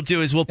normally what we'll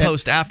do is we'll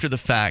post after the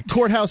fact.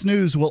 Courthouse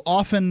News will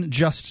often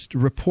just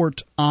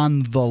report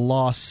on the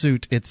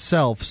lawsuit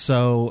itself,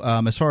 so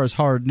as far as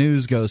hard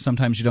news goes,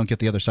 sometimes you don't get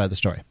the other side of the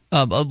story.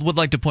 I would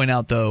like to point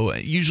out, though,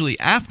 usually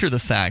after the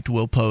fact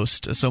we'll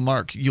post. So,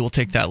 Mark, you will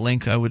take that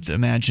link, I would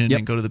imagine,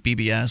 and go to the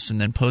BBS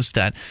and then post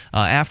that.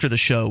 After the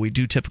show, we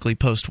do typically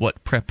post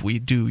what prep we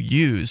do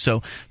use.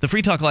 So the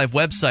Free Talk Live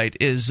website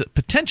is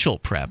Potential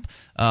Prep.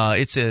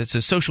 It's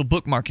a social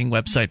bookmarking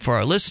website for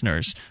our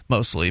listeners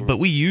mostly, but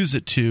we use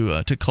it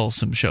to cull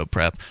some show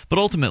prep. But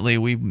ultimately,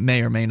 we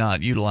may or may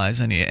not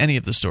utilize any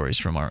of the stories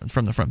from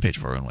the front page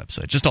of our own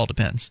website. Just all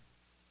depends.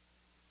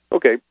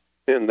 Okay,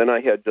 and then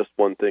I had just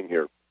one thing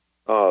here.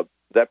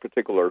 That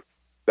particular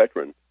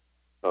veteran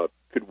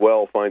could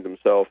well find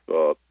himself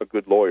a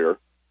good lawyer,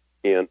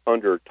 and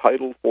under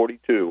Title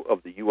 42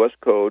 of the U.S.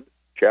 Code,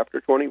 Chapter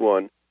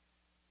 21,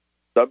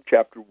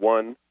 Subchapter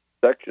 1,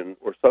 Section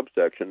or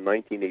Subsection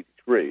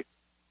 1983,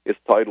 is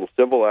titled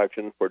Civil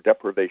Action for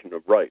Deprivation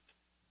of Rights.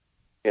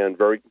 And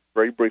very,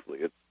 very briefly,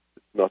 it's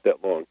not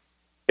that long.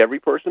 Every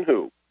person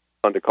who,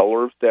 under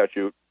color of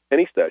statute,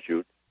 any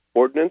statute,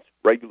 ordinance,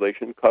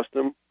 regulation,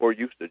 custom, or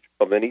usage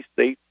of any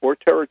state or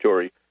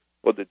territory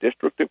or the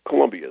District of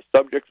Columbia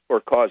subjects or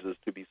causes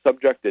to be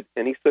subjected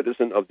any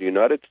citizen of the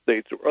United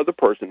States or other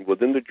person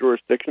within the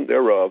jurisdiction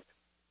thereof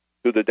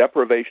to the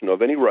deprivation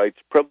of any rights,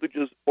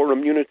 privileges, or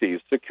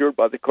immunities secured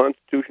by the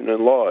Constitution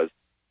and laws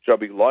shall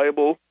be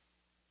liable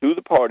to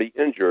the party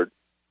injured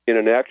in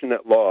an action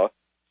at law,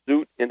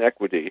 suit in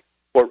equity,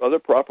 or other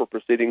proper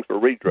proceedings for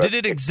redress. Did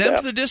it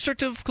exempt the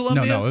District of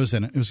Columbia? No, it was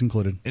in it. It was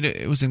included.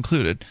 It was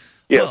included.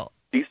 Yes, well,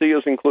 D.C.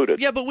 is included.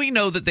 Yeah, but we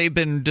know that they've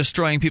been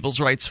destroying people's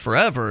rights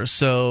forever.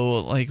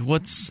 So,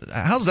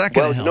 how's that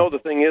going to help? Well, the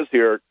thing is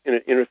here,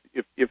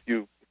 if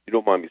you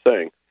don't mind me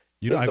saying,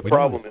 the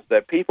problem is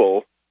that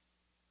people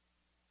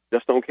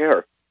just don't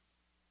care.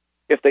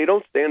 If they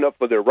don't stand up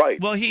for their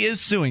rights... Well, he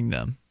is suing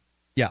them.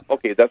 Yeah.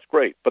 Okay, that's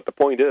great. But the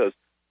point is,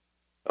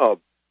 how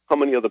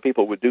many other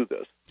people would do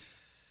this?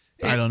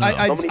 I don't know.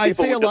 I'd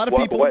say a lot of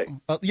people.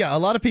 A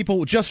lot of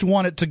people just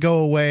want it to go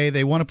away.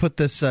 They want to put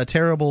this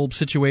terrible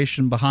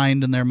situation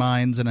behind in their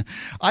minds, and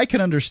I can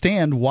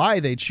understand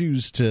why they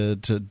choose to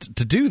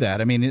do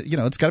that. I mean,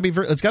 it's got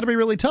to be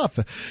really tough.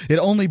 It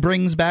only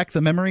brings back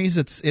the memories.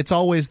 It's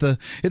always the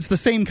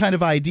same kind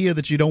of idea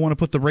that you don't want to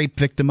put the rape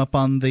victim up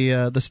on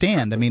the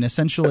stand. I mean,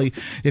 essentially,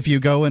 if you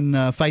go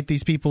and fight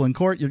these people in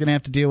court, you're going to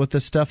have to deal with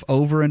this stuff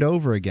over and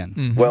over again.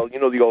 Mm-hmm. Well, you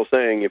know the old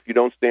saying: if you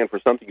don't stand for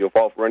something, you'll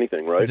fall for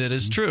anything, right? That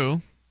is true.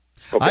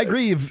 Okay. I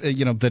agree,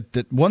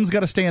 that one's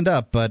got to stand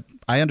up, but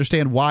I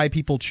understand why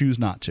people choose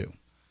not to.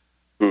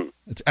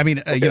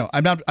 Okay.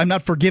 I'm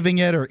not forgiving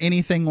it or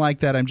anything like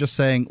that. I'm just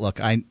saying, look,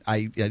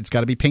 it's got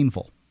to be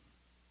painful.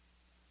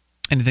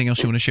 Anything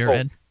else you want to share,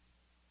 Ed?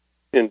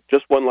 And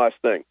just one last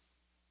thing.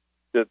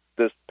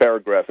 This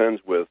paragraph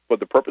ends with, for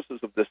the purposes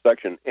of this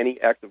section,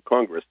 any act of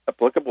Congress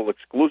applicable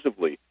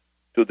exclusively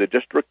to the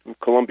District of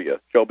Columbia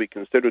shall be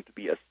considered to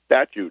be a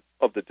statute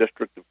of the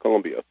District of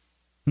Columbia.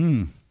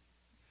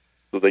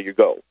 So there you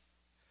go.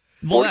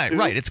 Well,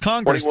 right. It's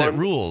Congress that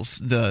rules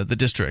the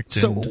district.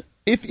 So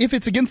if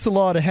it's against the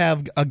law to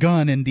have a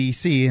gun in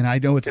D.C., and I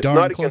know it's darn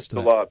not close against to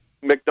the that. law.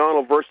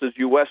 McDonald versus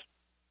U.S.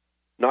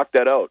 knocked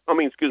that out.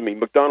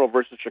 McDonald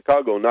versus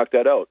Chicago knocked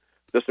that out.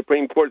 The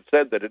Supreme Court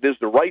said that it is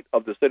the right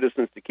of the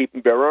citizens to keep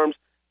and bear arms,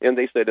 and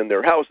they said in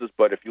their houses.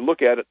 But if you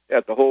look at it,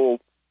 at the whole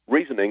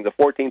reasoning, the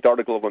 14th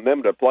Article of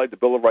Amendment applied the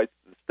Bill of Rights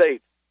to the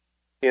states,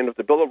 and if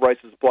the Bill of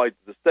Rights is applied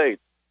to the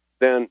states,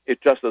 then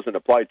it just doesn't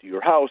apply to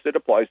your house. It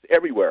applies to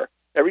everywhere,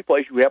 every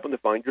place you happen to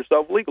find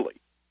yourself legally.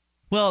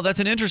 Well, that's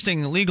an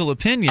interesting legal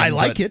opinion. I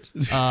like it.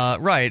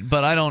 Right,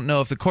 but I don't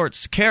know if the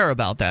courts care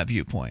about that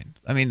viewpoint.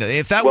 I mean,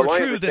 if that were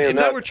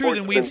true,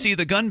 then we'd see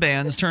the gun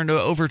bans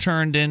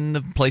overturned in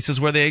the places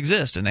where they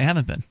exist, and they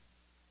haven't been.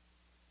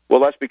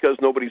 Well, that's because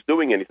nobody's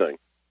doing anything.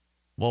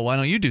 Well, why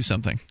don't you do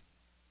something?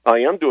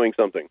 I am doing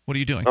something. What are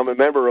you doing? I'm a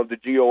member of the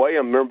GOA.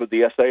 I'm a member of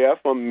the SAF.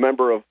 I'm a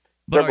member of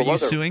several other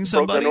suing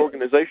somebody?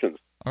 organizations.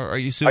 Are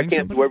you suing somebody? I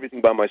can't do everything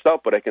by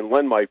myself, but I can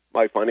lend my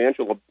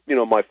financial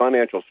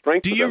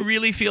strength. Do you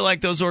really feel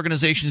like those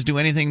organizations do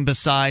anything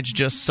besides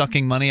just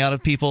sucking money out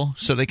of people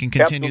so they can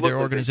continue their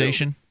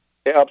organization?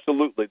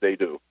 Absolutely, they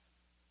do.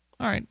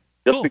 All right.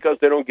 Just because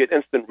they don't get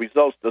instant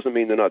results doesn't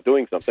mean they're not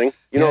doing something.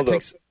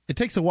 It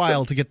takes a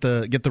while to get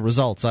the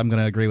results. I'm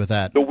going to agree with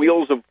that. The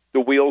wheels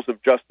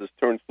of justice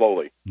turn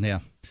slowly. Yeah.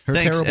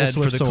 Thanks, terrible Ed,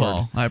 swift for the sword.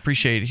 call. I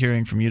appreciate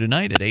hearing from you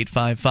tonight at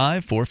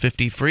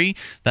 855-450-FREE.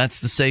 That's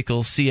the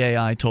SACL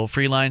CAI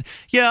toll-free line.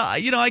 Yeah,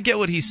 I get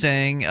what he's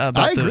saying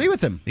about I agree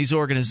with him. These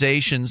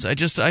organizations.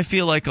 I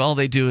feel like all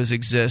they do is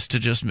exist to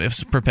just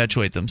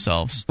perpetuate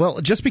themselves. Well,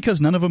 just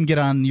because none of them get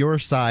on your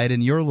side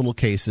in your little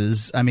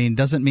cases,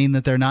 doesn't mean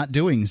that they're not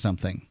doing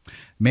something.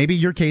 Maybe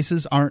your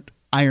cases aren't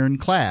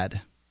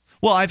ironclad.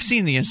 Well, I've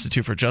seen the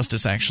Institute for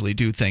Justice actually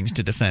do things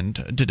to defend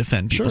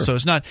people. Sure. So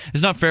it's not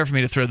fair for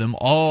me to throw them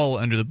all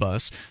under the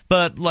bus.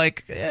 But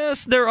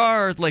yes, there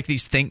are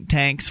these think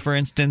tanks, for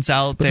instance,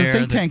 out there. But the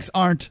think tanks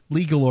aren't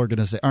legal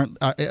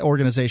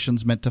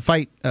organizations meant to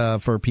fight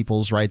for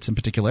people's rights in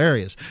particular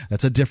areas.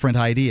 That's a different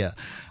idea.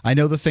 I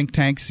know the think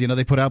tanks.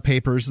 They put out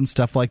papers and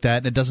stuff like that,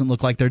 and it doesn't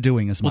look like they're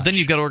doing as much. Well, then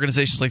you've got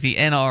organizations like the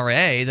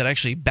NRA that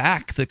actually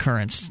back the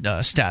current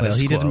status quo. Well,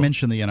 he didn't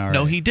mention the NRA.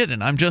 No, he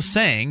didn't. I'm just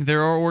saying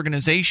there are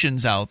organizations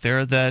out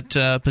there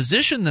that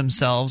position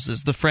themselves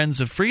as the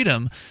friends of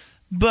freedom,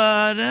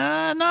 but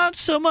not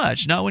so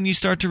much. Not when you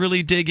start to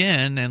really dig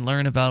in and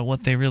learn about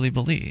what they really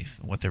believe,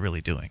 what they're really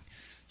doing.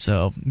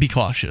 So be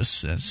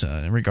cautious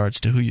in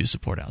regards to who you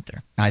support out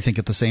there. I think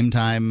at the same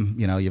time,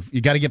 you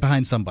got to get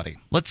behind somebody.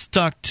 Let's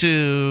talk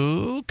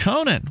to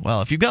Conan.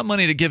 Well, if you've got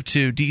money to give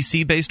to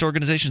DC-based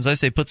organizations, I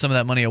say put some of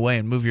that money away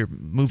and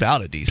move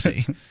out of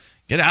DC.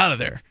 Get out of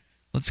there.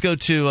 Let's go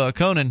to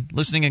Conan,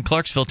 listening in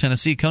Clarksville,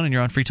 Tennessee. Conan,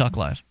 you're on Free Talk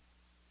Live.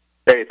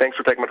 Hey, thanks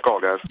for taking my call,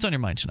 guys. What's on your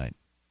mind tonight?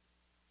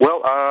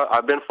 Well,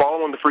 I've been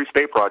following the Free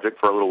State Project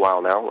for a little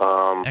while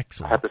now.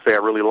 Excellent. I have to say I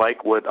really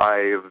like what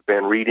I've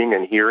been reading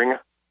and hearing.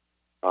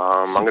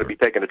 I'm going to be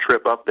taking a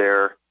trip up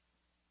there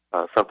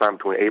sometime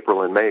between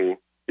April and May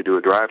to do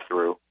a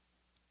drive-through.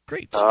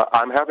 Great.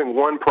 I'm having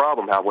one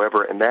problem,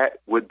 however, and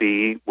that would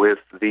be with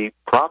the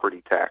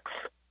property tax.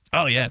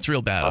 Oh, yeah, it's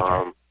real bad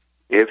up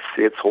here.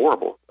 It's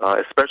horrible,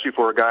 especially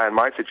for a guy in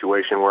my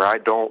situation where I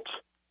don't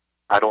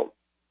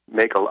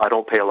pay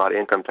a lot of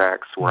income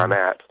tax where I'm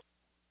at,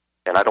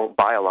 and I don't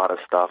buy a lot of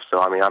stuff. So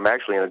I'm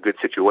actually in a good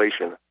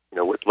situation,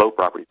 with low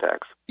property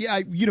tax.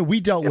 Yeah, we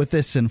dealt with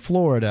this in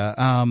Florida.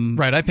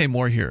 Right, I pay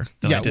more here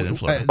than I did in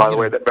Florida. By the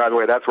way,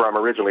 that's where I'm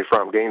originally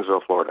from, Gainesville,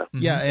 Florida.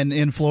 Mm-hmm. Yeah, and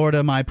in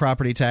Florida, my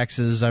property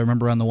taxes, I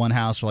remember on the one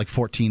house were like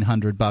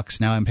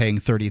 $1,400. Now I'm paying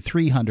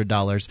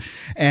 $3,300,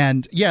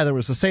 and yeah, there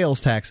was a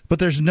sales tax, but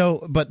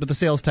but the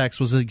sales tax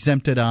was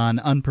exempted on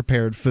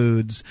unprepared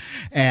foods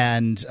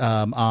and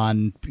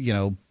on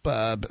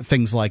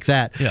things like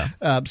that. Yeah.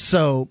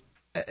 So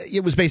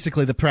it was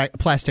basically the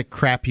plastic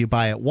crap you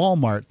buy at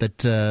Walmart that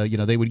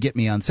they would get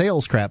me on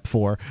sales tax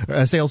for,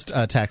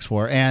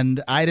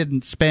 and I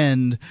didn't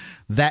spend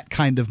that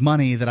kind of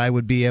money that I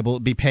would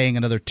be paying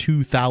another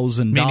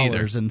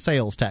 $2,000 in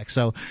sales tax.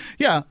 So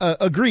yeah,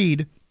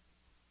 agreed.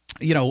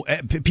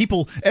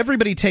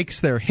 Everybody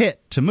takes their hit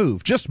to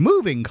move. Just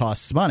moving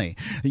costs money.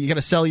 You got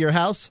to sell your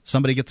house,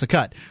 somebody gets a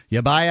cut.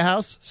 You buy a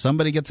house,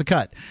 somebody gets a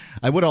cut.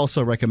 I would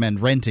also recommend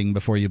renting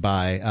before you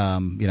buy.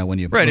 When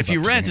you right. If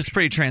you rent, it's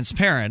pretty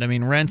transparent.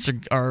 Rents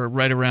are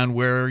right around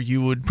where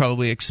you would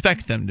probably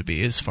expect them to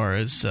be, as far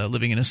as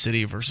living in a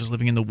city versus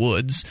living in the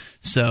woods.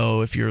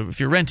 So if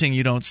you're renting,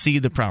 you don't see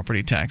the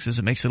property taxes.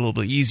 It makes it a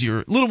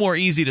little more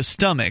easy to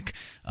stomach.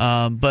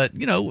 But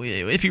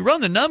if you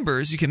run the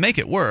numbers, you can make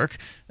it work.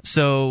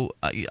 So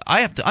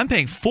I'm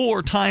paying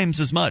 4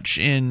 times as much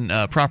in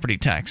property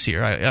tax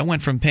here. I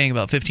went from paying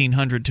about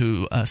 $1,500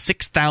 to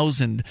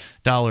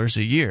 $6,000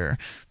 a year.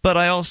 But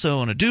I also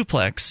own a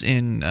duplex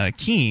in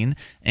Keene,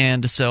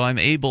 and so I'm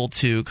able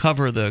to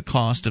cover the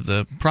cost of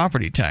the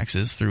property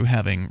taxes through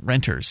having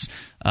renters.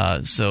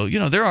 So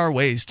there are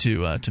ways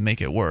to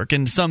make it work,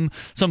 and some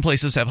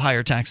places have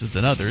higher taxes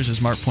than others.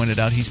 As Mark pointed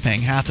out, he's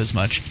paying half as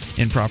much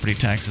in property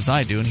tax as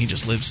I do, and he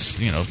just lives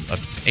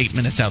 8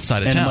 minutes outside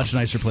of town. And a much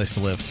nicer place to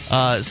live.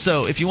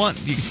 So if you want,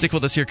 you can stick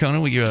with us here,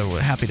 Conan. We're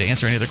happy to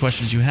answer any other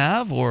questions you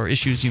have or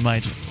issues you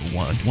might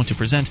want to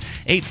present.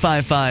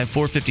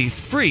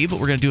 855-450-FREE, but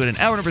we're going to do it in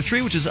hour number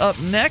 3, which is up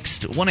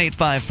next.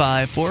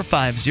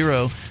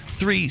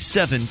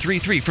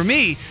 1-855-450-3733. For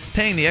me,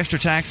 paying the extra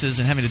taxes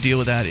and having to deal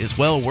with that is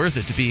well worth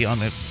it to be on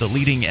the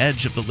leading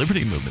edge of the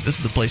liberty movement. This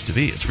is the place to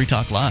be. It's Free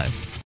Talk Live.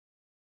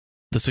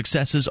 The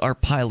successes are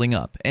piling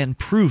up and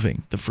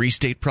proving the Free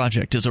State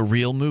Project is a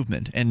real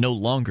movement and no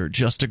longer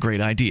just a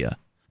great idea.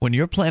 When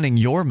you're planning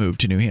your move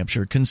to New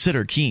Hampshire,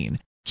 consider Keene.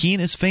 Keene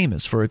is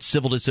famous for its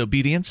civil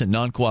disobedience and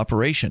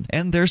non-cooperation,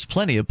 and there's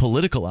plenty of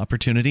political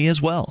opportunity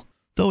as well.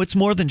 Though it's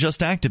more than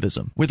just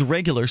activism, with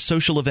regular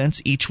social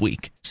events each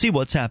week. See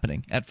what's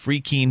happening at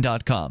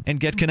freekeene.com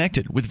and get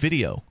connected with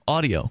video,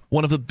 audio,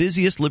 one of the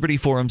busiest liberty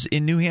forums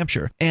in New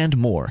Hampshire, and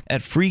more at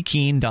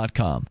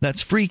freekeene.com.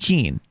 That's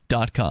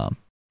freekeene.com.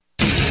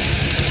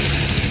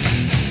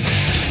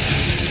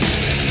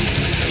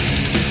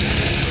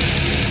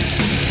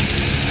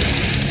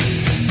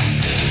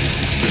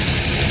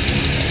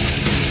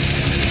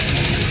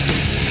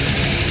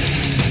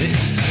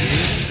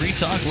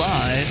 Talk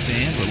Live,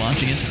 and we're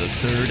launching into the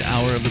third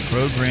hour of the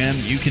program.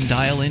 You can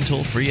dial in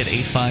toll-free at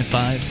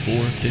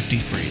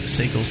 855-450-FREE. The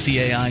SACL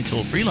CAI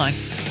toll-free line,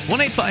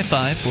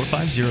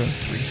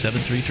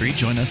 1-855-450-3733.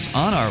 Join us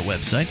on our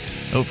website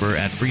over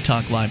at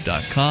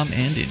freetalklive.com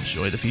and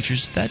enjoy the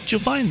features that you'll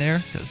find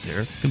there because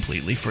they're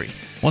completely free.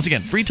 Once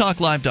again,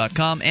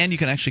 freetalklive.com, and you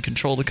can actually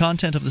control the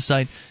content of the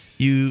site.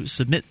 You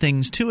submit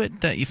things to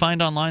it that you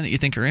find online that you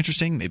think are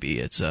interesting. Maybe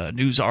it's a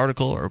news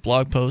article or a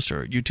blog post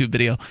or a YouTube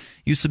video.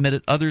 You submit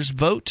it. Others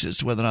vote as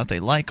to whether or not they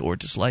like or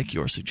dislike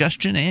your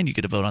suggestion, and you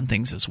get to vote on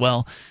things as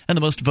well. And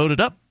the most voted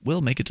up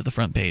will make it to the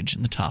front page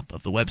in the top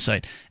of the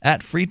website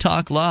at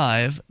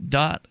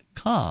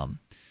freetalklive.com.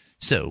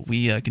 So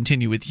we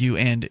continue with you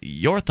and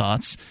your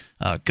thoughts.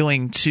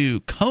 Going to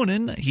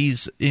Conan,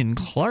 he's in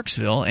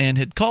Clarksville, and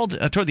had called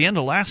toward the end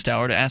of last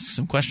hour to ask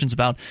some questions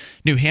about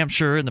New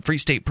Hampshire and the Free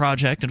State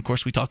Project. And, of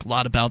course, we talk a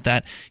lot about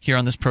that here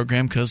on this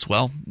program because,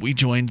 well, we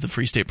joined the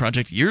Free State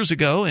Project years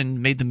ago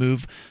and made the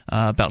move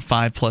about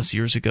 5+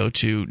 years ago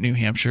to New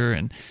Hampshire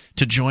and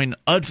to join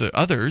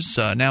others,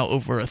 now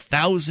over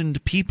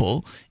 1,000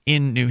 people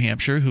in New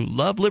Hampshire who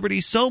love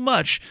liberty so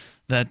much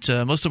that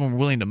most of them are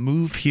willing to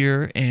move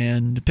here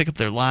and pick up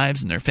their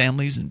lives and their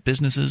families and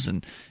businesses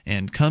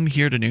and come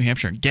here to New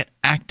Hampshire and get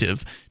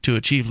active to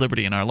achieve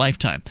liberty in our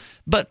lifetime.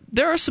 But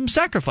there are some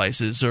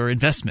sacrifices or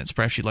investments,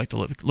 perhaps you'd like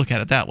to look at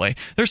it that way.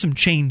 There's some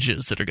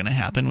changes that are going to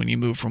happen when you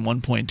move from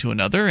one point to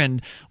another,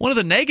 and one of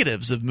the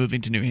negatives of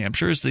moving to New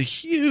Hampshire is the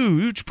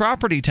huge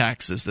property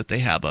taxes that they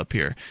have up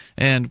here.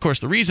 And, of course,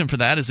 the reason for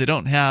that is they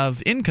don't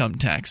have income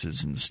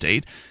taxes in the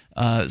state.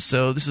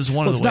 So this is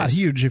one of the ways. It's not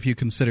huge if you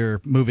consider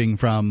moving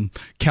from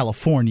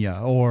California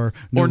or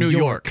New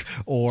York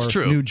or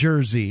New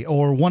Jersey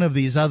or one of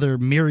these other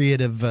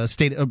myriad of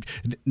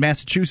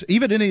Massachusetts,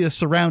 even any of the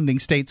surrounding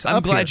states.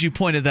 I'm glad you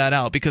pointed that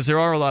out because there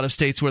are a lot of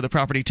states where the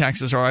property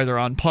taxes are either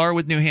on par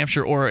with New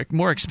Hampshire or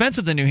more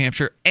expensive than New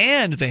Hampshire,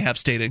 and they have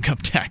state income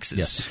taxes.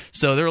 Yes.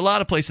 So there are a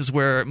lot of places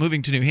where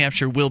moving to New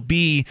Hampshire will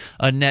be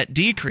a net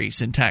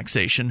decrease in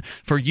taxation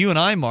for you and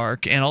I,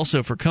 Mark, and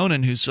also for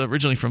Conan, who's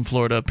originally from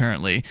Florida,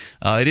 apparently.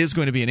 It is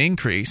going to be an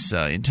increase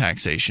in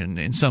taxation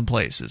in some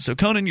places. So,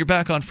 Conan, you're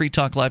back on Free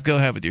Talk Live. Go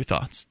ahead with your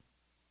thoughts.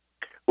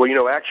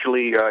 Well,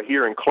 actually,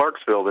 here in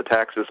Clarksville, the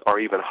taxes are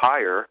even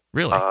higher.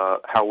 Really?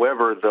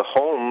 However, the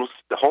home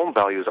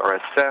values are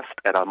assessed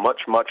at a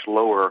much, much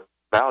lower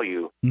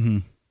value. Mm-hmm.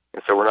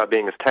 And so we're not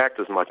being taxed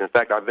as much. In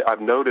fact,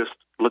 I've noticed,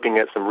 looking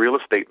at some real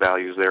estate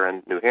values there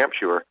in New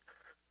Hampshire,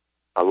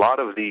 a lot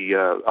of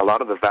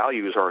the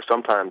values are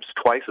sometimes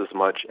twice as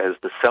much as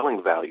the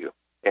selling value.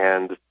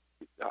 And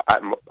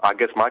I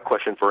guess my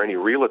question for any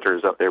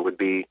realtors up there would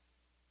be,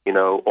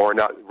 or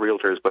not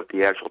realtors, but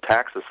the actual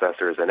tax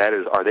assessors, and that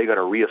is, are they going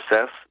to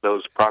reassess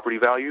those property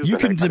values? You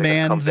can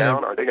demand that.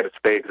 Or are they going to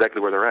stay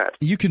exactly where they're at?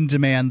 You can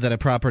demand that a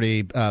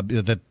property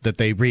that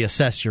they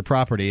reassess your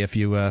property if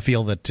you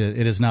feel that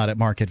it is not at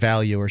market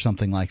value or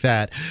something like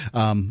that.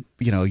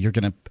 You're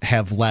going to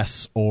have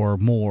less or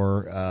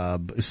more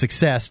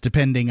success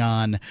depending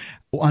on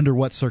under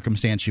what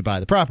circumstance you buy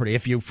the property.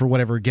 If you, for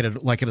whatever, get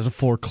it like it as a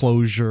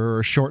foreclosure or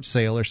a short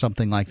sale or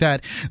something like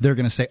that, they're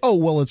going to say, oh,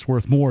 well, it's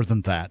worth more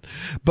than that.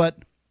 But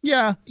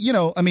yeah,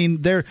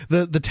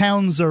 the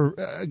towns are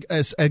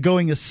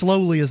going as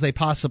slowly as they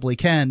possibly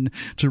can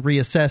to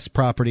reassess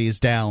properties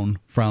down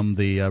from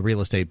the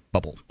real estate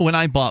bubble. When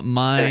I bought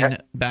mine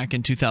back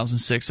in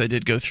 2006, I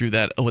did go through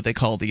that, what they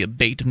call the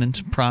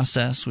abatement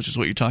process, which is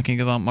what you're talking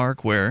about,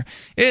 Mark, where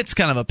it's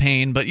kind of a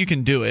pain, but you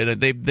can do it.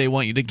 They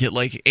want you to get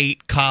like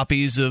 8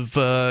 copies of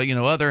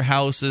other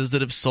houses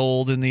that have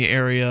sold in the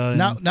area.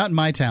 Not in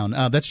my town.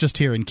 That's just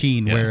here in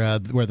Keene, where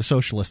the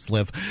socialists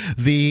live.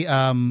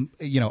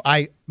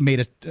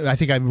 I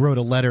think I wrote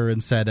a letter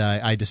and said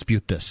I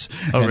dispute this.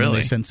 Oh, and really?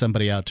 Then they sent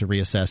somebody out to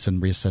reassess and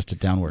reassessed it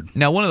downward.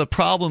 Now, one of the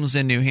problems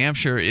in New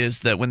Hampshire is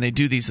that when they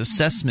do these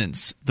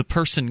assessments, the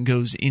person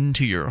goes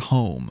into your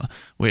home,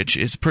 which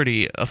is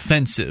pretty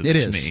offensive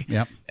to me.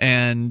 Yep.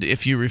 And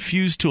if you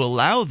refuse to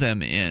allow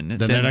them in,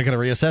 then they're not going to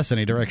reassess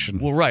any direction.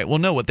 Well, right. Well,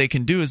 no, what they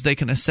can do is they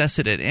can assess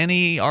it at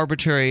any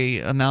arbitrary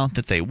amount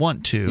that they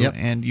want to,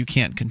 and you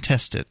can't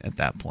contest it at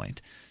that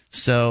point.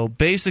 So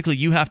basically,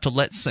 you have to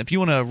if you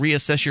want to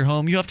reassess your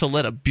home, you have to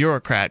let a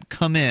bureaucrat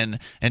come in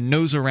and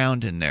nose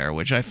around in there,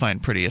 which I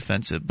find pretty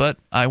offensive. But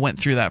I went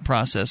through that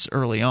process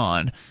early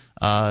on.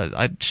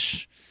 I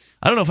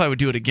don't know if I would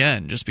do it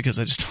again, just because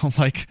I just don't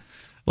like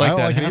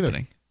that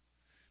happening.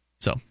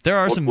 So there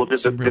are some real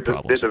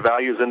problems. Did the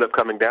values end up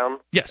coming down?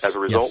 Yes. As a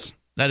result? Yes.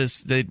 That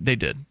is, they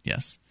did.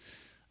 Yes.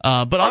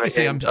 But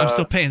obviously, I'm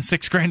still paying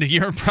 $6,000 a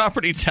year in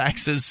property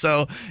taxes,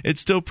 so it's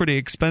still pretty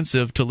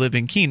expensive to live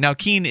in Keene. Now,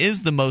 Keene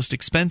is the most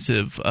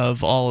expensive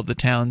of all of the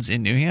towns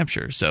in New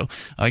Hampshire. So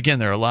again,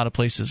 there are a lot of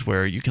places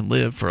where you can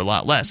live for a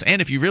lot less.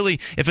 And if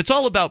it's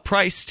all about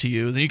price to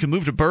you, then you can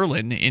move to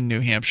Berlin in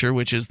New Hampshire,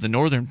 which is the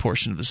northern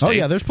portion of the state. Oh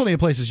yeah, there's plenty of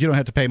places you don't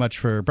have to pay much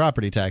for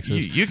property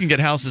taxes. You can get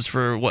houses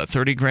for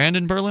 $30,000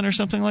 in Berlin or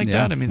something like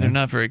that. I mean, they're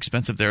not very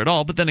expensive there at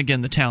all. But then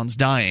again, the town's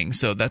dying,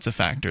 so that's a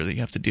factor that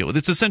you have to deal with.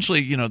 It's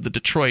essentially, the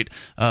Detroit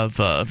of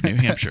New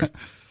Hampshire.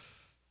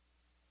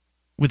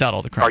 without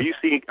all the crime. Are you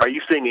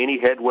seeing any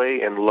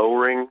headway in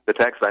lowering the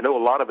taxes? I know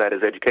a lot of that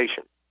is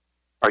education.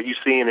 Are you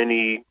seeing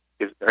any?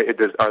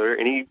 Are there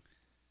any?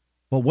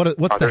 Well,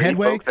 what's the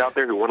headway? Folks out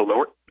there who want to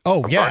lower it?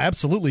 Oh, yeah,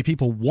 absolutely.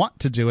 People want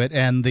to do it,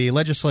 and the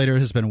legislator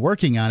has been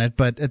working on it.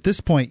 But at this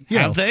point,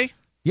 have they?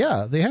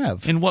 Yeah, they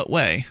have. In what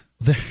way?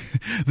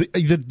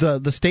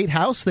 The state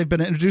house, they've been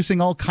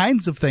introducing all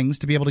kinds of things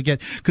to be able to get,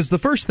 because the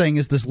first thing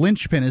is this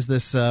linchpin is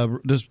this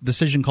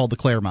decision called the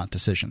Claremont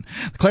decision.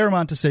 The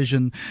Claremont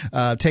decision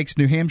takes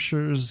New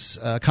Hampshire's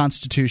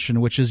constitution,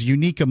 which is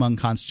unique among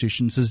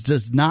constitutions,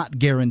 does not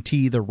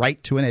guarantee the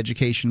right to an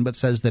education, but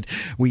says that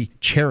we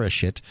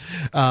cherish it,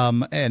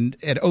 and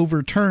it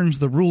overturns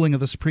the ruling of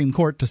the Supreme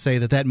Court to say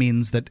that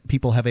means that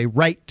people have a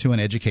right to an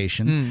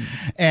education.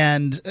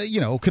 And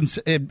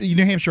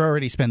New Hampshire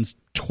already spends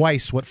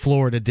twice what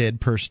Florida did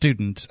per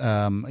student,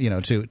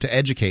 to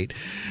educate.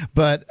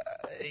 But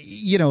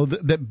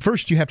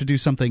first you have to do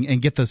something and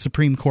get the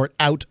Supreme Court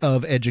out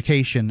of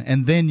education,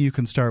 and then you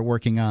can start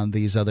working on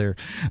these other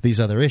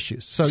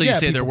issues. So you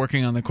say they're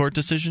working on the court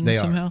decision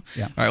somehow? Are,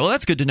 yeah. All right. Well,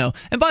 that's good to know.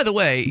 And by the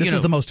way, this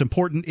is the most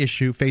important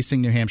issue facing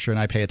New Hampshire, and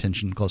I pay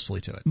attention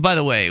closely to it. By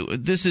the way,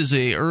 this is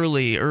a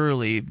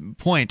early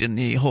point in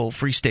the whole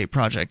Free State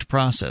Project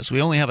process.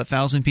 We only have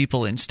 1,000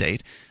 people in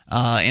state.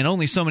 And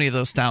only so many of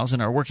those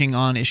 1,000 are working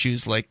on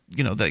issues like,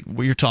 that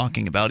you're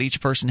talking about. Each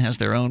person has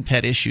their own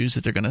pet issues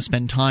that they're going to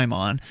spend time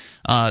on.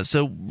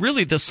 So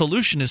really the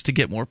solution is to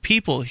get more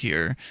people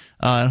here,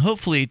 and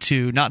hopefully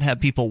to not have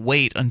people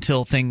wait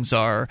until things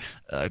are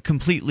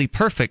completely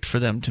perfect for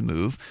them to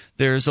move.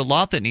 There's a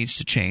lot that needs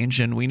to change,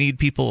 and we need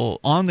people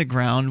on the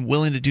ground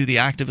willing to do the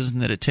activism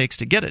that it takes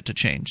to get it to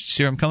change.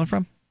 See where I'm coming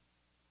from?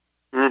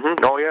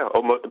 Mm-hmm. Oh, yeah.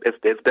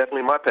 It's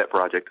definitely my pet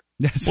project.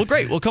 Well,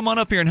 great. Well, come on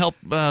up here and help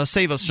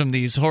save us from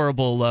these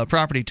horrible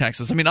property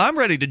taxes. I mean, I'm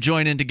ready to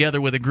join in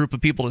together with a group of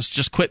people to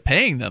just quit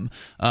paying them.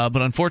 But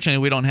unfortunately,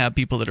 we don't have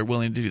people that are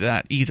willing to do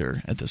that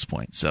either at this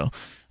point. So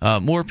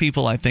more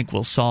people, I think,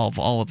 will solve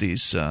all of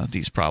these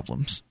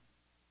problems.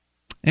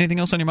 Anything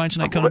else on your mind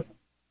tonight, Conan?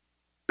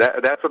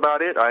 That's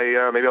about it.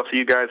 Maybe I'll see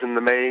you guys in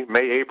the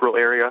May-April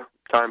area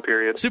time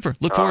period. Super.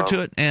 Look forward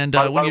to it. And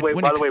by the way,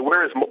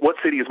 what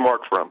city is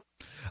Mark from?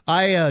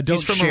 I don't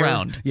He's from share.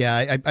 around.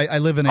 Yeah, I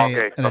live in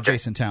an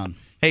adjacent town.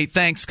 Hey,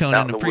 thanks,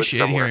 Conan.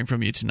 Appreciate hearing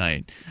from you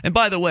tonight. And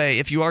by the way,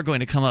 if you are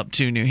going to come up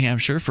to New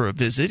Hampshire for a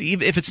visit,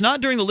 if it's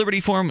not during the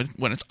Liberty Forum,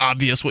 when it's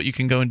obvious what you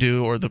can go and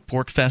do, or the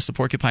Pork Fest, the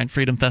Porcupine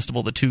Freedom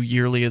Festival, the 2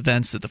 yearly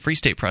events that the Free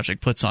State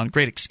Project puts on,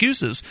 great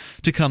excuses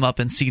to come up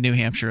and see New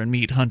Hampshire and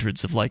meet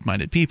hundreds of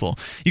like-minded people.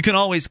 You can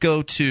always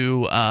go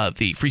to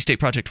the Free State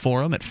Project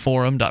Forum at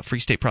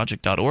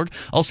forum.freestateproject.org.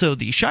 Also,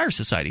 the Shire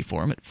Society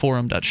Forum at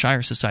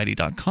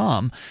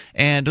forum.shiresociety.com.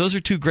 And those are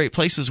two great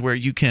places where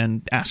you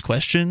can ask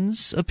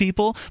questions of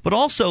people, but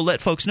also let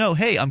folks know,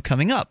 hey, I'm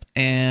coming up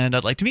and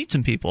I'd like to meet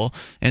some people.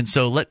 And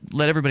so let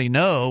everybody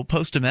know,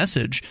 post a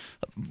message.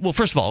 Well,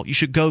 first of all, you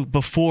should go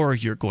before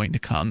you're going to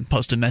come,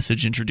 post a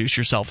message, introduce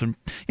yourself, and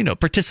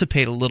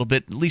participate a little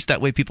bit. At least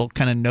that way people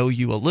kind of know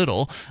you a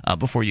little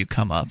before you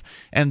come up.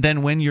 And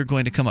then when you're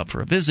going to come up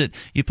for a visit,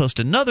 you post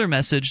another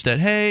message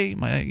that, hey,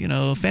 my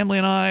family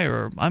and I,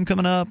 or I'm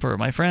coming up, or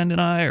my friend and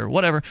I, or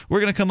whatever,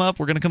 we're going to come up.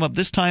 We're going to come up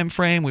this time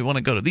frame. We want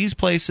to go to these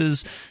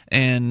places,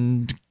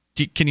 and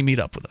can you meet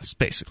up with us,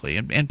 basically?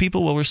 And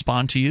people will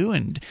respond to you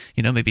and,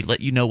 maybe let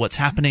you know what's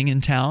happening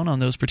in town on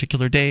those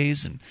particular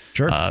days, and,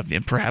 sure.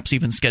 And perhaps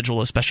even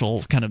schedule a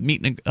special kind of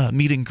meet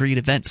and greet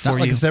event it's for not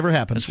like you it's ever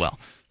happened as well.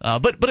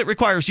 But it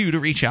requires you to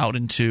reach out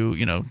and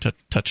to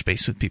touch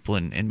base with people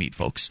and meet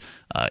folks.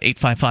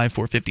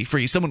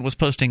 855-450-FREE. Someone was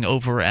posting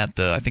over at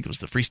I think it was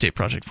the Free State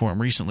Project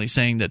Forum recently,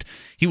 saying that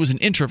he was an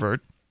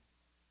introvert,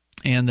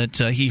 and that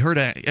he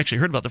actually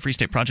heard about the Free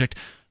State Project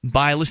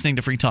by listening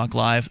to Free Talk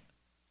Live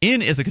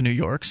in Ithaca, New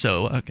York.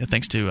 So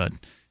thanks to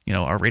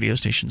our radio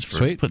stations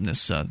for putting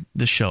this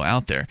show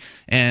out there,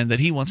 and that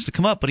he wants to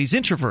come up, but he's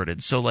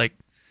introverted. So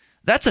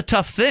that's a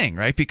tough thing,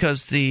 right?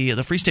 Because the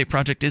Free State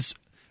Project is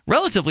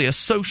relatively a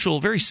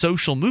very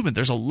social movement.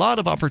 There's a lot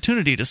of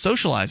opportunity to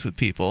socialize with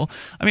people.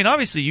 I mean,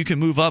 obviously you can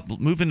move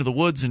into the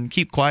woods and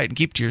keep quiet and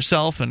keep to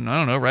yourself, and I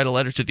don't know, write a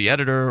letter to the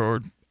editor,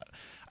 or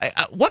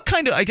what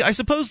kind of? I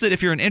suppose that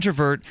if you're an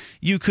introvert,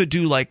 you could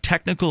do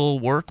technical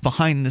work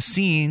behind the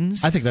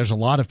scenes. I think there's a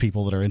lot of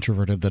people that are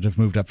introverted that have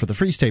moved up for the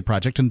Free State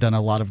Project and done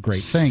a lot of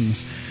great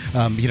things.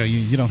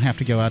 You don't have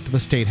to go out to the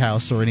State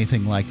House or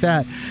anything like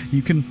that.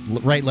 You can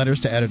write letters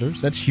to editors.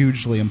 That's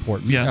hugely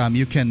important. Yeah.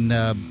 You can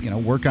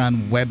work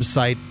on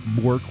website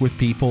work with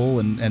people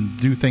and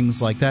do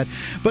things like that.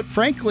 But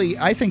frankly,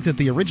 I think that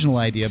the original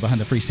idea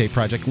behind the Free State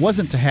Project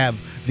wasn't to have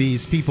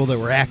these people that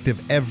were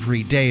active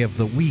every day of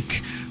the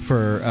week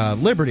for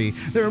liberty.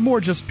 There are more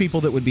just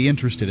people that would be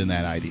interested in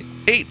that idea.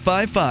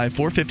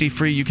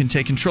 855-450-FREE. You can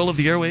take control of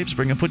the airwaves,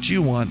 bring up what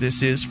you want.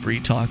 This is Free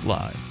Talk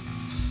Live.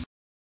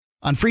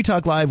 On Free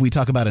Talk Live, we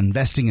talk about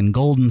investing in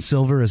gold and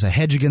silver as a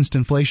hedge against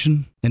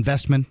inflation,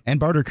 investment, and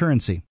barter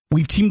currency.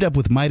 We've teamed up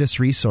with Midas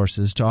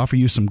Resources to offer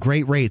you some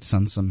great rates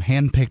on some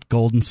hand-picked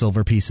gold and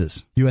silver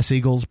pieces. U.S.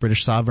 Eagles,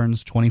 British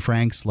Sovereigns, 20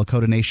 francs,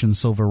 Lakota Nation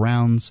silver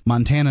rounds,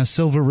 Montana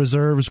silver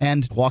reserves,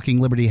 and Walking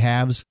Liberty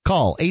halves.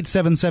 Call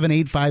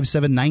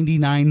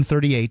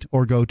 877-857-9938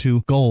 or go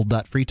to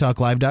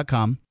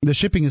gold.freetalklive.com. The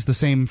shipping is the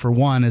same for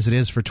 1 as it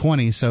is for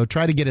 20, so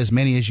try to get as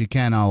many as you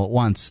can all at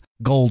once.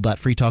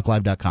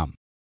 Gold.freetalklive.com.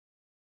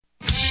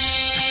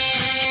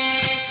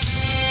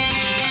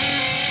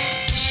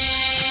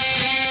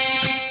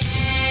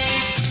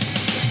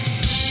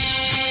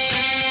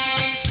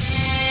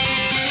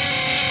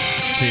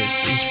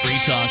 This is Free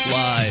Talk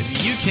Live.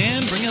 You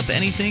can bring up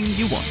anything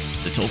you want.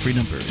 The toll-free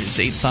number is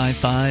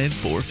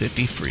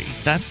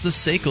 855-450-FREE. That's the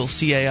SACL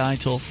CAI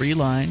toll-free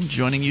line.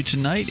 Joining you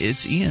tonight,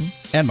 it's Ian.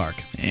 And Mark.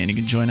 And you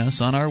can join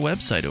us on our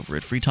website over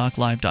at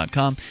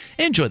freetalklive.com.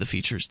 Enjoy the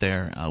features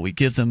there. We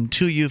give them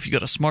to you. If you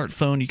got a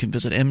smartphone, you can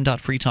visit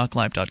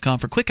m.freetalklive.com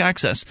for quick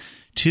access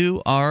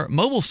to our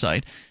mobile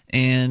site.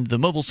 And the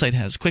mobile site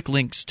has quick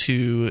links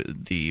to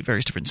the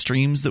various different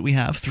streams that we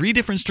have. 3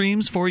 different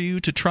streams for you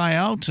to try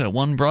out.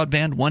 1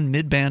 broadband, 1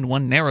 midband,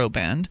 1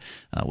 narrowband.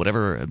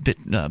 Whatever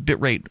bit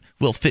rate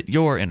will fit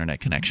your internet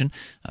connection.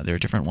 There are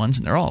different ones,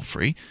 and they're all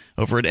free.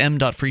 Over at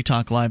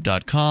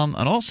m.freetalklive.com.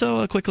 And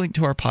also a quick link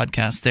to our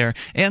podcast there.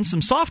 And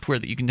some software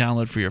that you can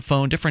download for your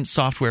phone. Different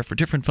software for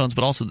different phones,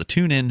 but also the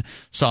TuneIn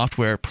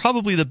software.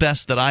 Probably the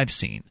best that I've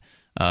seen.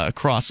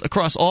 Across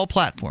all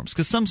platforms,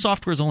 because some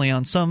software is only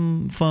on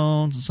some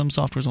phones and some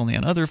software is only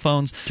on other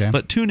phones. Okay.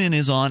 But TuneIn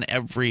is on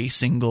every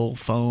single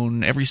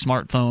phone. Every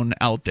smartphone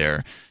out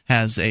there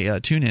has a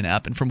TuneIn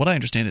app, and from what I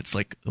understand, it's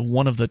like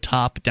one of the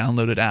top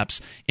downloaded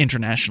apps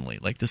internationally.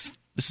 Like this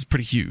is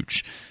pretty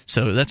huge.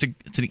 So it's an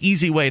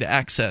easy way to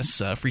access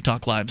Free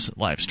Talk Live's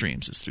live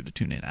streams is through the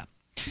TuneIn app.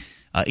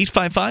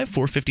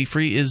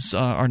 855-450-FREE is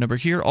our number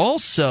here.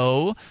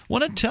 Also,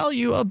 want to tell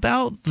you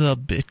about the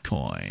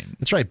Bitcoin.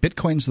 That's right.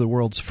 Bitcoin's the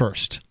world's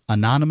first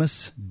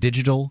anonymous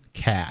digital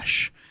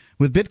cash.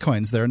 With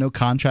Bitcoins, there are no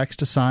contracts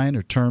to sign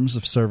or terms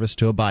of service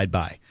to abide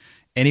by.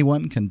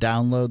 Anyone can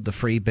download the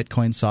free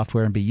Bitcoin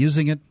software and be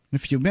using it in a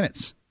few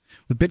minutes.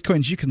 With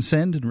Bitcoins, you can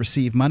send and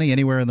receive money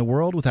anywhere in the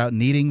world without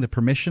needing the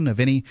permission of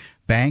any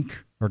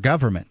bank or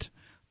government.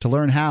 To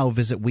learn how,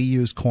 visit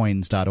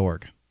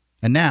weusecoins.org.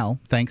 And now,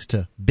 thanks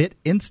to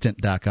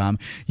BitInstant.com,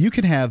 you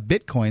can have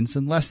Bitcoins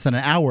in less than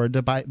an hour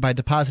by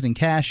depositing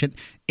cash at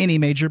any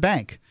major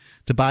bank.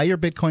 To buy your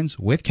Bitcoins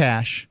with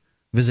cash,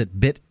 visit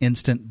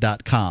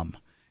BitInstant.com.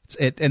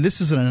 And this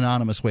is an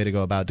anonymous way to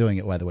go about doing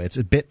it, by the way. It's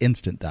at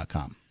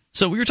BitInstant.com.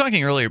 So we were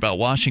talking earlier about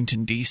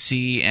Washington,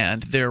 D.C.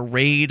 and their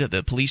raid,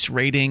 the police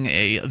raiding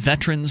a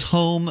veteran's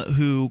home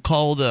who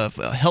called a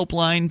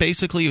helpline,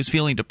 basically. He was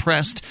feeling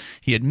depressed.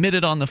 He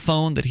admitted on the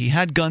phone that he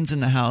had guns in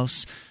the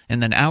house.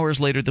 And then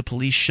hours later, the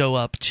police show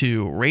up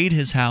to raid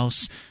his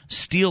house,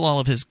 steal all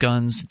of his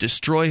guns,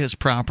 destroy his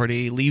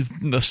property, leave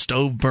the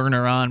stove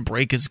burner on,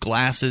 break his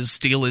glasses,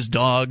 steal his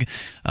dog,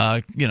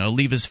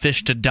 leave his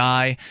fish to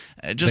die.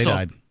 They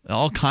died.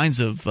 All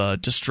kinds of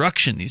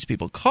destruction these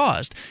people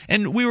caused,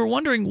 and we were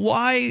wondering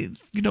why.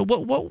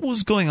 What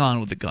was going on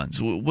with the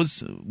guns?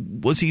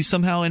 Was he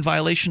somehow in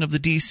violation of the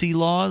D.C.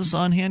 laws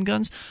on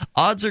handguns?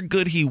 Odds are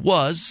good he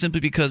was,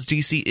 simply because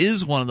D.C.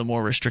 is one of the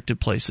more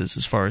restricted places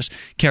as far as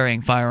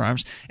carrying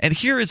firearms. And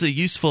here is a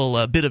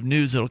useful bit of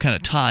news that will kind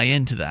of tie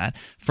into that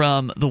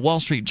from the Wall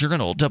Street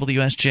Journal,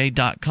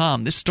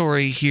 WSJ.com. This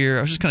story here,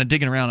 I was just kind of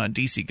digging around on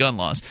D.C. gun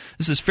laws.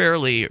 This is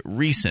fairly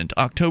recent,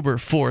 October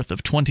 4th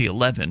of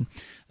 2011.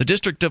 The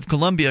District of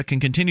Columbia can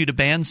continue to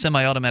ban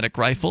semi-automatic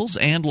rifles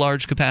and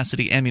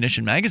large-capacity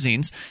ammunition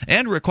magazines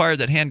and require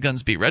that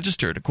handguns be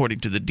registered, according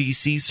to the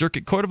D.C.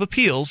 Circuit Court of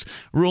Appeals,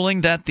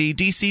 ruling that the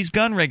D.C.'s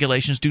gun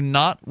regulations do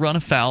not run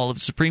afoul of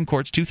the Supreme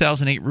Court's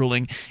 2008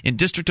 ruling in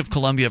District of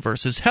Columbia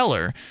versus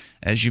Heller.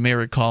 As you may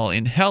recall,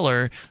 in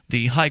Heller,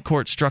 the High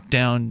Court struck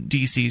down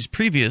D.C.'s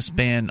previous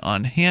ban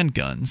on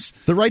handguns.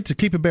 The right to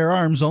keep and bear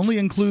arms only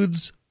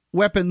includes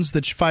weapons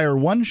that fire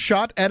one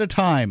shot at a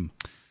time.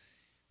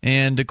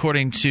 And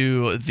according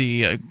to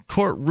the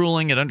court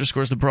ruling, it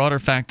underscores the broader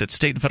fact that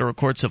state and federal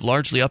courts have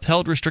largely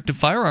upheld restrictive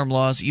firearm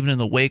laws even in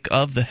the wake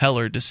of the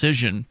Heller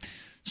decision.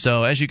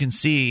 So as you can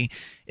see,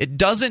 it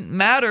doesn't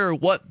matter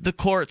what the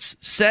courts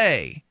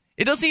say.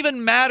 It doesn't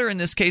even matter in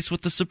this case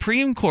what the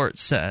Supreme Court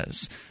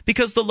says,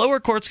 because the lower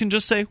courts can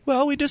just say,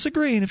 well, we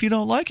disagree, and if you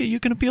don't like it,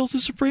 you can appeal to the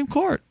Supreme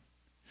Court.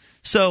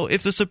 So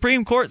if the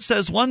Supreme Court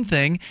says one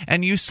thing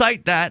and you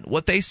cite that,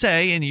 what they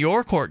say in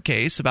your court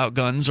case about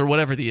guns or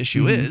whatever the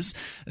issue is,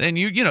 then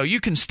you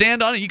can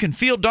stand on it. You can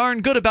feel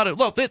darn good about it.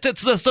 Look,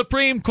 it's the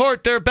Supreme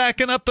Court. They're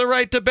backing up the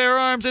right to bear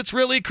arms. It's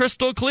really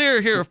crystal clear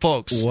here,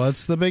 folks.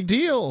 What's the big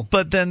deal?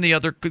 But then the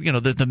other,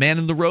 the man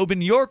in the robe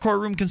in your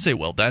courtroom can say,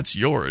 well, that's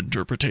your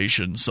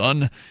interpretation,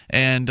 son.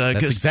 And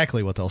that's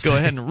exactly what they'll say. Go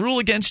ahead and rule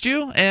against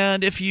you.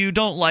 And if you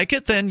don't like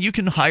it, then you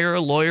can hire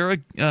a lawyer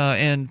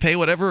and pay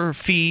whatever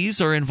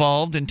fees are involved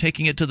involved in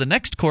taking it to the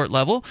next court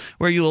level,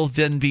 where you will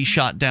then be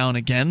shot down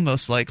again,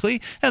 most likely,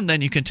 and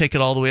then you can take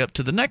it all the way up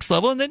to the next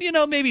level, and then,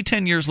 maybe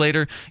 10 years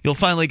later, you'll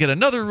finally get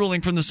another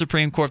ruling from the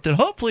Supreme Court that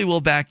hopefully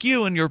will back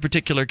you in your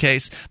particular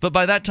case, but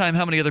by that time,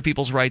 how many other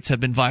people's rights have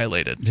been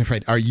violated?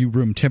 Right. Are you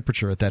room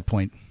temperature at that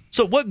point?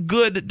 So what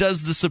good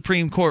does the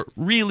Supreme Court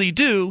really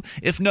do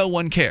if no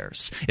one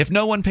cares, if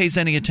no one pays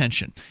any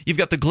attention? You've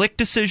got the Glick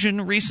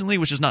decision recently,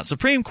 which is not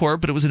Supreme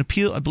Court, but it was an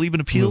appeal, I believe, an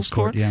appeals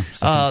court,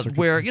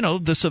 where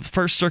the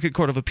First Circuit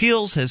Court of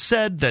Appeals has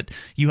said that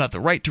you have the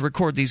right to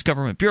record these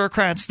government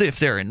bureaucrats if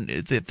they're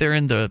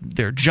in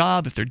their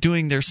job, if they're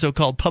doing their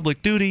so-called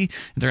public duty,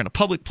 if they're in a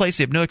public place,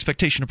 they have no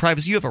expectation of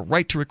privacy. You have a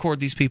right to record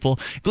these people.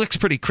 Glick's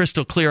pretty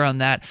crystal clear on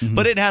that,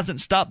 but it hasn't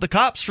stopped the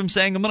cops from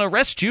saying, I'm going to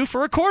arrest you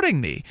for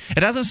recording me.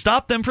 It hasn't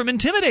stop them from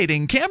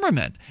intimidating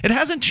cameramen. It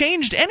hasn't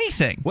changed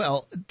anything.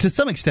 Well, to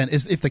some extent,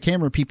 if the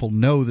camera people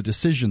know the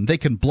decision, they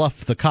can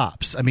bluff the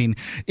cops. I mean,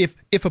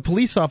 if a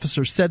police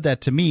officer said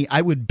that to me,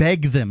 I would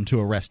beg them to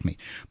arrest me.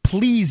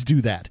 Please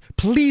do that.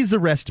 Please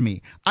arrest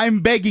me. I'm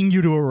begging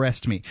you to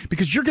arrest me,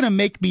 because you're going to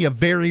make me a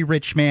very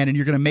rich man, and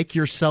you're going to make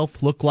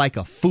yourself look like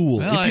a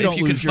fool if you don't lose your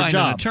job. If you can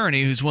find an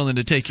attorney who's willing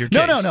to take your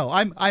case. No.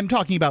 I'm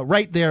talking about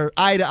right there,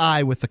 eye to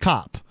eye with the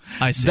cop.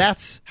 I see.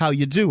 That's how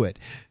you do it.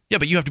 Yeah,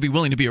 but you have to be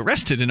willing to be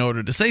arrested in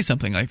order to say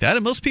something like that,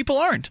 and most people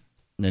aren't.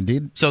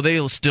 Indeed. So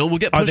they still will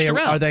get pushed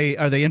around. Are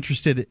they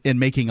interested in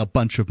making a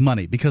bunch of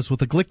money? Because with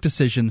the Glick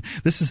decision,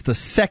 this is the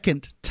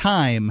second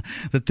time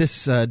that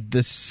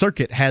this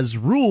circuit has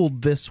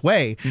ruled this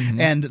way,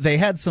 and they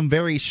had some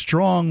very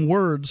strong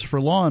words for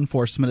law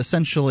enforcement,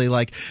 essentially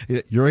like,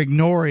 you're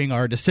ignoring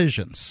our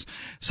decisions.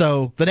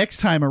 So the next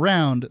time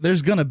around,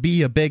 there's going to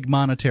be a big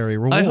monetary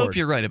reward. I hope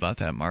you're right about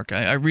that, Mark.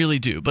 I really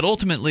do. But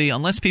ultimately,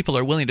 unless people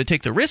are willing to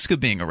take the risk of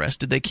being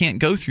arrested, they can't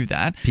go through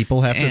that.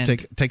 People have to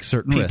take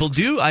certain risks. People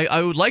do.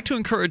 I would like to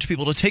encourage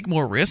people to take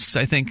more risks.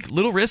 I think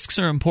little risks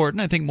are important.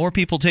 I think more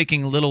people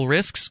taking little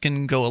risks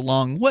can go a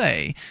long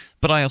way.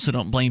 But I also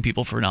don't blame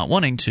people for not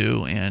wanting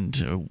to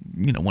and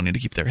wanting to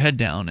keep their head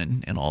down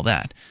and all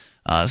that.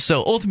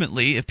 So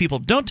ultimately, if people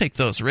don't take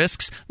those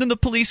risks, then the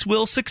police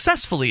will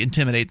successfully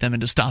intimidate them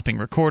into stopping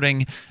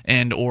recording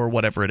and or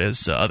whatever it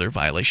is, other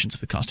violations of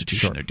the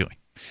Constitution they're doing.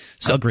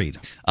 So, agreed.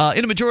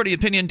 In a majority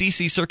opinion,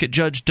 D.C. Circuit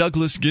Judge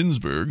Douglas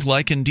Ginsburg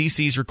likened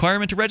D.C.'s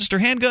requirement to register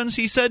handguns,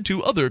 he said,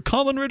 to other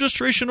common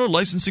registration or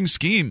licensing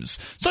schemes,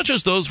 such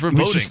as those for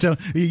voting.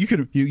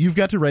 You've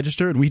got to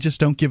register, and we just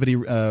don't give any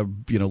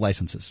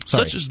licenses.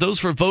 Sorry. Such as those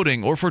for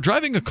voting or for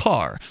driving a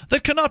car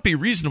that cannot be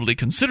reasonably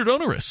considered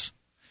onerous.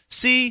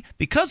 See,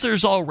 because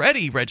there's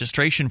already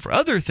registration for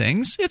other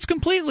things, it's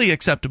completely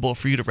acceptable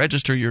for you to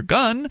register your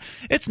gun.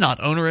 It's not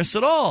onerous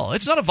at all.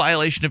 It's not a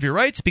violation of your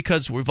rights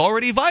because we've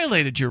already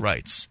violated your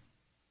rights.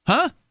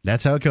 Huh?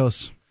 That's how it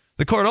goes.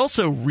 The court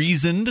also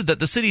reasoned that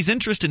the city's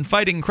interest in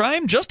fighting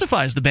crime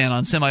justifies the ban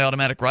on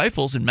semi-automatic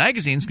rifles and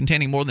magazines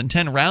containing more than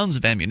 10 rounds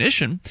of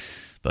ammunition.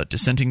 But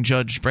dissenting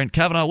Judge Brent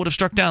Kavanaugh would have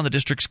struck down the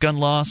district's gun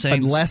law,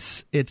 saying...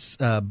 Unless it's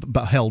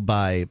held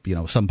by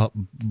some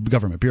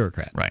government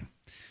bureaucrat. Right.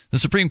 The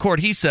Supreme Court,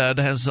 he said,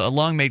 has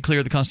long made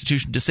clear the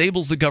Constitution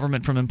disables the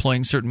government from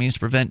employing certain means to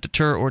prevent,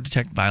 deter, or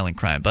detect violent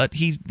crime. But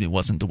he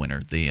wasn't the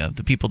winner.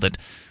 The people that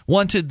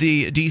wanted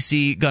the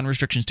D.C. gun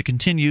restrictions to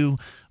continue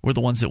were the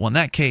ones that won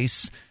that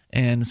case,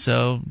 and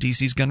so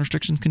D.C.'s gun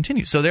restrictions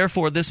continue. So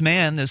therefore, this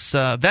man, this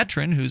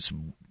veteran who's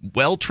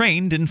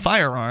well-trained in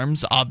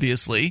firearms,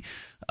 obviously,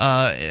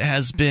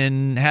 has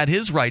had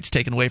his rights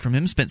taken away from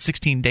him, spent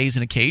 16 days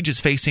in a cage, is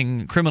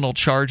facing criminal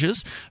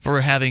charges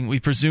for having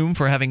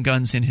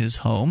guns in his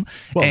home.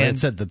 Well, it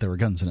said that there were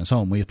guns in his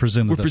home. We're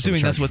presuming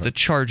that's what the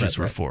charges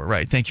were for.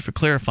 Right. Thank you for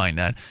clarifying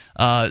that.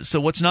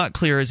 So what's not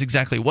clear is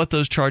exactly what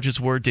those charges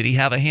were. Did he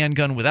have a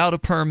handgun without a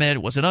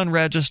permit? Was it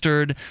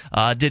unregistered?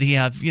 Did he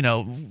have,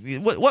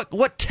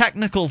 what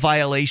technical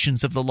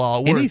violations of the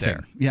law were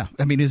there? Yeah.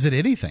 I mean, is it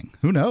anything?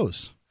 Who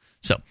knows?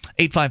 So,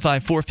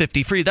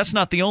 855-450-FREE. That's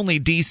not the only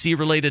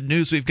D.C.-related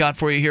news we've got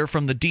for you here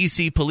from the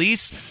D.C.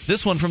 police.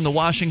 This one from the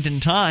Washington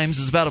Times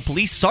is about a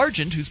police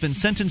sergeant who's been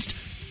sentenced,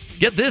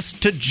 get this,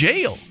 to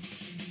jail.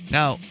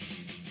 Now,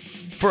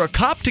 for a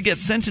cop to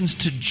get sentenced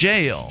to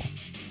jail,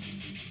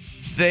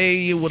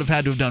 they would have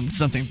had to have done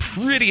something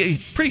pretty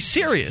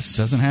serious.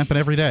 Doesn't happen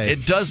every day.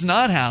 It does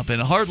not happen,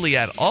 hardly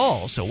at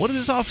all. So what did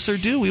this officer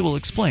do? We will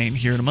explain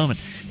here in a moment.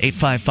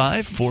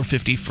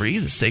 855-450-FREE,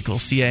 the SACL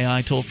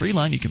CAI toll-free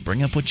line. You can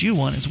bring up what you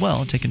want as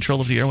well and take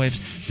control of the airwaves.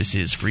 This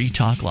is Free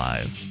Talk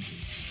Live.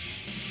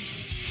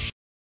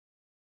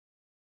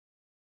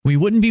 We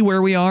wouldn't be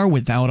where we are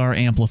without our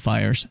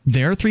amplifiers.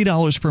 Their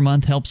 $3 per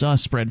month helps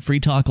us spread Free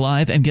Talk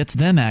Live and gets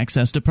them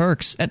access to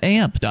perks at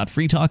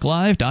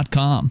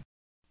amp.freetalklive.com.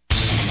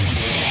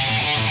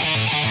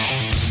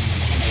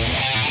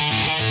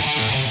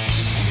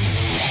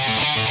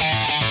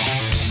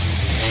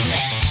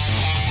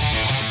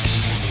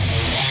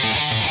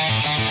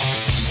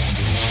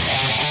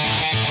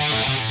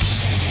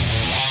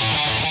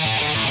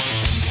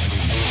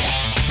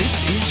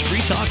 Free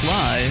Talk Talk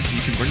Live.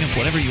 You can bring up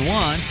whatever you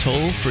want,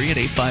 toll-free at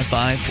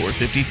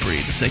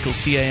 855-450-FREE. The SACL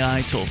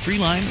CAI toll-free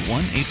line,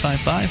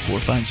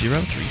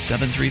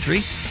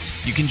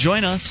 1-855-450-3733. You can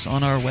join us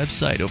on our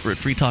website over at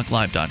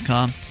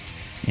freetalklive.com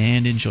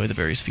and enjoy the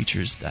various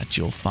features that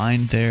you'll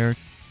find there.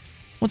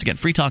 Once again,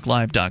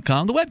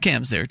 freetalklive.com. The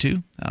webcam's there,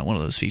 too, one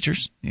of those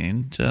features.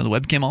 And the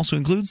webcam also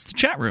includes the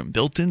chat room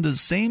built into the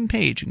same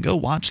page. You can go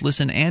watch,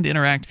 listen, and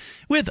interact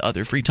with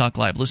other Free Talk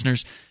Live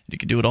listeners. You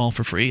can do it all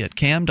for free at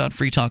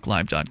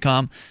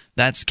cam.freetalklive.com.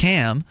 That's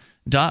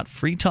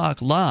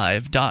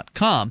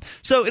cam.freetalklive.com.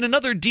 So in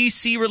another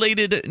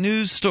D.C.-related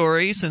news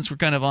story, since we're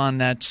kind of on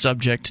that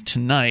subject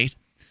tonight,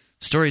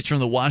 stories from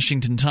the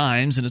Washington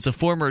Times, and it's a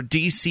former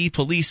D.C.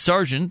 police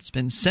sergeant that's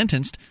been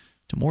sentenced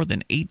to more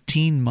than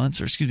 18 months,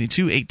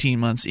 to 18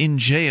 months in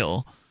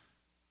jail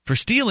for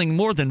stealing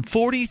more than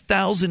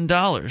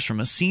 $40,000 from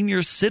a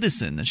senior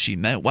citizen that she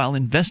met while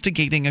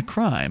investigating a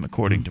crime,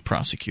 according to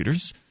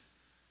prosecutors.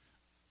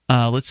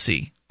 Let's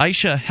see.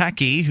 Aisha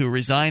Haqqi, who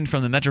resigned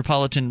from the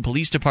Metropolitan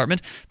Police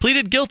Department,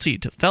 pleaded guilty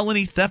to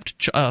felony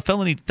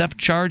theft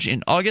charge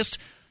in August.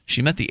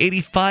 She met the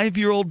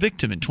 85-year-old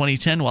victim in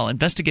 2010 while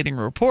investigating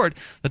a report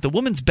that the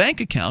woman's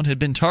bank account had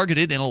been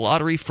targeted in a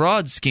lottery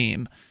fraud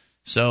scheme.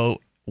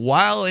 So,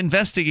 while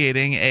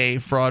investigating a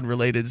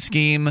fraud-related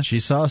scheme, she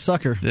saw a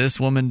sucker.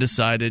 This woman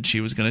decided she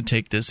was going to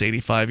take this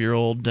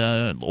 85-year-old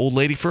old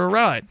lady for a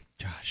ride.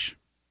 Gosh.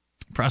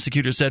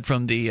 Prosecutors said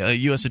from the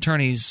U.S.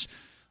 Attorney's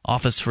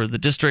Office for the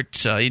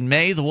district in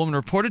May, the woman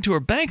reported to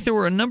her bank there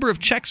were a number of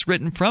checks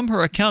written from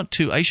her account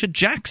to Aisha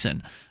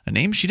Jackson, a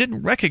name she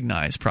didn't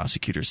recognize,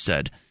 prosecutors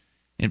said.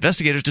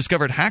 Investigators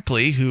discovered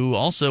Hackley, who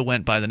also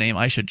went by the name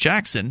Aisha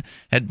Jackson,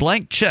 had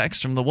blank checks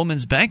from the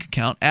woman's bank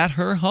account at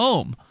her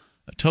home.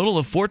 A total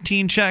of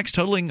 14 checks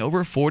totaling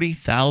over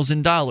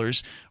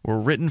 $40,000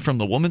 were written from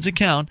the woman's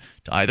account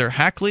to either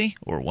Hackley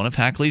or one of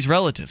Hackley's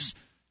relatives.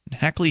 And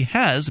Hackley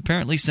has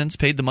apparently since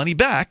paid the money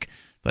back,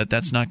 but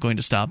that's not going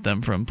to stop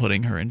them from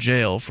putting her in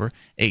jail for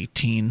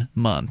 18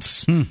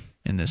 months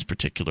in this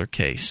particular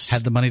case.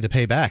 Had the money to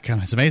pay back.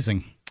 It's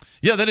amazing.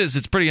 Yeah, that is.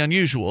 It's pretty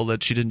unusual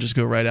that she didn't just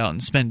go right out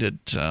and spend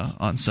it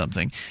on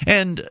something.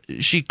 And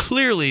she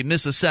clearly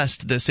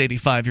misassessed this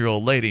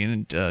 85-year-old lady,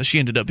 and she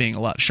ended up being a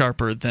lot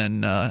sharper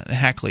than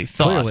Hackley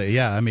thought. Clearly,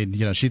 yeah. I mean,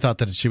 she thought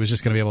that she was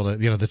just going to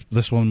be able to,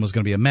 this woman was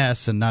going to be a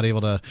mess and not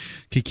able to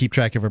keep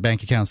track of her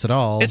bank accounts at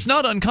all. It's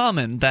not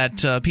uncommon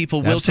that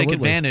people will take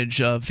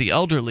advantage of the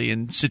elderly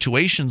in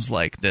situations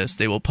like this.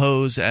 They will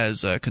pose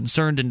as a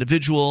concerned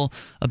individual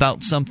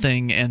about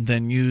something and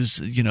then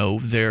use,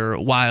 their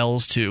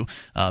wiles to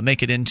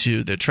make it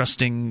into the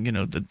trusting,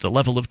 the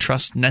level of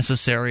trust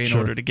necessary in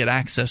order to get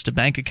access to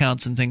bank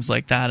accounts and things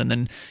like that, and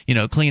then,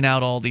 clean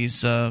out all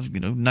these,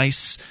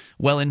 nice,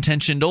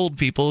 well-intentioned old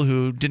people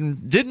who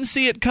didn't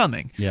see it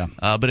coming. Yeah.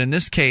 But in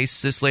this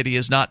case, this lady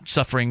is not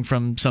suffering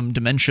from some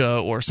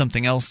dementia or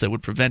something else that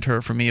would prevent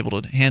her from being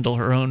able to handle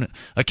her own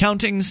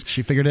accountings.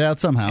 She figured it out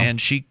somehow.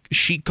 And she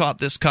caught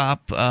this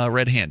cop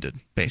red-handed,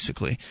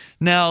 basically.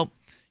 Now,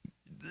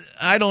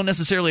 I don't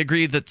necessarily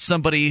agree that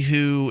somebody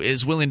who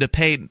is willing to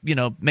pay,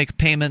 make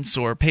payments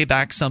or pay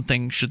back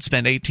something should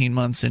spend 18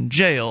 months in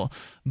jail.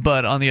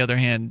 But on the other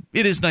hand,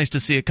 it is nice to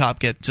see a cop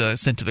get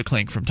sent to the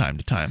clink from time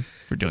to time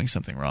for doing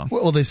something wrong.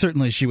 Well,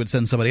 she would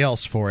send somebody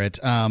else for it.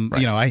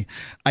 Right.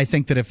 I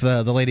think that if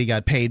the lady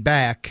got paid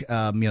back,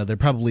 there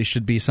probably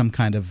should be some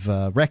kind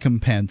of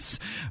recompense.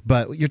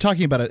 But you're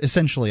talking about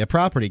essentially a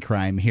property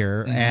crime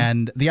here,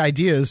 and the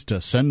idea is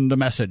to send a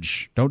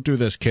message. Don't do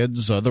this,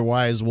 kids,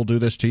 otherwise we'll do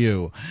this to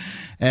you.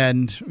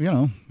 And,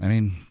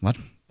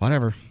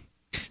 whatever.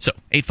 So,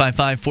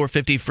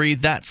 855-450-FREE,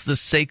 that's the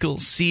SACL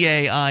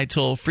CAI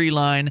toll-free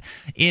line.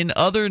 In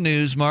other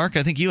news, Mark,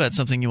 I think you had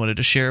something you wanted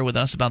to share with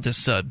us about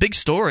this big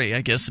story,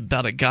 I guess,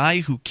 about a guy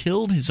who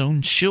killed his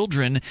own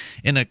children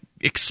in an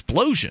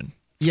explosion.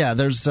 Yeah,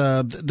 there's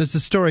a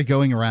story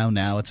going around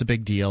now. It's a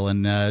big deal,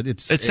 and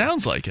it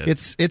sounds like it.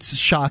 It's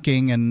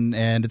shocking,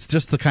 and it's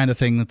just the kind of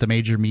thing that the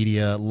major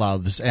media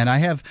loves. And I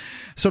have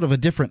sort of a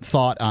different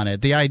thought on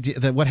it. The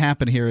idea that what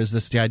happened here is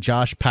this guy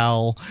Josh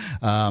Powell.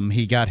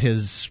 He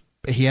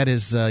had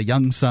his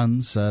young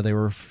sons. They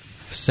were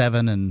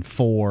 7 and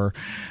 4.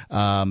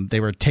 They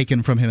were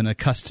taken from him in a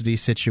custody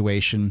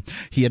situation.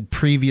 He had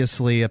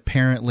previously,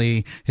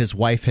 apparently, his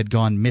wife had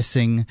gone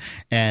missing,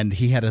 and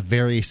he had a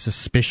very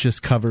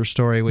suspicious cover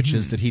story, which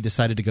is that he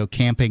decided to go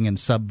camping in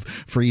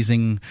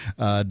sub-freezing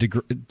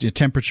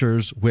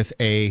temperatures with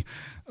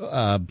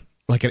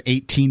like an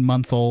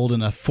 18-month-old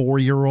and a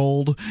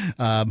 4-year-old.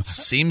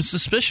 Seems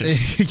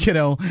suspicious.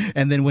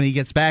 And then when he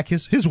gets back,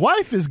 his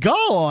wife is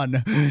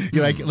gone.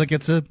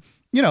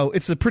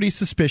 It's a pretty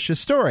suspicious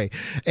story.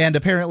 And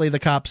apparently the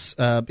cops,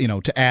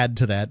 to add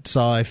to that,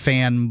 saw a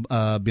fan,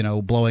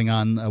 blowing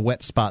on a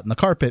wet spot in the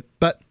carpet.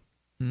 But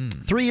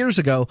 3 years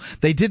ago,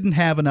 they didn't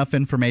have enough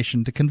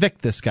information to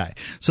convict this guy.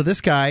 So this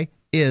guy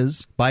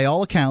is, by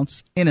all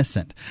accounts,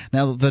 innocent.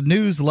 Now, the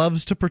news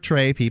loves to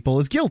portray people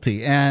as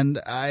guilty, and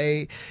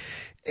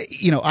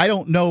I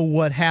don't know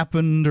what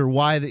happened or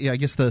why. I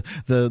guess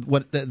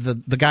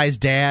the guy's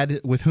dad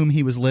with whom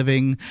he was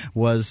living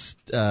was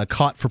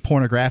caught for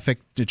pornographic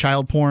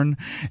child porn,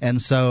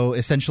 and so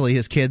essentially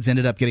his kids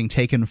ended up getting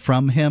taken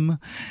from him.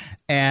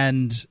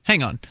 And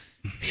hang on,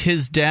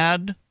 his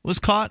dad was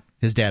caught?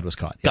 His dad was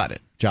caught. Yeah. Got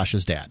it.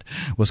 Josh's dad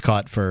was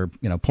caught for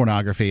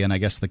pornography, and I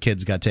guess the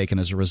kids got taken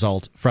as a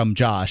result from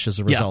Josh as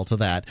a result of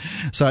that.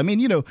 So I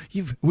mean,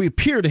 we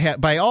appear to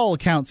have, by all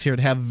accounts here,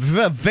 to have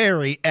a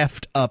very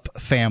effed up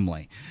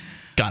family.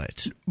 Got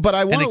it. But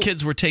and the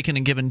kids were taken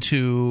and given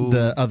to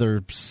the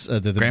other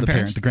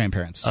the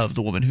grandparents of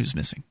the woman who's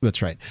missing.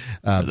 That's right.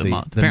 The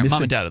mom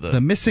and dad of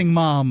the missing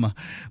mom.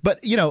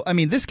 But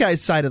this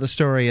guy's side of the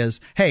story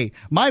is, hey,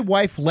 my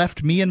wife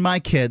left me and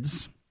my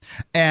kids,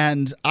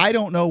 and I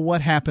don't know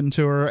what happened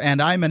to her, and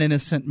I'm an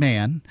innocent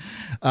man.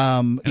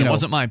 It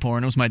wasn't my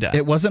porn. It was my dad.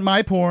 It wasn't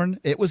my porn.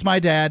 It was my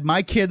dad.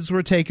 My kids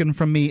were taken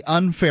from me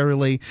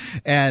unfairly,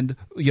 and,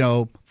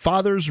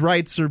 father's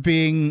rights are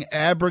being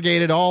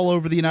abrogated all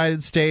over the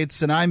United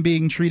States, and I'm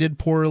being treated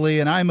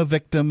poorly, and I'm a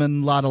victim,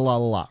 and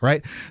la,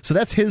 right? So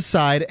that's his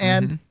side,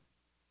 and...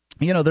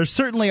 there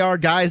certainly are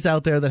guys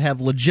out there that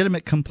have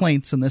legitimate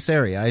complaints in this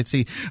area. I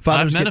see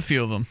fathers. I've met a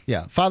few of them.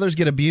 Yeah, fathers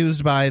get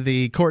abused by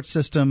the court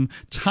system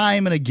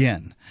time and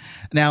again.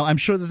 Now, I'm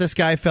sure that this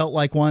guy felt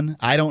like one.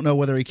 I don't know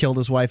whether he killed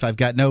his wife. I've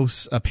got no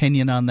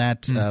opinion on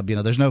that.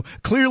 There's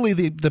clearly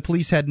the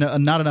police had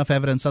not enough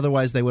evidence.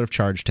 Otherwise, they would have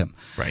charged him.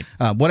 Right.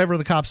 Whatever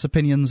the cops'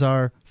 opinions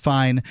are,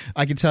 fine.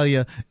 I can tell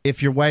you,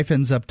 if your wife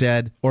ends up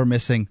dead or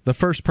missing, the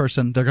first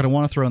person they're going to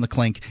want to throw in the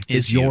clink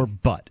is your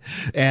butt.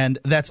 And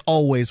that's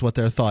always what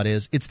their thought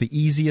is. It's the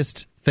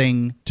easiest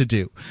thing to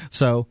do.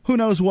 So who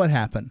knows what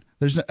happened?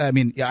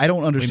 I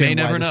don't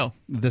understand why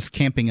this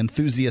camping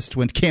enthusiast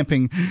went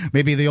camping.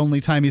 Maybe the only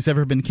time he's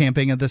ever been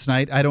camping at this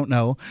night. I don't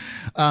know.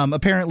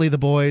 Apparently, the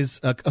boys,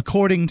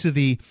 according to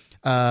the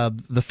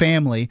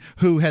family,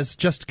 who has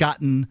just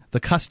gotten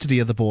the custody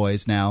of the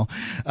boys now,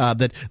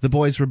 that the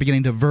boys were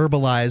beginning to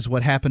verbalize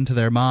what happened to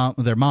their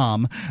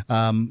mom.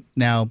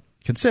 Now,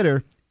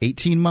 consider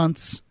 18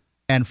 months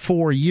and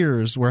 4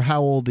 years were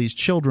how old these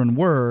children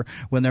were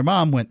when their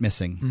mom went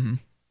missing. Mm-hmm.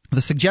 The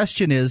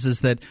suggestion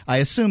is that I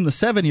assume the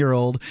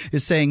 7-year-old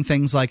is saying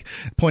things like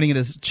pointing at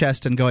his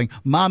chest and going,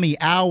 "Mommy,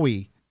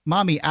 owie,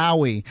 mommy,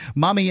 owie,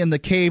 mommy in the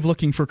cave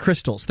looking for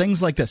crystals,"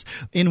 things like this,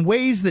 in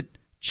ways that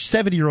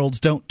 7-year-olds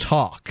don't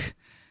talk.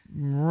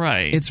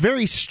 Right. It's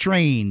very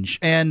strange,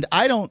 and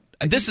I don't.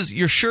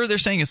 You're sure they're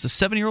saying it's the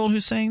 7-year-old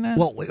who's saying that?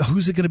 Well,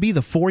 who's it going to be?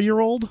 The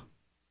 4-year-old?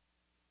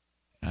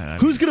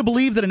 Who's going to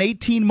believe that an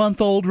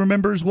 18-month-old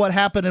remembers what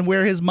happened and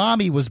where his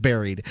mommy was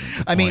buried?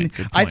 I mean,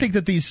 I think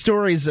that these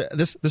stories,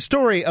 the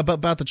story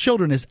about the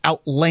children is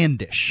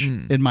outlandish,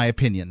 in my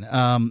opinion.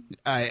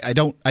 I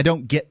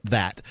don't get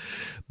that,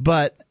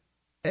 but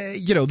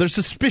there's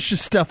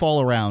suspicious stuff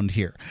all around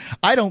here.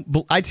 I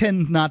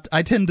tend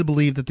to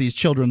believe that these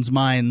children's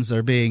minds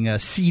are being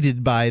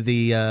seeded by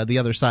the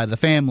other side of the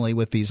family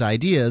with these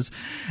ideas,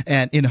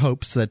 and in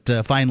hopes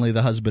that finally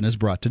the husband is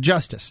brought to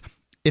justice.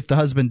 If the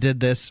husband did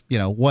this,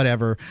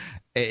 whatever,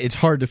 it's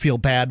hard to feel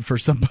bad for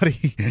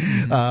somebody.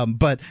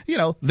 But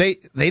they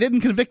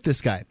didn't convict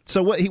this guy.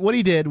 So what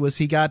he did was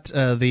he got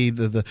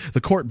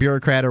the court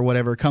bureaucrat or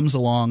whatever comes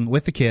along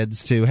with the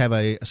kids to have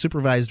a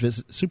supervised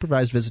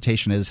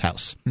visitation at his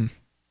house.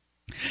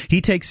 He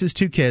takes his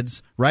 2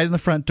 kids right in the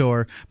front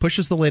door,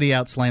 pushes the lady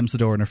out, slams the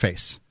door in her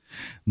face.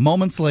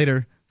 Moments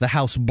later, the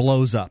house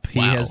blows up. He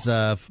has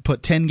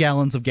put 10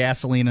 gallons of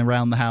gasoline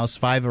around the house,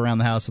 5 around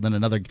the house, and then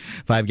another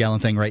 5-gallon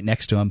thing right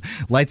next to him.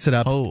 Lights it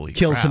up,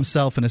 kills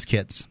himself and his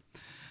kids.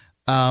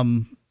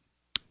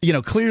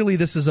 Clearly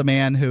this is a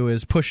man who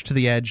is pushed to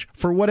the edge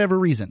for whatever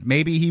reason.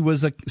 Maybe he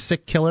was a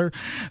sick killer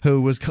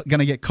who was going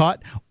to get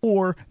caught,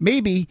 or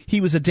maybe he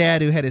was a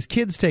dad who had his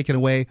kids taken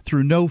away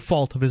through no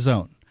fault of his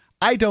own.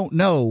 I don't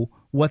know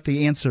what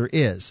the answer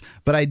is,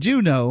 but I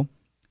do know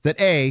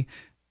that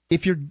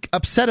if you're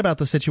upset about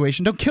the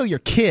situation, don't kill your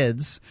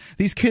kids.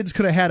 These kids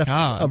could have had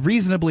a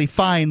reasonably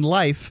fine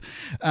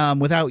life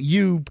without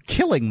you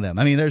killing them.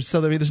 I mean, there's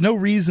no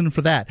reason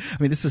for that. I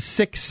mean, this is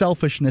sick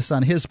selfishness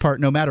on his part,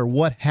 no matter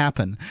what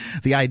happened,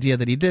 the idea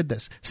that he did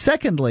this.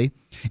 Secondly,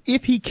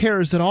 if he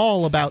cares at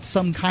all about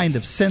some kind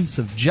of sense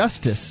of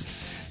justice,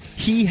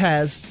 he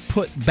has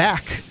put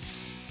back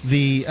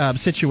the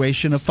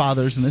situation of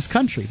fathers in this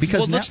country.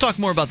 Because let's talk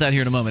more about that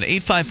here in a moment.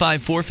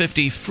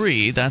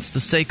 855-450-FREE, that's the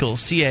SACL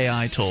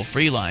CAI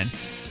toll-free line.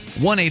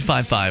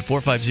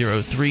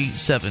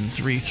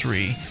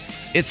 1-855-450-3733.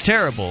 It's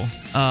terrible.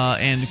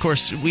 And, of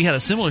course, we had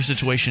a similar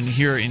situation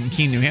here in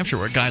Keene, New Hampshire,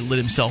 where a guy lit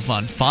himself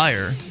on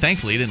fire.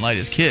 Thankfully, he didn't light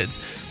his kids.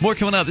 More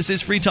coming up. This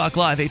is Free Talk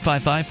Live,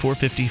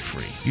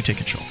 855-450-FREE. You take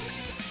control.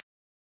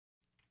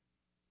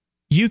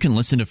 You can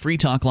listen to Free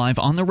Talk Live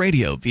on the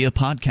radio, via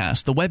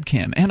podcast, the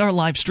webcam, and our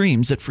live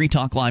streams at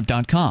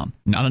freetalklive.com.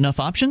 Not enough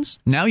options?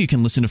 Now you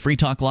can listen to Free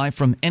Talk Live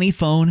from any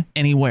phone,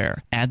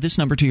 anywhere. Add this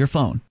number to your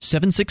phone,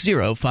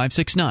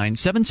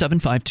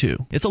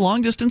 760-569-7752. It's a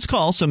long-distance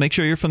call, so make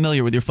sure you're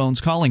familiar with your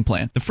phone's calling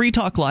plan. The Free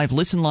Talk Live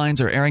listen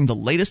lines are airing the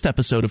latest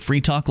episode of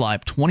Free Talk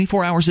Live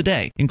 24 hours a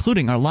day,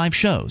 including our live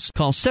shows.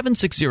 Call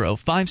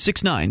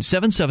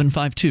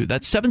 760-569-7752.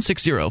 That's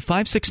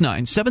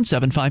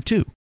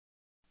 760-569-7752.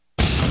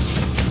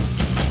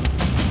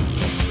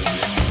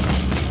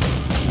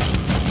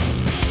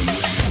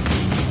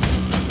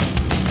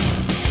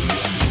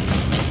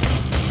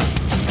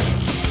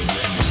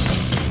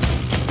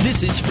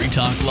 This is Free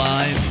Talk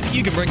Live.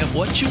 You can bring up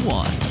what you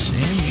want.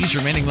 And these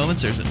remaining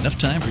moments, there's enough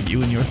time for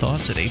you and your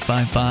thoughts at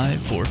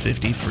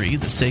 855-450-FREE,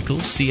 the SACL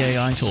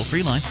CAI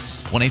toll-free line,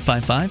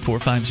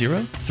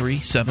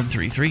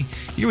 1-855-450-3733.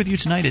 Here with you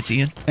tonight, it's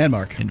Ian. And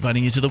Mark.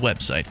 Inviting you to the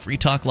website,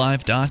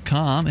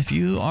 freetalklive.com. If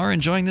you are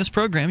enjoying this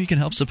program, you can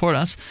help support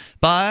us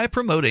by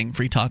promoting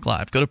Free Talk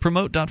Live. Go to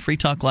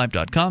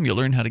promote.freetalklive.com. You'll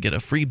learn how to get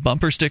a free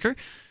bumper sticker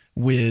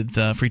with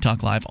Free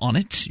Talk Live on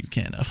it. You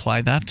can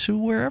apply that to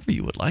wherever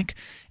you would like.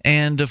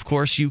 And, of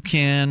course, you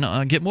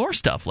can get more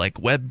stuff like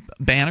web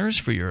banners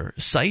for your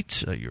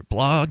site, your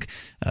blog.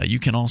 You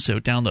can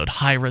also download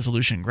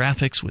high-resolution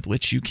graphics with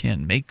which you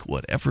can make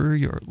whatever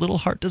your little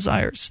heart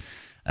desires.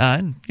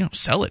 And,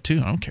 sell it, too.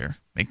 I don't care.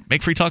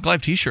 Make Free Talk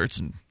Live T-shirts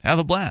and have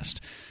a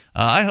blast.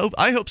 I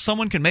hope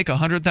someone can make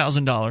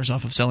 $100,000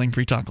 off of selling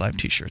Free Talk Live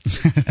T-shirts,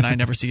 and I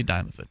never see a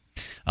dime of it.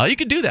 You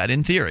can do that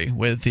in theory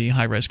with the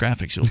high-res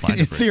graphics you'll find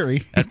in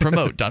theory at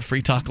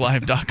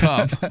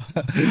promote.freetalklive.com.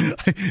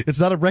 It's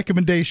not a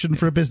recommendation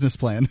for a business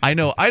plan. I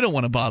know I don't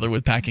want to bother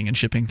with packing and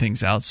shipping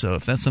things out, so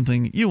if that's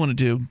something you want to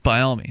do,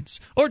 by all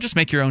means, or just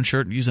make your own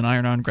shirt, use an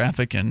iron-on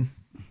graphic, and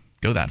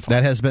go that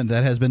far. That has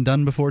been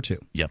done before too.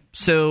 Yep.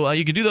 So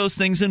you can do those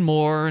things and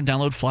more.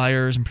 Download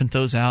flyers and print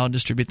those out, and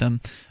distribute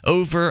them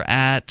over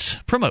at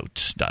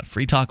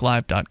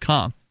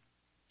promote.freetalklive.com.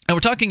 And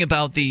we're talking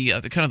about the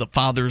kind of the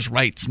fathers'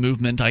 rights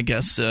movement, I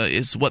guess,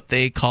 is what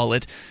they call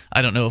it.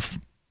 I don't know if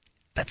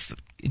that's the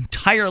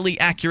entirely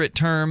accurate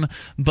term,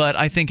 but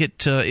I think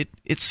it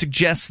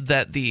suggests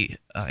that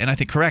and I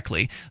think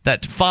correctly,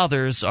 that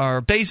fathers are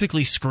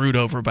basically screwed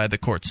over by the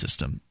court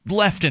system,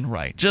 left and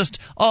right, just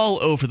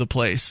all over the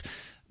place.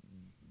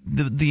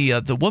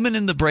 The woman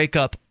in the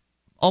breakup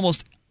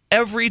almost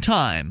every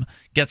time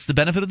gets the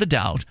benefit of the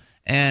doubt,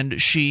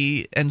 and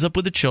she ends up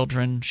with the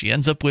children. She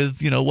ends up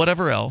with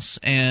whatever else,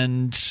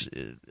 and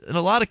in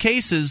a lot of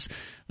cases,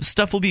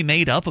 stuff will be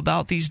made up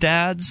about these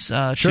dads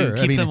to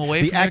keep them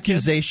away from the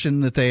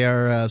accusation that they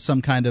are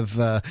some kind of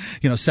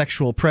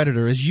sexual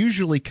predator is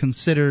usually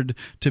considered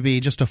to be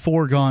just a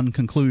foregone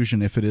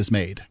conclusion if it is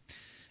made.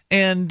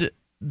 And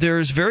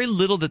there's very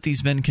little that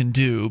these men can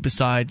do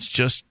besides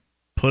just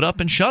put up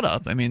and shut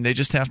up. I mean, they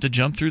just have to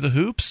jump through the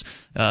hoops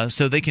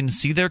so they can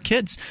see their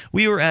kids.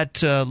 We were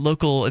at a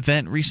local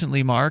event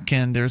recently, Mark,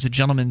 and there's a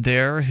gentleman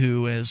there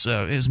who has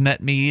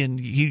met me, and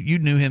you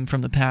knew him from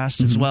the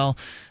past as well,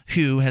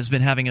 who has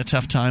been having a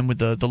tough time with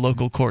the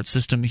local court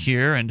system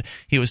here, and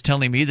he was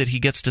telling me that he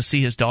gets to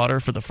see his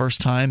daughter for the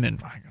first time in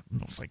it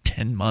was like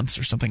 10 months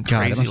or something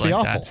crazy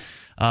like that.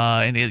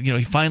 And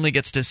he finally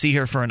gets to see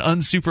her for an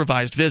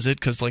unsupervised visit,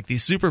 because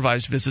these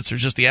supervised visits are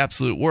just the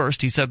absolute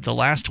worst. He said the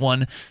last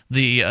one,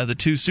 the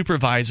two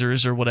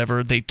supervisors or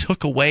whatever, they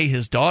took away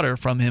his daughter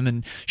from him,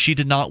 and she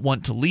did not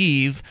want to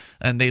leave,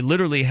 and they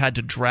literally had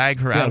to drag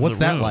her out of the room. What's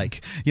that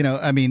like?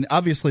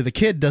 Obviously the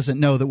kid doesn't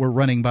know that we're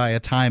running by a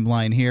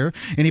timeline here.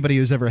 Anybody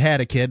who's ever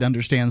had a kid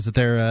understands that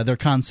their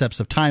concepts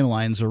of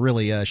timelines are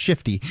really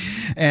shifty.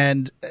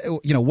 And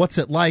what's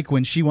it like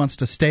when she wants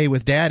to stay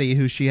with daddy,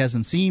 who she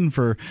hasn't seen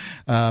for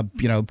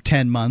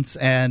 10 months,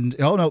 and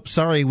oh no,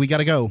 sorry, we got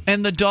to go.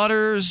 And the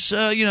daughter's,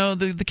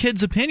 the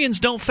kid's opinions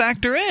don't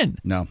factor in.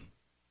 No.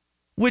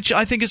 Which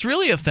I think is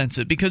really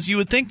offensive, because you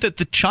would think that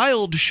the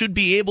child should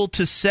be able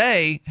to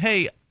say,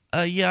 hey,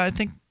 I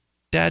think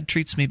dad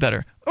treats me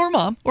better, or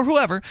mom, or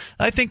whoever.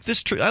 I think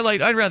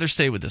I'd rather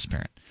stay with this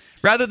parent,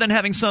 rather than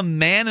having some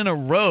man in a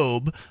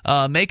robe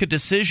make a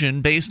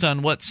decision based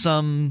on what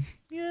some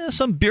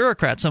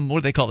bureaucrat, what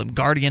do they call them,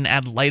 guardian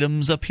ad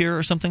litums up here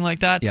or something like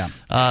that. Yeah,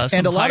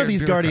 and a lot of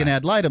these guardian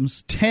ad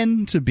litums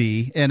tend to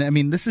be, and I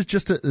mean this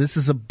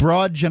is a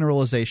broad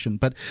generalization,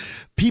 but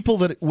people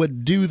that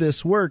would do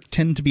this work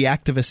tend to be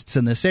activists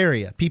in this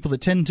area. People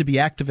that tend to be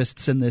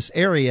activists in this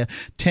area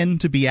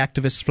tend to be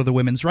activists for the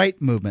women's right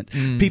movement.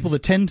 People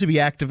that tend to be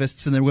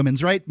activists in the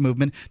women's right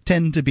movement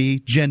tend to be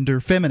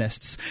gender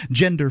feminists.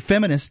 Gender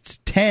feminists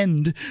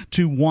tend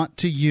to want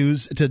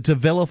to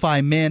vilify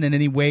men in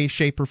any way,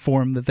 shape, or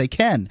form that they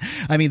can.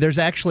 I mean, there's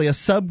actually a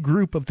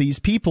subgroup of these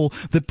people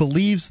that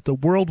believes the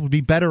world would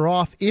be better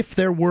off if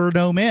there were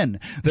no men,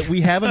 that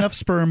we have enough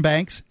sperm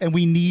banks and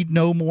we need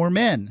no more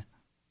men.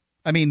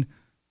 I mean,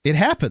 it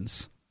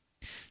happens.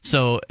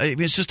 So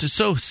it's just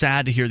so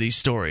sad to hear these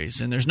stories,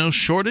 and there's no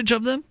shortage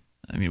of them.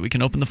 I mean, we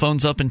can open the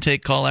phones up and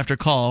take call after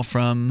call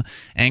from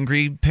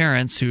angry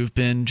parents who've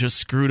been just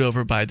screwed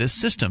over by this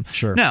system.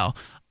 Sure. Now,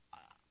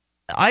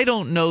 I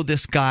don't know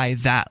this guy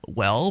that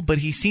well, but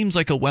he seems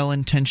like a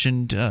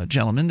well-intentioned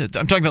gentleman.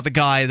 I'm talking about the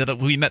guy that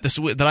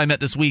I met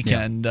this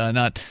weekend,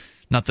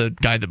 not the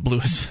guy that blew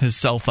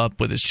himself up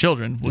with his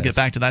children. We'll get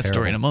back to that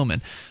story in a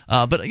moment.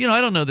 But,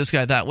 I don't know this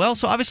guy that well,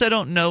 so obviously I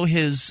don't know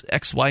his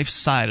ex-wife's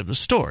side of the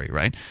story,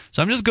 right?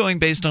 So I'm just going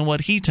based on what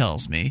he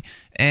tells me.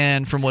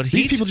 And from what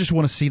These people just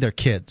want to see their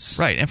kids.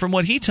 Right, and from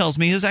what he tells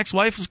me, his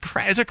ex-wife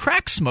is a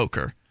crack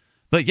smoker.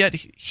 But yet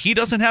he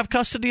doesn't have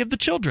custody of the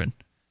children.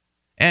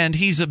 And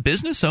he's a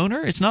business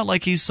owner. It's not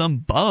like he's some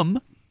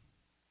bum.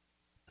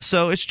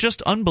 So it's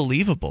just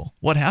unbelievable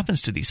what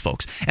happens to these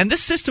folks. And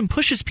this system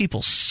pushes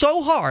people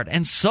so hard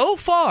and so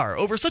far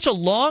over such a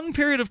long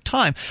period of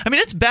time. I mean,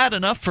 it's bad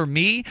enough for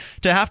me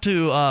to have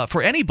to,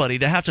 for anybody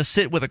to have to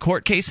sit with a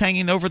court case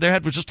hanging over their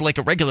head with just like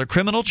a regular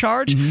criminal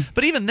charge. Mm-hmm.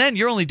 But even then,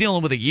 you're only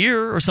dealing with a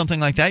year or something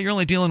like that. You're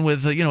only dealing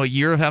with, a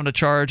year of having to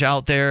charge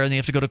out there, and then you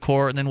have to go to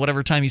court, and then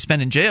whatever time you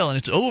spend in jail, and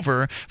it's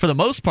over for the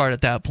most part at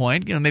that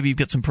point. Maybe you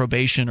get some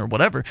probation or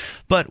whatever.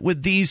 But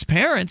with these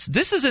parents,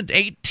 this is an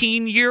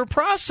 18-year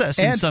process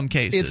in some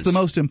cases. It's the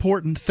most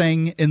important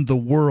thing in the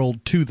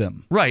world to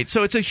them. Right.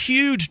 So it's a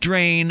huge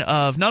drain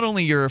of not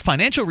only your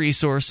financial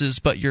resources,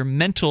 but your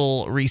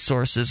mental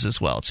resources as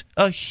well. It's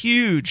a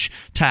huge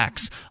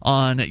tax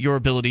on your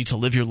ability to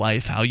live your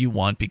life how you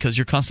want, because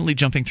you're constantly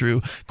jumping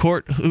through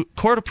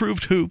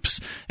court-approved hoops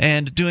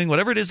and doing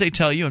whatever it is they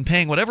tell you and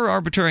paying whatever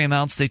arbitrary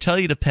amounts they tell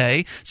you to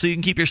pay so you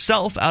can keep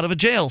yourself out of a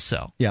jail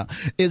cell. Yeah.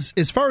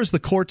 As far as the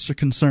courts are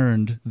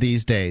concerned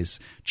these days,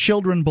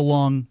 children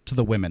belong to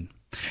the women.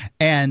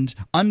 And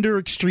under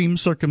extreme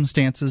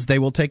circumstances, they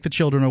will take the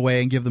children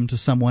away and give them to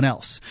someone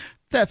else.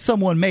 That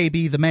someone may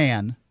be the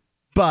man,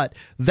 but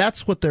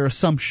that's what their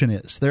assumption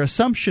is. Their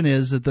assumption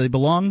is that they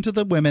belong to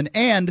the women,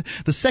 and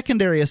the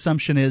secondary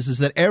assumption is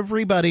that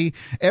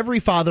every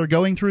father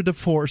going through a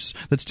divorce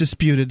that's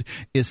disputed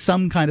is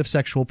some kind of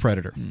sexual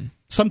predator.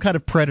 Some kind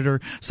of predator,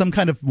 some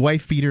kind of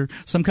wife beater,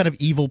 some kind of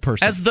evil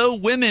person. As though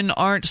women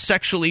aren't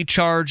sexually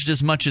charged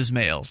as much as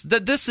males.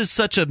 That this is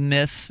such a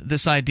myth,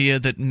 this idea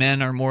that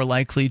men are more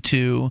likely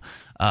to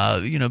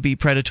be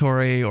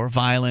predatory or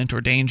violent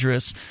or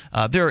dangerous.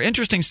 There are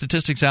interesting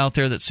statistics out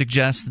there that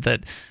suggest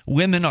that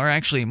women are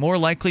actually more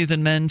likely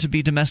than men to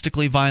be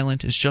domestically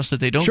violent. It's just that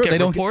they don't get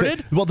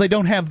reported. They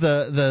don't have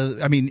the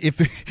I mean,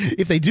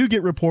 if they do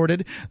get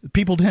reported,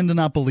 people tend to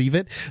not believe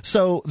it.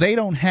 So they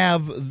don't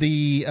have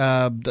the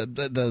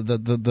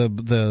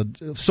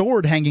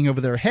sword hanging over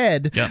their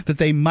head that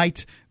they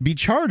might be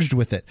charged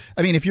with it.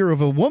 I mean, if you're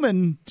of a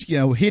woman,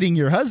 hitting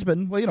your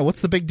husband, well, what's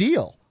the big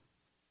deal?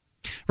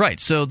 Right.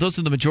 So those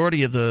are the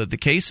majority of the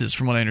cases,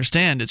 from what I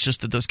understand. It's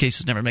just that those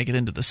cases never make it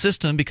into the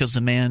system because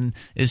the man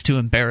is too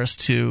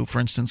embarrassed to,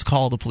 for instance,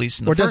 call the police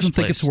in the first place. Or doesn't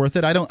think it's worth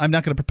it. I'm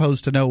not going to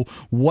propose to know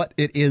what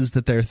it is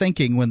that they're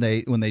thinking when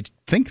they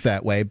think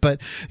that way, but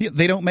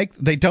they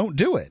don't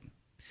do it.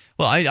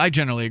 Well, I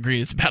generally agree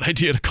it's a bad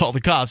idea to call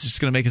the cops. It's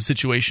going to make a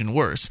situation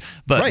worse.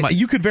 But right.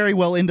 You could very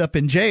well end up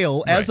in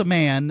jail as a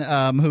man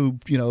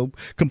who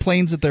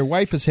complains that their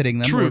wife is hitting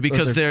them. True,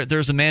 because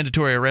there's a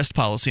mandatory arrest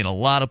policy in a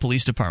lot of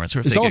police departments.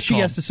 Where if all she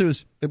has to sue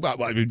is,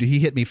 he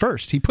hit me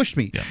first. He pushed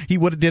me. Yeah. He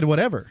did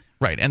whatever.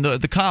 Right, and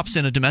the cops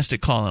in a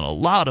domestic call in a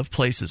lot of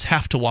places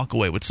have to walk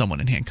away with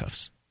someone in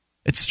handcuffs.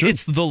 It's true.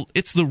 It's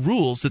the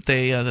rules that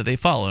they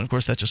follow, and of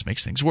course that just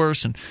makes things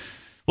worse. And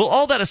well,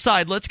 all that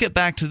aside, let's get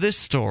back to this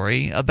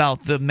story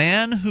about the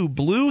man who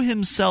blew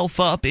himself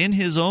up in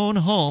his own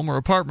home or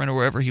apartment or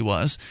wherever he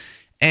was,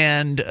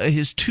 and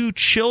his two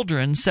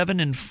children,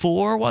 7 and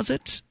 4, was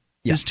it?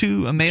 Yeah. His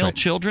two male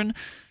children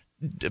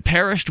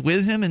perished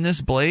with him in this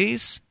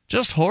blaze.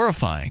 Just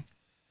horrifying.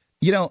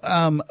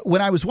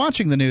 When I was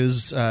watching the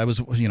news, I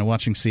was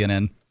watching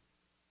CNN.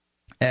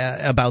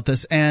 About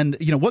this, and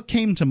what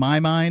came to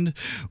my mind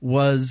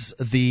was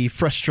the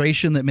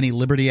frustration that many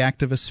liberty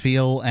activists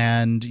feel,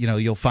 and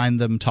you'll find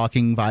them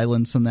talking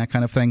violence and that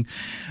kind of thing.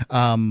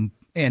 And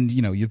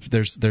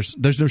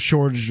there's no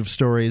shortage of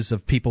stories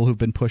of people who've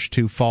been pushed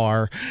too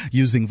far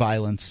using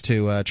violence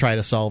to try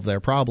to solve their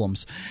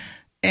problems.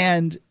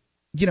 And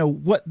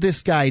what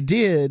this guy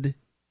did.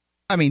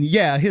 I mean,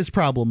 yeah, his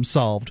problem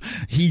solved.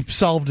 He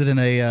solved it in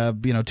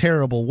a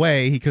terrible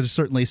way. He could have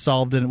certainly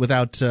solved it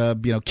without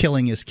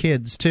killing his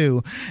kids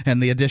too,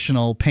 and the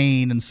additional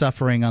pain and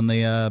suffering on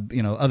the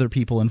other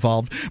people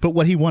involved. But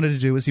what he wanted to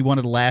do is he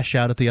wanted to lash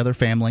out at the other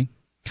family.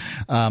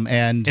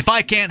 And if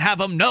I can't have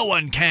them, no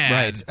one can.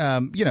 Right.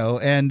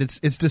 And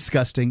it's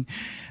disgusting,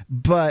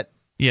 but.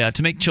 Yeah,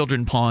 to make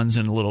children pawns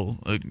in a little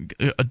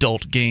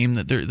adult game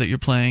that you're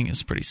playing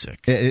is pretty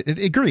sick.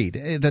 Agreed.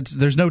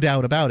 There's no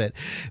doubt about it.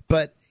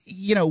 But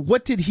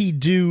what did he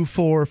do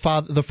for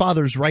the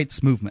father's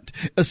rights movement?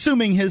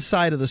 Assuming his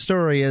side of the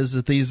story is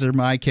that these are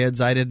my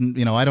kids. I don't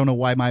know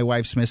why my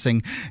wife's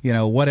missing.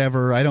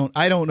 Whatever. I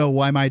don't know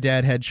why my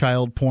dad had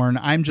child porn.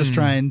 I'm just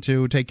trying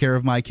to take care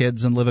of my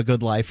kids and live a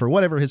good life, or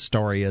whatever his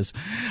story is.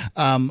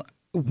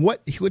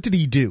 what did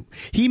he do?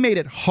 He made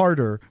it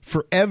harder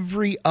for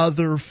every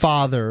other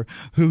father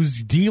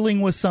who's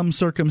dealing with some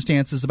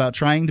circumstances about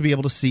trying to be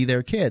able to see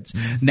their kids.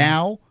 Mm-hmm.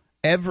 Now,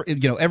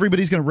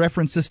 everybody's going to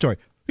reference this story.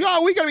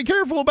 Yeah, we got to be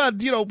careful about,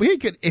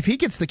 if he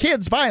gets the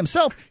kids by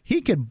himself,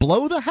 he could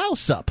blow the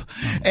house up.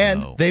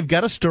 And they've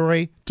got a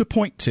story to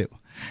point to.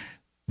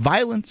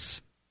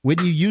 Violence, when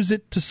you use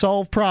it to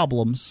solve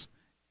problems,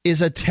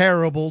 is a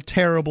terrible,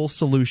 terrible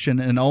solution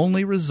and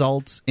only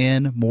results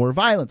in more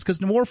violence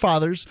because more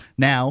fathers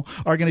now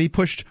are going to be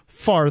pushed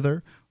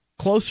farther,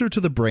 closer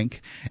to the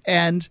brink,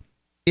 and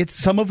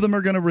some of them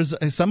are going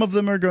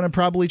to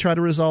probably try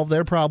to resolve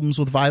their problems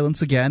with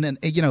violence again, and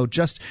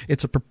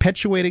it's a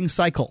perpetuating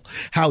cycle.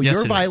 How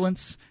your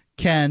violence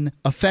can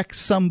affect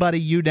somebody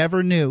you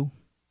never knew.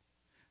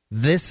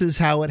 This is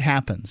how it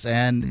happens,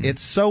 and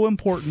it's so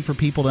important for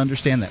people to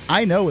understand that.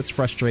 I know it's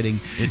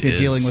frustrating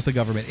dealing with the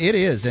government. It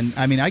is, and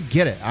I mean, I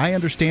get it. I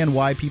understand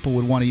why people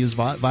would want to use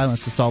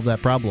violence to solve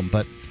that problem,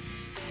 but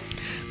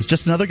it's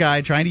just another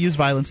guy trying to use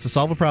violence to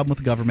solve a problem with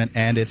the government,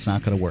 and it's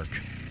not going to work.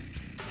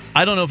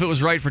 I don't know if it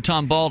was right for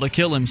Tom Ball to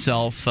kill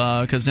himself,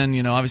 because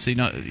then, obviously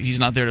he's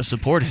not there to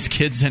support his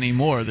kids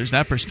anymore. There's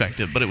that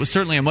perspective. But it was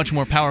certainly a much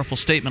more powerful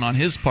statement on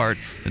his part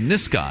than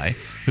this guy,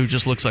 who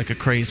just looks like a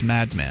crazed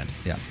madman.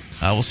 Yeah.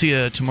 We'll see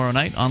you tomorrow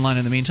night, online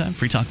in the meantime,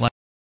 Free Talk Live.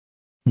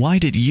 Why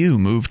did you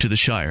move to the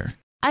Shire?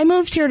 I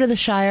moved here to the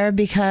Shire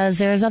because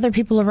there's other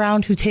people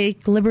around who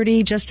take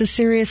liberty just as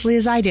seriously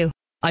as I do.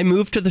 I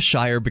moved to the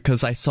Shire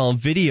because I saw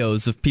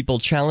videos of people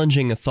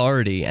challenging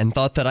authority and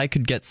thought that I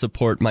could get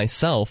support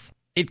myself.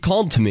 It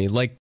called to me,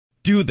 like,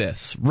 do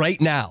this,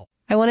 right now.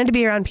 I wanted to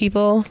be around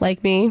people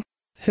like me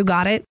who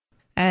got it,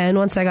 and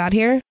once I got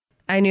here,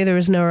 I knew there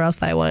was nowhere else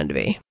that I wanted to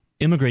be.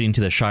 Immigrating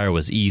to the Shire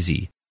was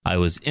easy. I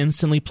was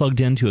instantly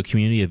plugged into a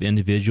community of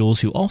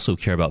individuals who also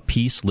care about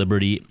peace,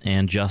 liberty,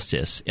 and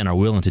justice, and are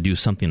willing to do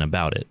something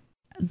about it.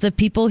 The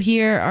people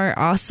here are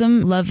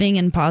awesome, loving,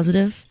 and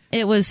positive.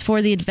 It was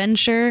for the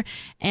adventure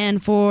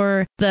and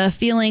for the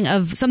feeling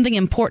of something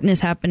important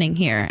is happening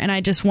here, and I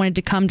just wanted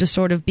to come to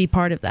sort of be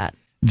part of that.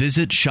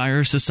 Visit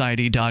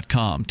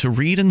ShireSociety.com to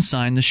read and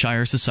sign the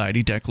Shire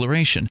Society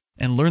Declaration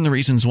and learn the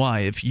reasons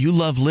why, if you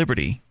love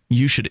liberty,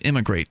 you should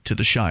immigrate to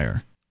the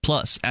Shire.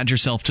 Plus, add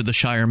yourself to the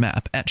Shire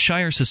map at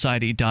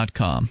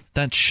ShireSociety.com.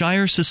 That's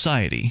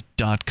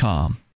ShireSociety.com.